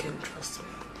 you can trust me.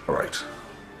 All right.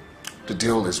 The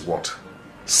deal is what?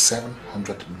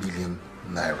 700 million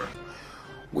naira.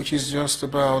 Which is just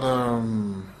about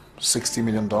 $60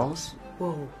 million.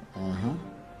 Whoa.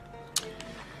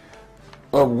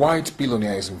 A white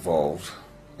billionaire is involved.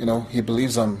 You know, he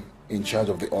believes I'm in charge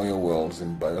of the oil wells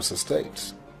in Bios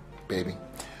Estates. Baby,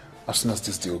 as soon as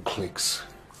this deal clicks,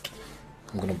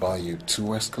 I'm gonna buy you 2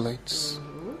 Escalades,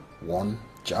 1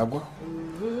 Jaguar,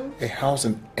 a house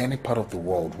in any part of the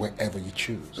world, wherever you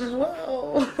choose.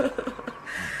 Wow.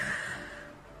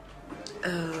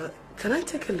 Can I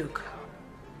take a look?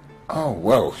 Oh,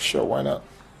 well, sure, why not?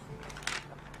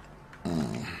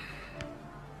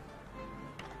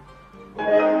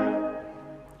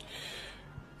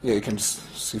 Yeah, you can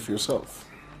see for yourself.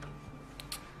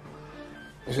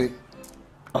 You see,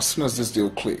 as soon as this deal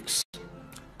clicks,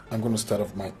 I'm going to start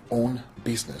off my own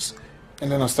business.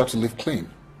 And then I'll start to live clean.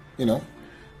 You know?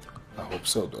 I hope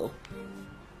so, though.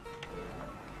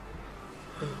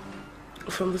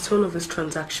 From the tone of this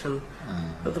transaction,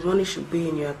 the money should be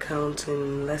in your account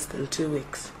in less than 2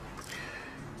 weeks.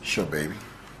 Sure, baby.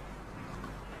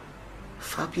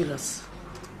 Fabulous.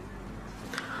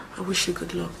 I wish you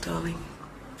good luck, darling.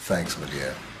 Thanks, my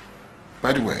dear.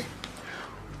 By the way,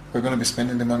 we're going to be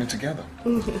spending the money together.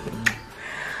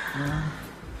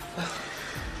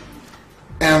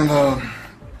 And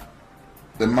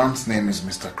the man's name is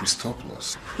Mr.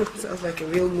 Christopoulos. Sounds like a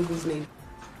real Mugu's name.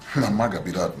 Namaga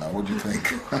be that now, what do you think?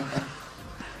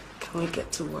 Can we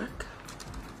get to work?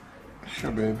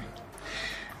 Sure, baby.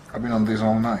 I've been on this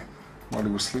all night while he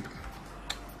was sleeping.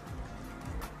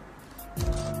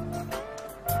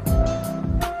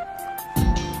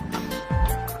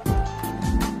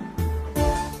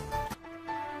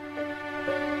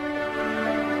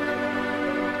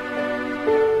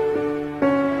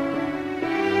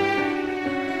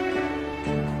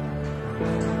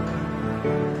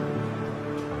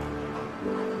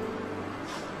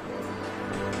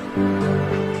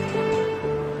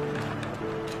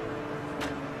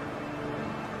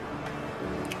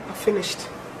 Finished.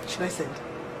 Should I send?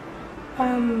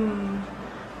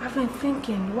 I've been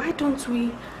thinking, why don't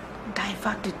we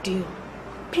divert the deal?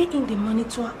 Pay in the money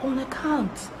to our own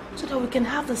account so that we can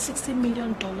have the $60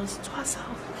 million to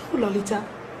ourselves. Oh, Lolita,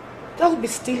 that would be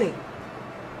stealing.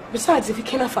 Besides, if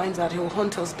Ikenna finds out, he will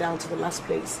hunt us down to the last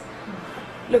place.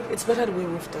 Look, it's better the way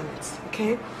we've done it,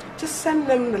 okay? Just send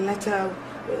them the letter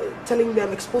telling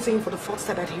them, exposing him for the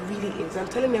fraudster that he really is, and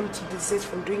telling them to desist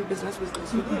from doing business with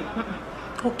us.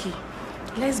 Okay,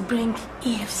 let's bring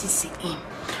EFCC in.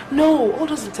 No, all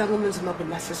those entanglements will not be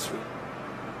necessary.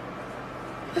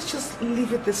 Let's just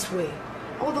leave it this way.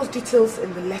 All those details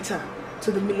in the letter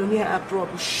to the millionaire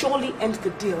abroad will surely end the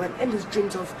deal and end his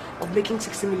dreams of making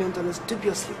 $60 million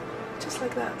dubiously. Just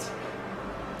like that.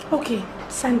 Okay,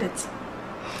 send it.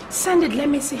 Send it. Let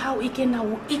me see how Ikenna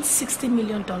will eat $60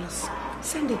 million.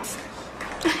 Send it.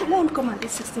 Let him come and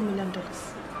eat $60 million.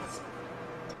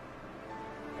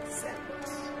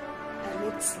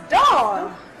 It's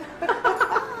done.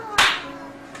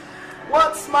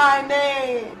 What's my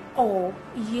name? Oh,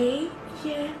 yeah,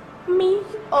 me.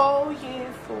 Oh,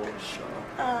 yeah, for sure.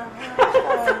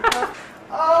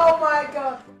 Oh, my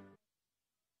God.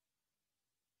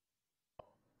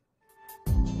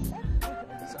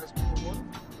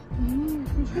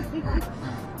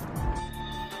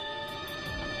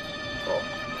 Oh,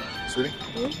 sweetie,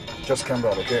 just came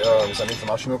out, okay? It's an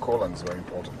international call and it's very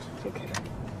important. Okay.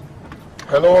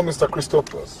 Hello, Mr.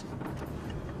 Christopoulos.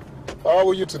 How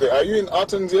are you today? Are you in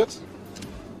Athens yet?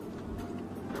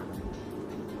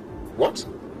 What?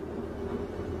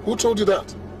 Who told you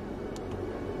that?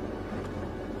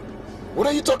 What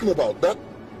are you talking about? That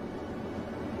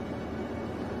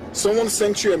someone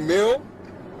sent you a mail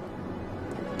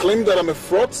claiming that I'm a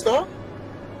fraudster?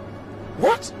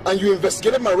 What? And you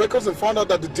investigated my records and found out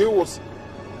that the deal is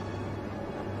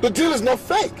not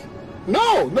fake.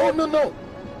 No.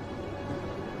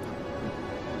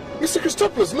 Mr.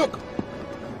 Christopoulos, look.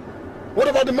 What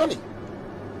about the money?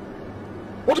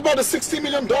 What about the $60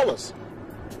 million?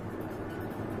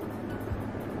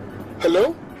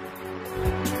 Hello?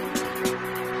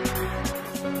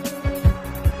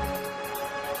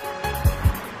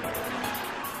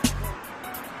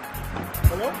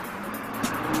 Hello?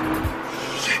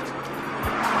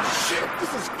 Shit,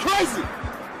 this is crazy.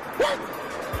 What?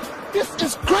 This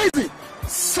is crazy.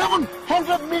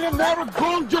 700 million naira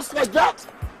gone just like that?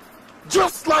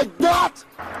 Just like that?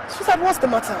 Suzanne, what's the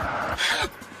matter?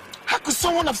 How could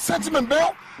someone have sent him a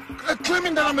mail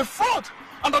claiming that I'm a fraud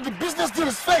and that the business deal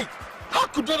is fake? How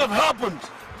could that have happened?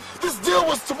 This deal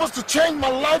was supposed to change my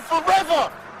life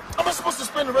forever. Am I supposed to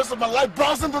spend the rest of my life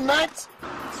browsing the net?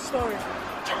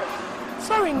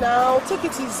 Sorry now, take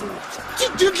it easy.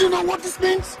 Did you know what this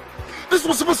means? This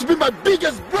was supposed to be my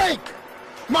biggest break.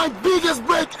 My biggest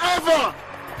break ever.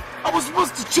 I was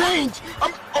supposed to change.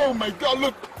 Oh my God,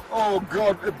 look. Oh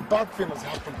God, a bad thing has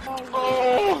happened.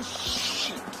 Oh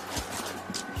shit.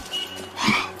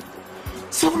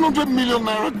 700 million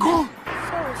naira gone.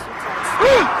 Sorry, sweetheart.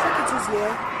 Take it easy,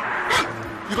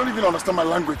 yeah? You don't even understand my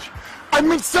language. I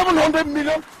mean 700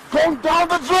 million gone down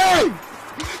the drain.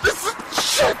 This is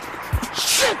shit.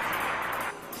 Shit.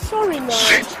 Sorry, man.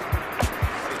 Shit.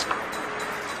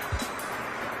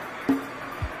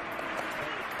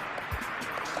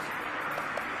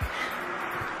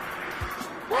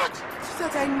 What?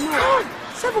 Sweetheart, I know.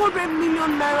 700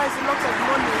 million naira is a lot of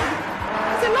money.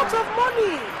 It's a lot of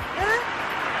money. Eh?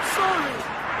 Sorry.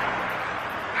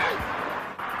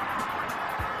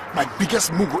 My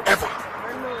biggest mugu ever. I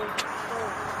know.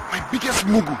 My biggest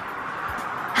mugu.